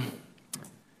I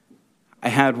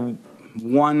had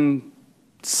one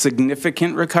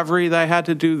significant recovery that I had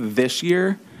to do this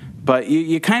year, but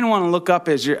you kind of want to look up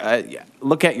as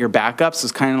look at your backups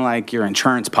as kind of like your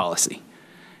insurance policy.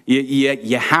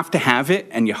 You have to have it,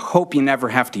 and you hope you never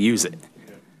have to use it.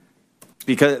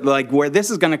 Because like where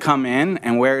this is going to come in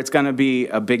and where it's going to be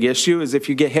a big issue is if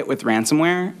you get hit with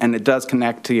ransomware and it does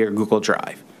connect to your Google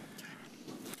Drive.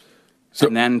 So,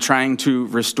 and then trying to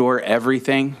restore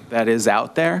everything that is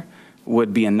out there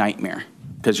would be a nightmare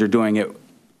because you're doing it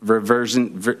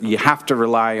you have to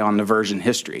rely on the version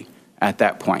history at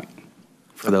that point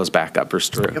for those backup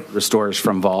restores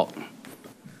from Vault.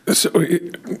 So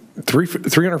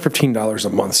 $315 a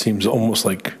month seems almost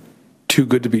like too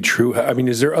good to be true. I mean,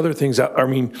 is there other things out? I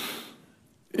mean,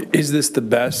 is this the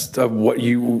best of what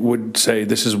you would say?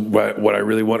 This is what I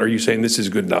really want. Are you saying this is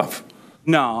good enough?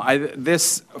 No,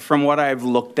 this from what I've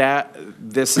looked at,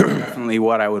 this is definitely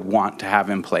what I would want to have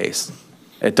in place.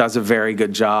 It does a very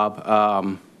good job.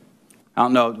 I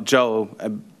don't know, Joe. I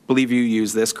believe you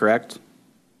use this, correct?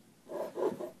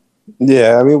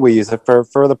 Yeah, I mean, we use it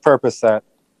for the purpose that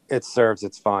it serves.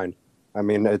 It's fine. I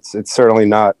mean, it's certainly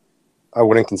not. I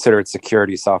wouldn't consider it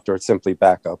security software. It's simply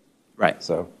backup. Right.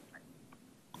 So.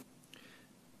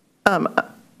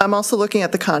 I'm also looking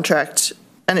at the contract,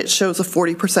 and it shows a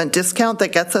 40% discount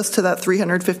that gets us to that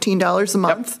 $315 a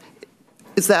month.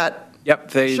 Is that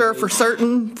sure for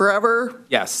certain, forever?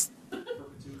 Yes.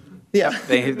 Yeah.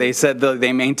 They said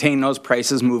they maintain those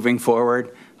prices moving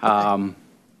forward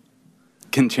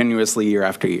continuously year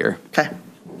after year. Okay.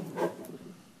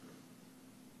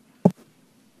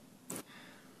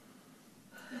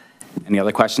 Any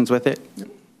other questions with it?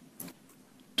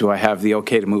 Do I have the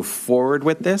okay to move forward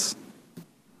with this?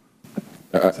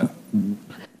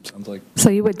 Sounds like. So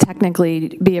you would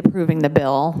technically be approving the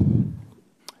bill?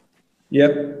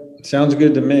 Yep, sounds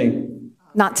good to me.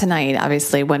 Not tonight,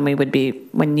 obviously, when you would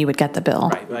get the bill.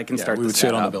 Right, I can start we the would see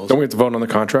it on the setup. bills. Don't we have to vote on the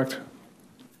contract?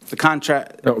 The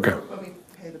contract, Oh, okay.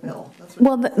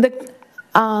 Well,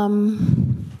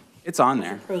 it's on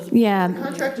there. yeah,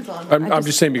 Contract is on. I'm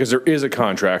just saying because there is a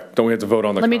contract, don't we have to vote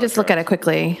on the let me contract? just look at it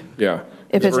quickly. Yeah.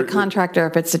 If it's a contract or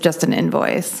if it's just an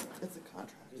invoice.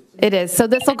 It is. So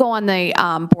this will go on the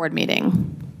board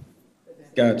meeting.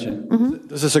 Gotcha.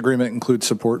 Does this agreement include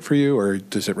support for you, or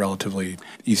is it relatively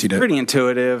easy to? Pretty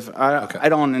intuitive.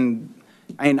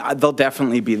 They'll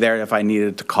definitely be there if I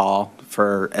needed to call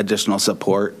for additional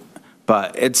support,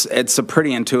 but it's a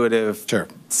pretty intuitive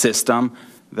system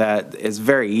that is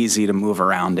very easy to move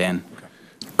around in.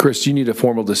 Chris, do you need a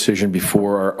formal decision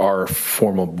before our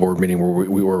formal board meeting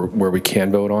where we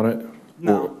can vote on it?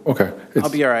 No. Okay. I'll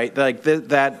be all right. Like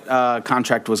that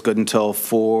contract was good until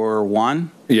 4/1.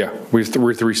 Yeah, we're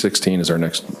 3/16 is our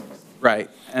next. Right.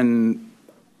 And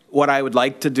what I would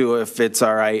like to do, if it's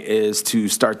all right, is to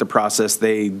start the process.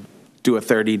 They do a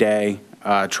 30-day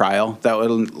trial that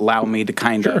would allow me to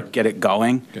kind of get it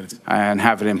going and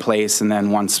have it in place. And then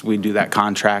once we do that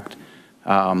contract,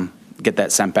 get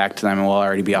that sent back to them, and we'll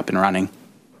already be up and running.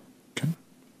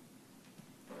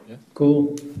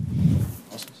 Cool.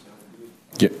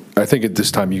 Yeah, I think at this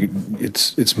time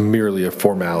it's merely a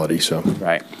formality. So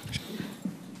right.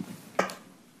 All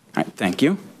right. Thank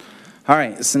you. All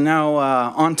right. So now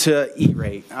on to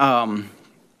E-rate.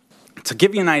 To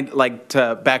give you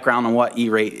background on what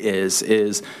E-rate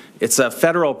is it's a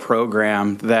federal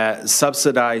program that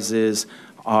subsidizes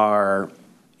our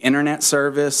internet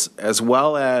service as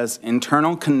well as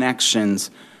internal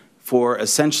connections for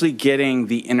essentially getting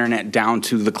the internet down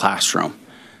to the classroom.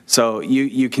 So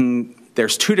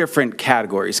there's two different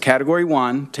categories. Category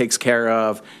 1 takes care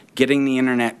of getting the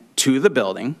internet to the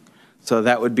building. So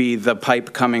that would be the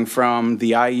pipe coming from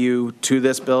the IU to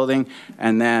this building,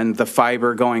 and then the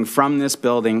fiber going from this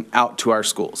building out to our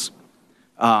schools.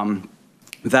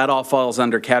 That all falls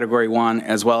under Category 1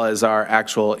 as well as our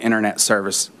actual internet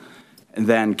service. And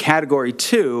then Category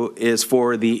 2 is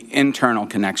for the internal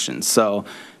connections. So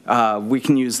we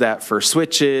can use that for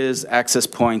switches, access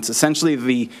points, essentially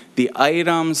the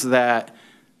items that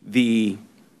the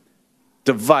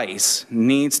device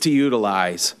needs to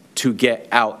utilize to get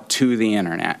out to the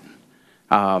internet.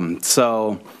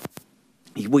 So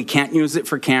we can't use it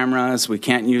for cameras. We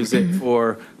can't use it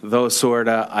for those sort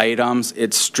of items.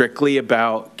 It's strictly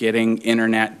about getting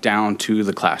internet down to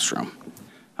the classroom.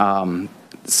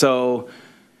 So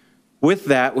with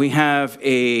that, we have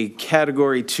a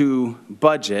Category 2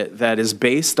 budget that is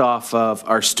based off of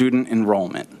our student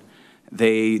enrollment.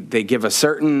 They give a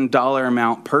certain dollar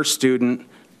amount per student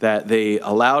that they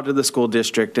allow to the school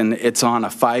district, and it's on a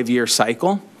 5-year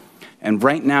cycle. And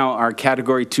right now, our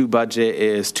Category 2 budget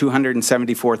is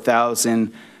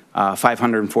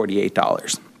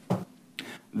 $274,548.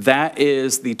 That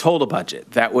is the total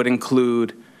budget. That would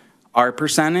include our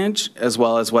percentage as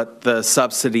well as what the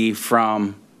subsidy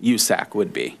from USAC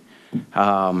would be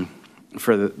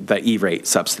for the E-rate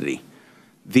subsidy.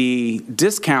 The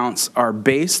discounts are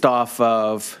based off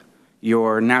of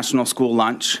your national school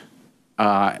lunch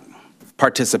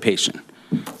participation.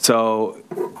 So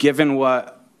given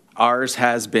what ours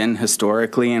has been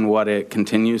historically and what it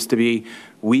continues to be,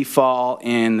 we fall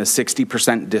in the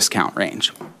 60% discount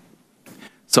range.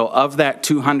 So of that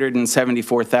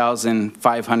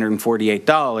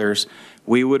 $274,548,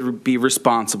 we would be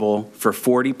responsible for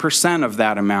 40% of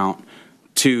that amount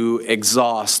to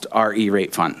exhaust our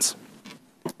E-rate funds.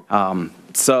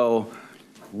 So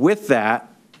with that,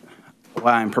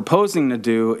 what I'm proposing to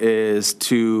do is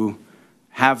to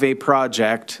have a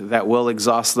project that will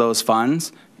exhaust those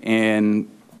funds in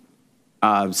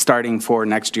starting for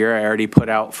next year. I already put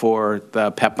out for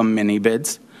the PEPM mini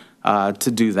bids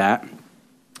to do that.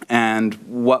 And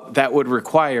what that would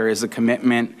require is a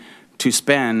commitment to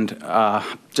spend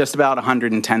just about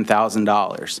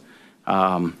 $110,000.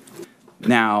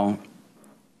 Now,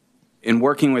 in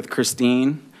working with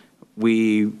Christine,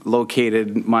 we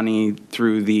located money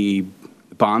through the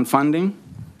bond funding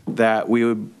that we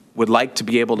would would like to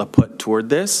be able to put toward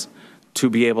this to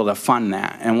be able to fund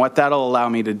that. And what that'll allow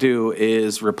me to do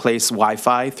is replace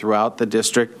Wi-Fi throughout the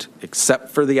district except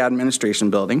for the administration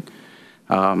building,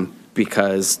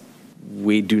 because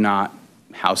we do not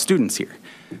house students here.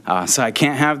 So I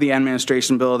can't have the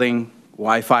administration building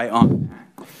Wi-Fi on,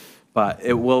 but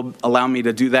it will allow me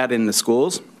to do that in the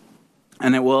schools,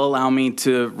 and it will allow me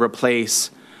to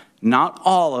replace not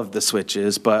all of the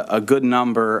switches, but a good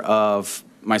number of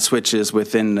my switches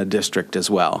within the district as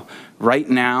well. Right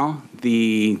now,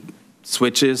 the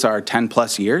switches are 10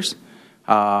 plus years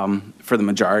for the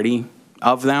majority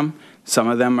of them. Some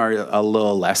of them are a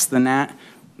little less than that.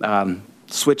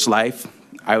 Switch life,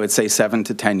 I would say 7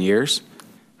 to 10 years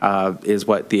is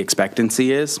what the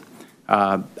expectancy is.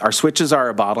 Our switches are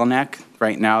a bottleneck.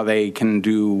 Right now they can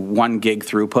do 1 gig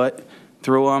throughput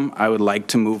through them. I would like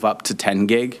to move up to 10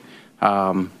 gig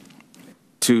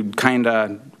to kind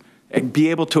of be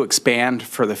able to expand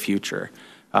for the future.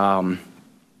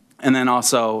 And then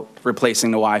also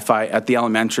replacing the Wi-Fi at the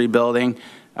elementary building.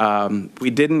 We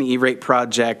did an E-rate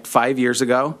project 5 years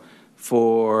ago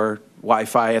for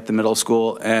Wi-Fi at the middle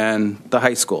school and the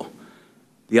high school.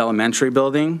 The elementary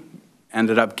building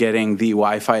ended up getting the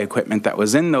Wi-Fi equipment that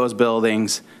was in those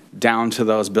buildings down to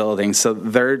those buildings. So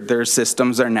their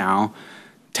systems are now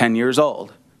 10 years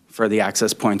old for the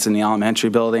access points in the elementary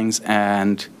buildings,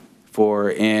 and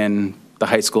for in the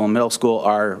high school and middle school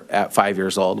are at 5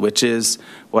 years old, which is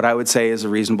what I would say is a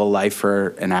reasonable life for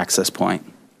an access point.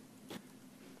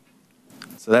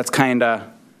 So that's kind of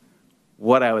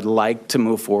what I would like to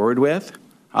move forward with.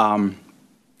 And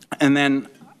then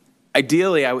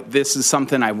ideally, this is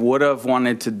something I would have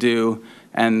wanted to do,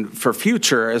 and for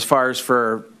future, as far as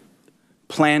for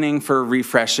planning for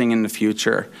refreshing in the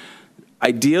future,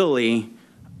 ideally,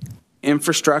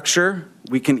 infrastructure,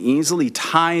 we can easily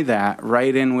tie that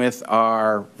right in with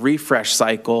our refresh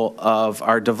cycle of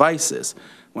our devices.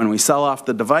 When we sell off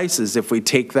the devices, if we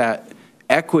take that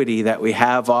equity that we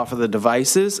have off of the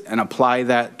devices and apply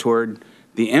that toward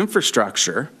the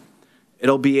infrastructure,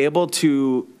 it'll be able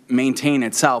to maintain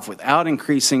itself without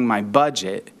increasing my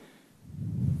budget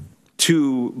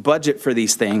to budget for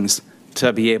these things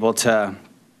to be able to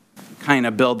kind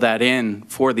of build that in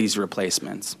for these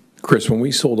replacements. Chris, when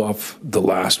we sold off the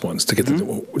last ones to get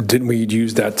didn't we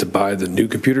use that to buy the new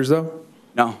computers though?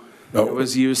 No. It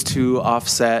was used to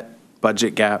offset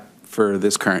budget gap for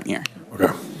this current year.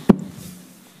 Okay.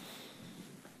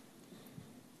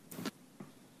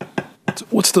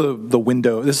 What's the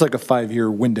window? This is like a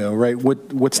 5-year window, right?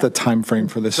 What's the time frame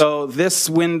for this? So this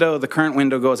window, the current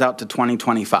window goes out to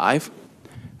 2025.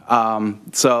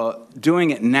 So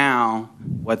doing it now,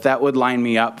 what that would line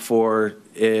me up for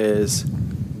is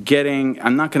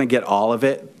I'm not going to get all of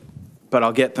it, but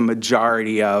I'll get the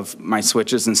majority of my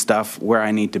switches and stuff where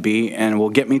I need to be, and will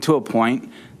get me to a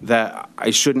point that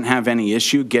I shouldn't have any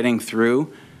issue getting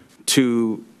through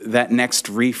to that next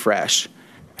refresh.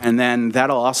 And then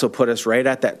that'll also put us right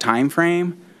at that time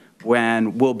frame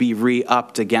when we'll be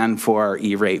re-upped again for our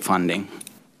E-rate funding.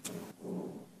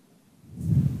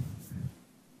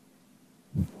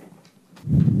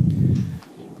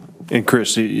 And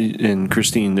Chris and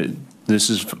Christine, this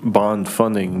is bond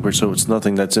funding, so it's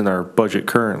nothing that's in our budget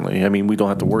currently. I mean, we don't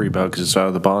have to worry about it because it's out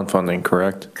of the bond funding,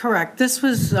 correct? Correct. This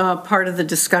was part of the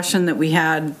discussion that we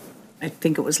had, I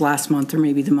think it was last month or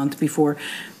maybe the month before.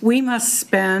 We must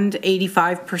spend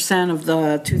 85% of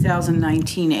the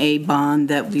 2019A bond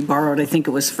that we borrowed. I think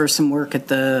it was for some work at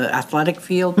the athletic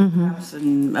field, perhaps,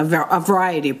 and a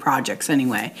variety of projects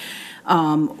anyway.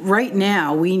 Right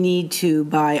now, we need to,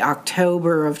 by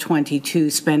October of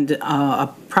 '22, spend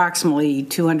approximately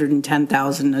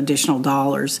 $210,000 additional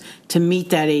dollars to meet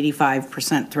that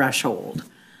 85% threshold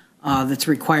that's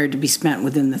required to be spent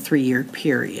within the 3-year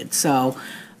period. So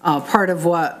part of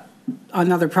what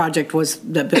another project was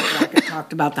that Bill Brackett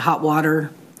talked about, the hot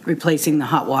water, replacing the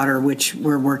hot water, which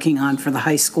we're working on for the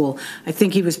high school. I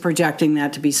think he was projecting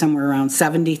that to be somewhere around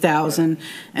 $70,000,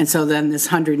 and so then this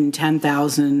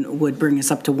 $110,000 would bring us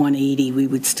up to $180,000. We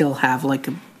would still have like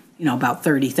about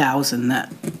 $30,000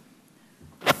 that.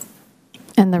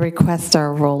 And the requests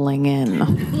are rolling in.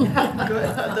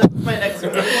 That's my next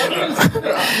one.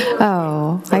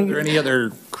 Oh. Are there any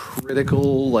other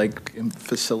critical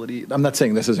facility? I'm not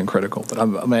saying this isn't critical, but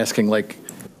I'm asking we're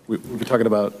talking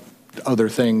about other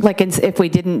things. Like if we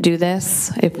didn't do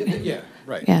this? Yeah,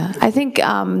 right. Yeah, I think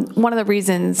one of the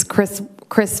reasons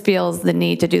Chris feels the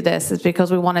need to do this is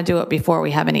because we want to do it before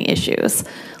we have any issues.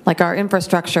 Like our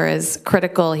infrastructure is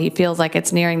critical. He feels like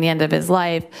it's nearing the end of his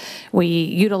life. We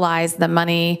utilize the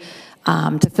money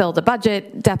to fill the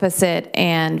budget deficit,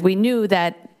 and we knew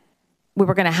that we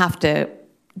were going to have to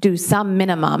do some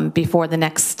minimum before the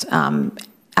next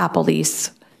Apple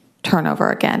lease turnover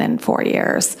again in 4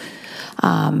 years.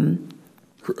 I'm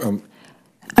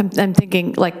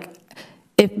thinking, like,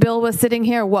 if Bill was sitting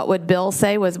here, what would Bill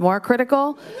say was more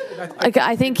critical? Like,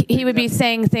 I think he would be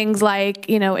saying things like,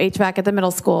 you know, HVAC at the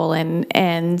middle school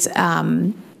and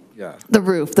the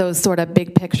roof, those sort of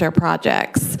big picture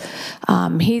projects.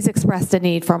 He's expressed a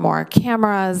need for more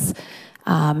cameras.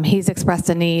 He's expressed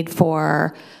a need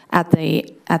for, at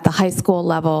the high school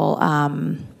level,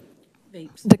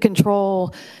 the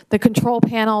control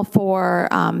panel for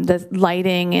the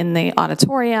lighting in the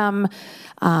auditorium.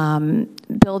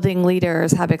 Building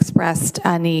leaders have expressed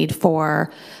a need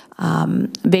for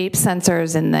vape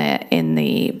sensors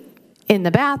in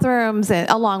the bathrooms,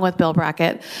 along with Bill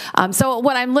Brackett. So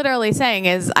what I'm literally saying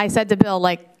is, I said to Bill,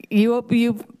 like,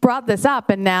 you brought this up,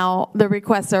 and now the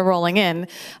requests are rolling in.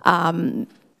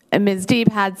 Ms. Deeb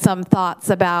had some thoughts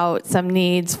about some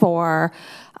needs for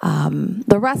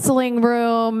the wrestling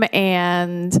room,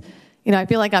 and you know, I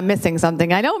feel like I'm missing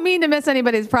something. I don't mean to miss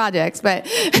anybody's projects, but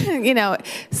you know,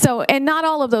 so, and not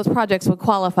all of those projects would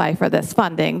qualify for this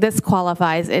funding. This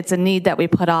qualifies. It's a need that we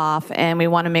put off, and we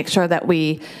want to make sure that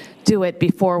we do it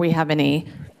before we have any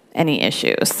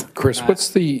issues. Chris, what's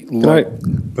the?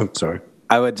 I'm sorry.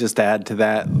 I would just add to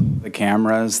that, the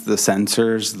cameras, the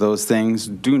sensors, those things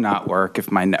do not work if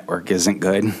my network isn't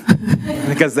good.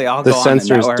 Because they all go on the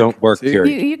network. The sensors don't work,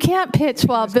 period. You can't pitch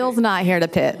while Bill's not here to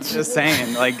pitch. Just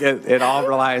saying, like, it all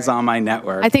relies on my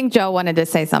network. I think Joe wanted to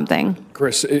say something.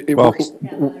 Chris,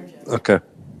 okay.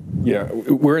 Yeah,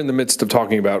 we're in the midst of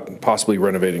talking about possibly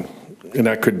renovating, and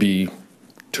that could be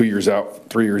 2 years out,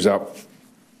 3 years out.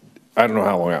 I don't know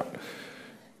how long out.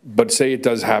 But say it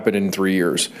does happen in 3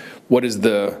 years. What is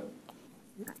can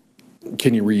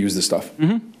you reuse the stuff?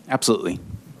 Mm-hmm. Absolutely.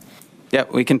 Yeah,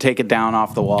 we can take it down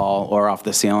off the wall or off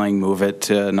the ceiling, move it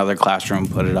to another classroom,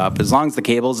 put it up, as long as the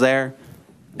cable's there.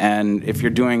 And if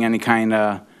you're doing any kind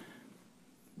of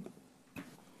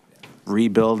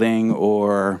rebuilding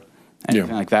or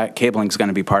anything like that, cabling's going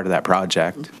to be part of that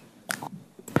project.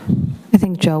 I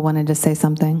think Joe wanted to say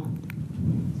something.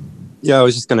 Yeah, I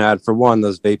was just going to add, for one,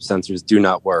 those vape sensors do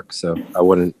not work, so I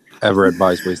wouldn't ever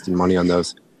advise wasting money on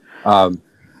those.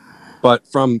 But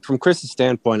from Chris's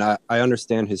standpoint, I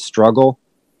understand his struggle.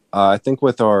 I think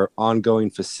with our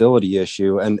ongoing facility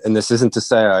issue, and this isn't to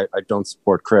say I don't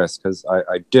support Chris, because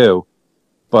I do,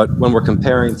 but when we're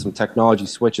comparing some technology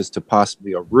switches to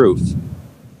possibly a roof,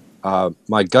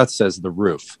 my gut says the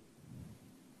roof.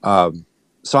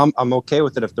 So I'm okay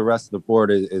with it if the rest of the board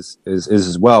is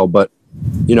as well, but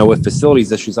you know, with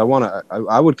facilities issues, I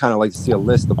would kind of like to see a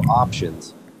list of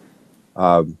options.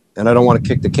 And I don't want to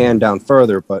kick the can down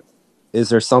further, but is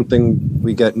there something,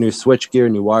 we get new switch gear,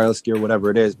 new wireless gear,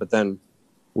 whatever it is, but then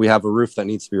we have a roof that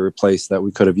needs to be replaced that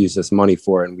we could have used this money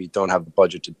for, and we don't have the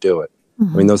budget to do it. I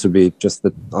mean, those would be just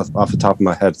off the top of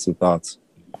my head, some thoughts.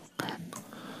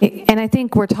 And I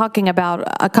think we're talking about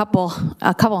a couple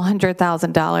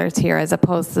 $100,000 here, as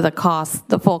opposed to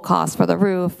the full cost for the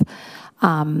roof.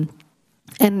 And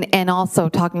also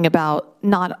talking about,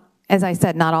 not, as I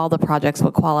said, not all the projects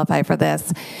would qualify for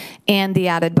this, and the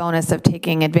added bonus of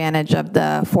taking advantage of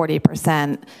the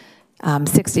 40%,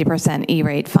 60%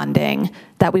 E-rate funding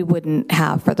that we wouldn't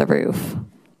have for the roof.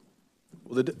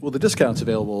 Well, the discount's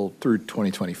available through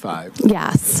 2025.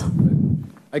 Yes.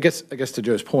 I guess to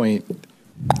Joe's point,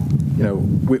 you know,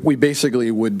 we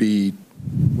basically would be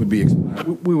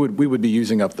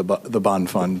using up the bond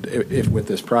fund if with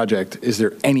this project. Is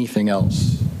there anything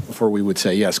else before we would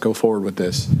say yes, go forward with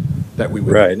this, that we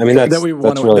would, right? I mean, that we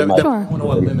want to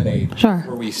eliminate. Sure.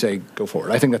 Where we say go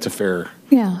forward. I think that's a fair.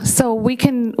 Yeah. So we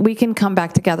can come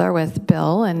back together with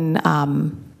Bill and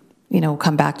you know,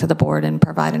 come back to the board and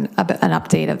provide an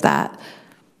update of that.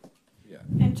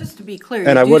 And just to be clear,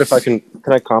 and I would, if I can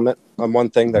I comment on one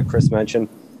thing that Chris mentioned?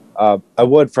 I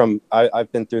would,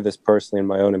 I've been through this personally in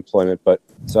my own employment, but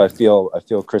so I feel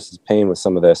Chris's pain with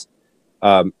some of this.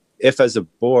 If as a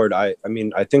board, I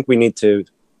mean, I think we need to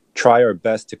try our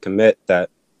best to commit that,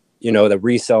 you know, the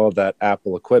resale of that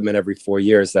Apple equipment every 4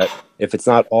 years, that if it's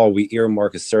not all, we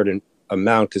earmark a certain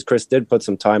amount, because Chris did put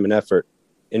some time and effort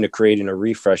into creating a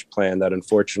refresh plan that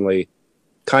unfortunately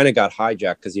kind of got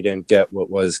hijacked because he didn't get what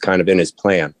was kind of in his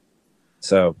plan.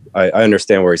 So I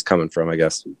understand where he's coming from, I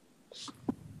guess.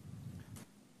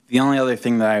 The only other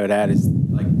thing that I would add is,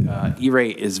 like,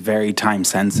 E-rate is very time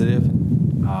sensitive.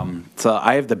 So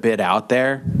I have the bid out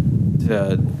there.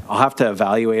 I'll have to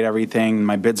evaluate everything.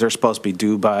 My bids are supposed to be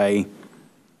due by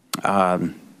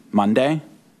Monday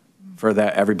for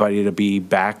everybody to be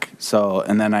back. So,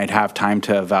 and then I'd have time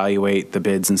to evaluate the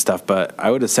bids and stuff. But I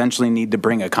would essentially need to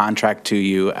bring a contract to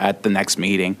you at the next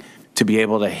meeting to be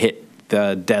able to hit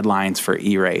the deadlines for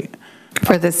E-rate.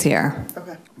 For this year.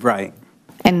 Right.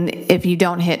 And if you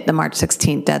don't hit the March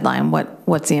 16th deadline,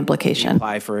 what's the implication?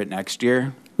 Apply for it next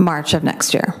year? March of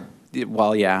next year.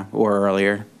 Well, yeah, or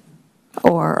earlier.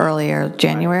 Or earlier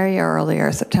January or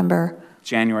earlier September?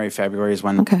 January, February is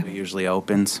when it usually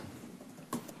opens.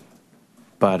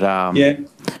 But yeah,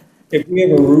 if we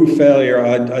have a roof failure,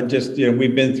 I just,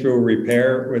 we've been through a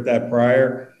repair with that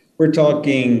prior. We're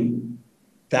talking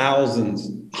thousands,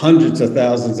 hundreds of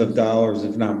thousands of dollars,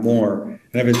 if not more.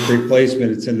 And if it's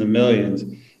replacement, it's in the millions.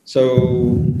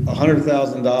 So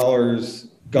 $100,000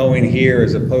 going here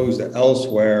as opposed to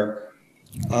elsewhere,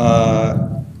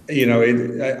 it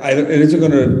isn't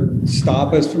going to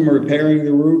stop us from repairing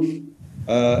the roof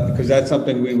because that's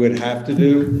something we would have to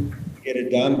do to get it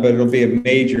done, but it'll be a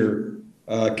major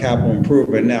capital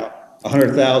improvement. Now,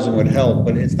 $100,000 would help,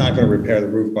 but it's not going to repair the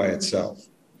roof by itself,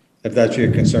 if that's what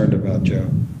you're concerned about, Joe.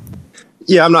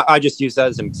 Yeah, I just use that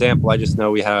as an example. I just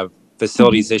know we have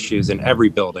facilities issues in every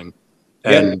building.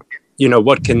 And,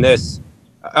 what can this,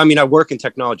 I work in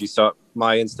technology, so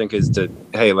my instinct is to,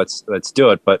 hey, let's do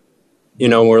it. But,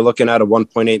 we're looking at a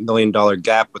 $1.8 million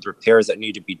gap with repairs that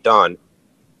need to be done.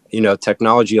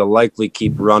 Technology will likely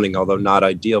keep running, although not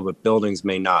ideal, but buildings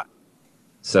may not.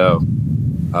 So.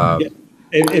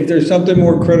 If there's something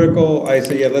more critical, I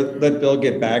say, let Bill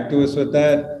get back to us with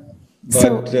that.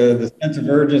 But the sense of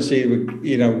urgency,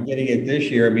 getting it this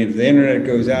year, if the internet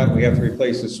goes out and we have to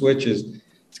replace the switches,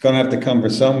 it's going to have to come from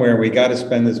somewhere. We got to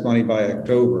spend this money by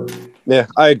October. Yeah,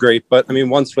 I agree. But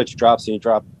one switch drops and you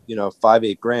drop,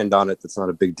 $5-8 grand on it. That's not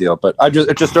a big deal. But I'm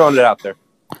just throwing it out there.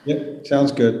 Yep,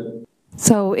 sounds good.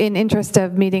 So in interest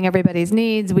of meeting everybody's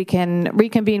needs, we can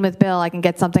reconvene with Bill. I can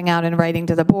get something out in writing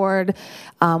to the board.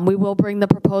 We will bring the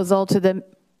proposal to the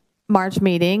March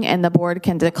meeting, and the board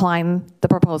can decline the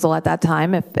proposal at that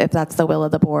time if that's the will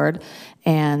of the board,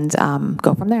 and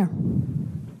go from there.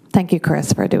 Thank you,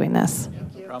 Chris, for doing this.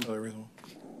 All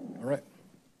right.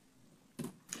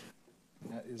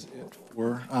 That is it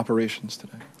for operations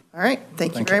today. All right,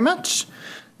 thank you very much.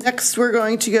 Next, we're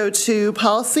going to go to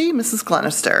policy. Mrs.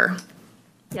 Glenister.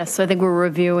 Yes, so I think we're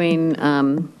reviewing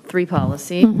 3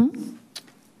 policies.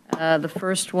 The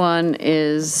first one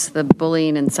is the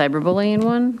bullying and cyberbullying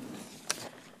one.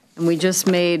 And we just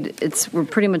we're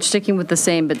pretty much sticking with the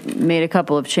same, but made a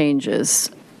couple of changes.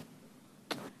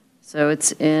 So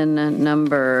it's in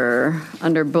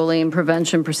under bullying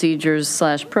prevention procedures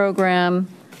 / program.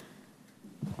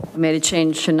 We made a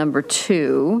change to number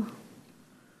 2.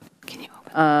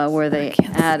 Where they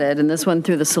added, and this one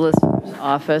through the solicitor's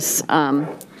office.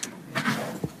 I'll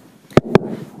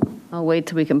wait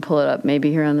till we can pull it up,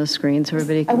 maybe here on the screen, so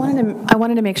everybody can. I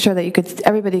wanted to make sure that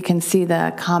everybody can see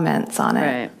the comments on it.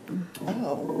 Right.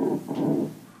 Oh.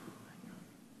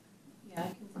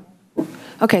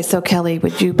 Okay, so Kelly,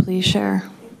 would you please share?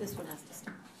 This one has to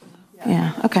start.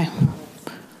 Yeah, okay.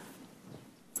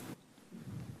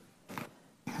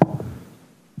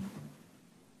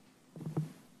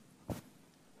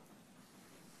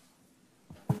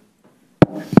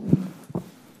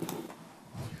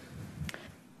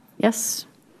 Yes?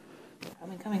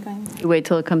 Coming. You wait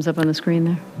till it comes up on the screen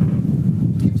there.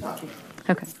 Keep talking.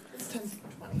 Okay.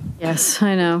 Yes,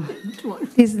 I know.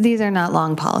 These are not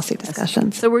long policy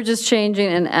discussions. So we're just changing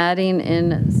and adding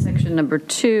in section number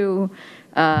 2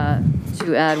 to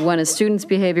add, when a student's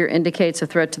behavior indicates a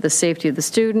threat to the safety of the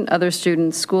student, other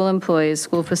students, school employees,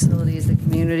 school facilities, the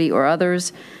community, or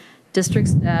others, district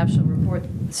staff shall report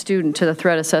the student to the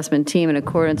threat assessment team in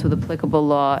accordance with applicable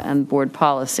law and board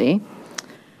policy.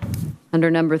 Under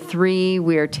number 3,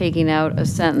 we are taking out a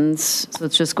sentence, so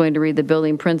it's just going to read, the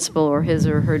building principal or his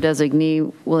or her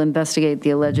designee will investigate the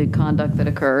alleged conduct that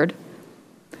occurred.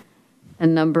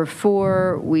 And number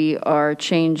 4, we are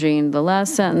changing the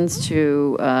last sentence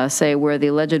to say, where the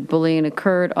alleged bullying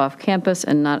occurred off campus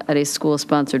and not at a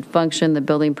school-sponsored function, the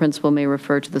building principal may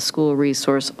refer to the school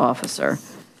resource officer.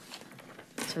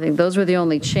 So I think those were the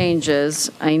only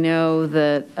changes. I know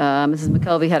that Mrs.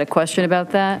 McKelvey had a question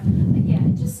about that.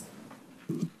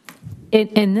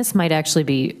 And this might actually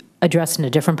be addressed in a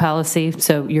different policy,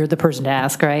 so you're the person to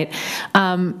ask, right?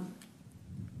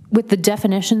 With the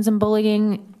definitions in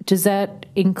bullying, does that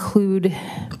include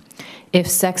if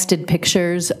sexted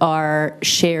pictures are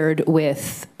shared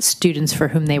with students for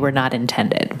whom they were not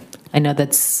intended? I know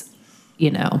that's,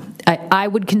 I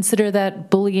would consider that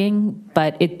bullying,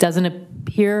 but it doesn't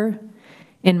appear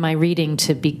in my reading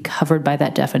to be covered by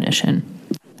that definition.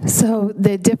 So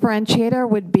the differentiator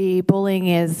would be bullying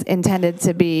is intended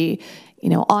to be,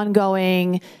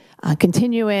 ongoing,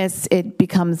 continuous. It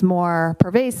becomes more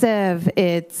pervasive.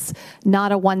 It's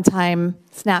not a one-time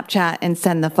Snapchat and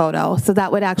send the photo. So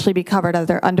that would actually be covered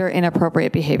under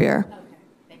inappropriate behavior. Okay.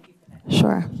 Thank you for that.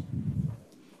 Sure.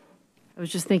 I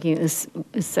was just thinking, is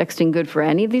sexting good for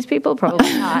any of these people?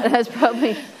 Probably not. That's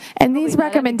probably. And these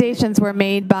recommendations were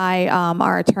made by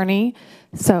our attorney.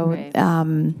 So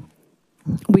Right.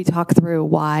 We talked through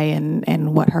why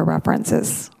and what her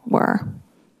references were.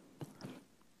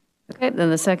 Okay, then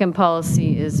the second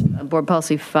policy is Board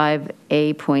Policy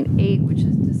 5A.8, which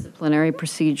is disciplinary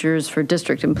procedures for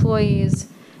district employees.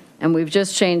 And we've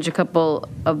just changed a couple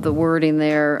of the wording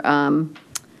there,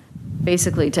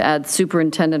 basically to add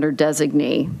superintendent or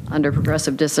designee under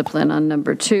progressive discipline on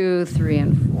number 2, 3,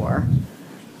 and 4,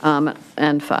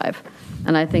 and 5.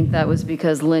 And I think that was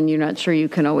because, Lynn, you're not sure you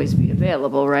can always be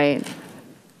available, right?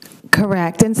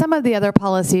 Correct. And some of the other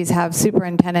policies have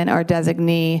superintendent or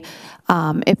designee.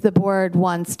 If the board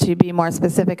wants to be more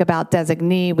specific about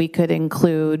designee, we could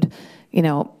include,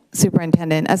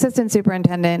 superintendent, assistant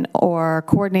superintendent, or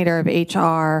coordinator of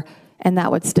HR, and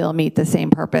that would still meet the same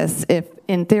purpose. If,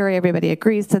 in theory, everybody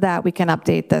agrees to that, we can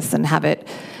update this and have it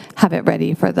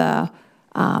ready for the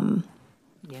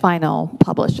final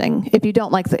publishing. If you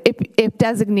don't like, if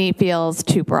designee feels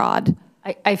too broad.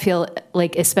 I feel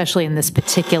like, especially in this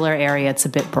particular area, it's a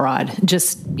bit broad.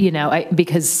 Just,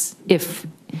 because if,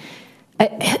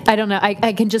 I don't know,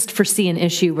 I can just foresee an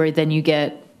issue where then you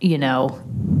get,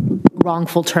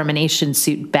 wrongful termination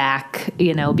suit back,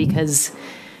 because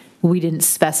we didn't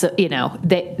specify,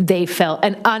 they felt,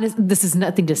 and honest, this is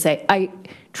nothing to say, I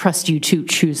trust you to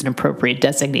choose an appropriate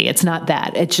designee. It's not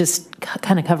that. It's just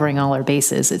kind of covering all our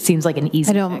bases. It seems like an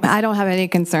easy fix. I don't have any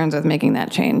concerns with making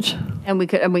that change. And we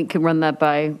could run that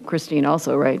by Christine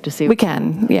also, right? To see. We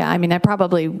can, yeah. I mean, I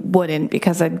probably wouldn't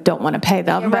because I don't want to pay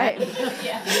them. Yeah, right.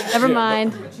 Never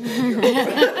mind.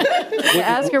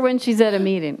 Ask her when she's at a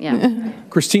meeting. Yeah.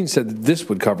 Christine said that this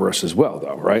would cover us as well,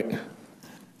 though, right?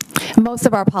 Most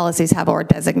of our policies have or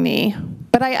designee,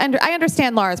 but I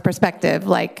understand Laura's perspective.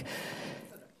 Like,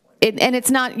 and it's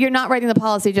not, you're not writing the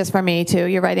policy just for me too.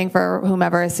 You're writing for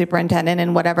whomever is superintendent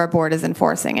and whatever board is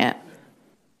enforcing it.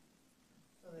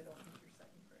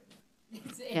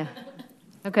 Yeah.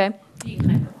 Okay.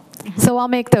 So I'll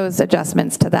make those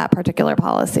adjustments to that particular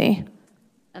policy.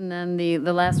 And then the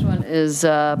last one is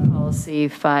policy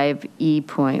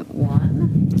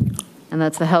 5E.1. And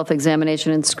that's the health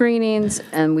examination and screenings.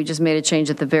 And we just made a change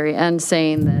at the very end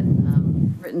saying that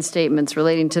written statements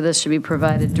relating to this should be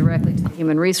provided directly to the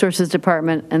Human Resources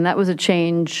Department. And that was a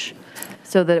change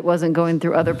so that it wasn't going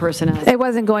through other personnel. It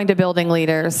wasn't going to building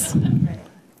leaders,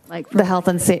 like the health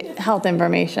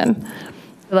information.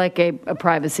 Like a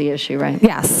privacy issue, right?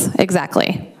 Yes,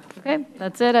 exactly. Okay,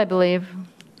 that's it, I believe.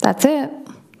 That's it.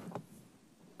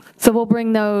 So we'll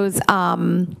bring those,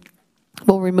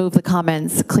 we'll remove the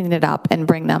comments, clean it up, and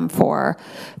bring them for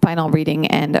final reading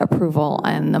and approval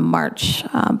in the March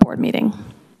board meeting.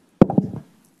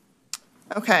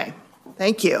 Okay,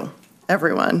 thank you,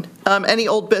 everyone. Any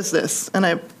old business? And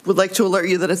I would like to alert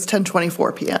you that it's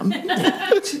 10:24 p.m.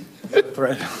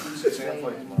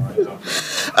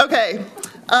 Okay,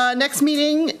 next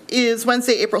meeting is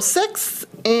Wednesday, April 6th,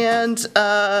 and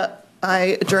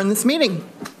I adjourn this meeting.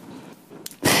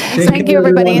 Thank you,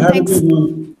 everybody, and thank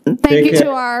you care.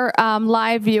 to our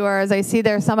live viewers. I see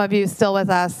there's some of you still with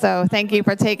us, so thank you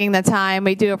for taking the time.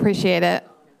 We do appreciate it.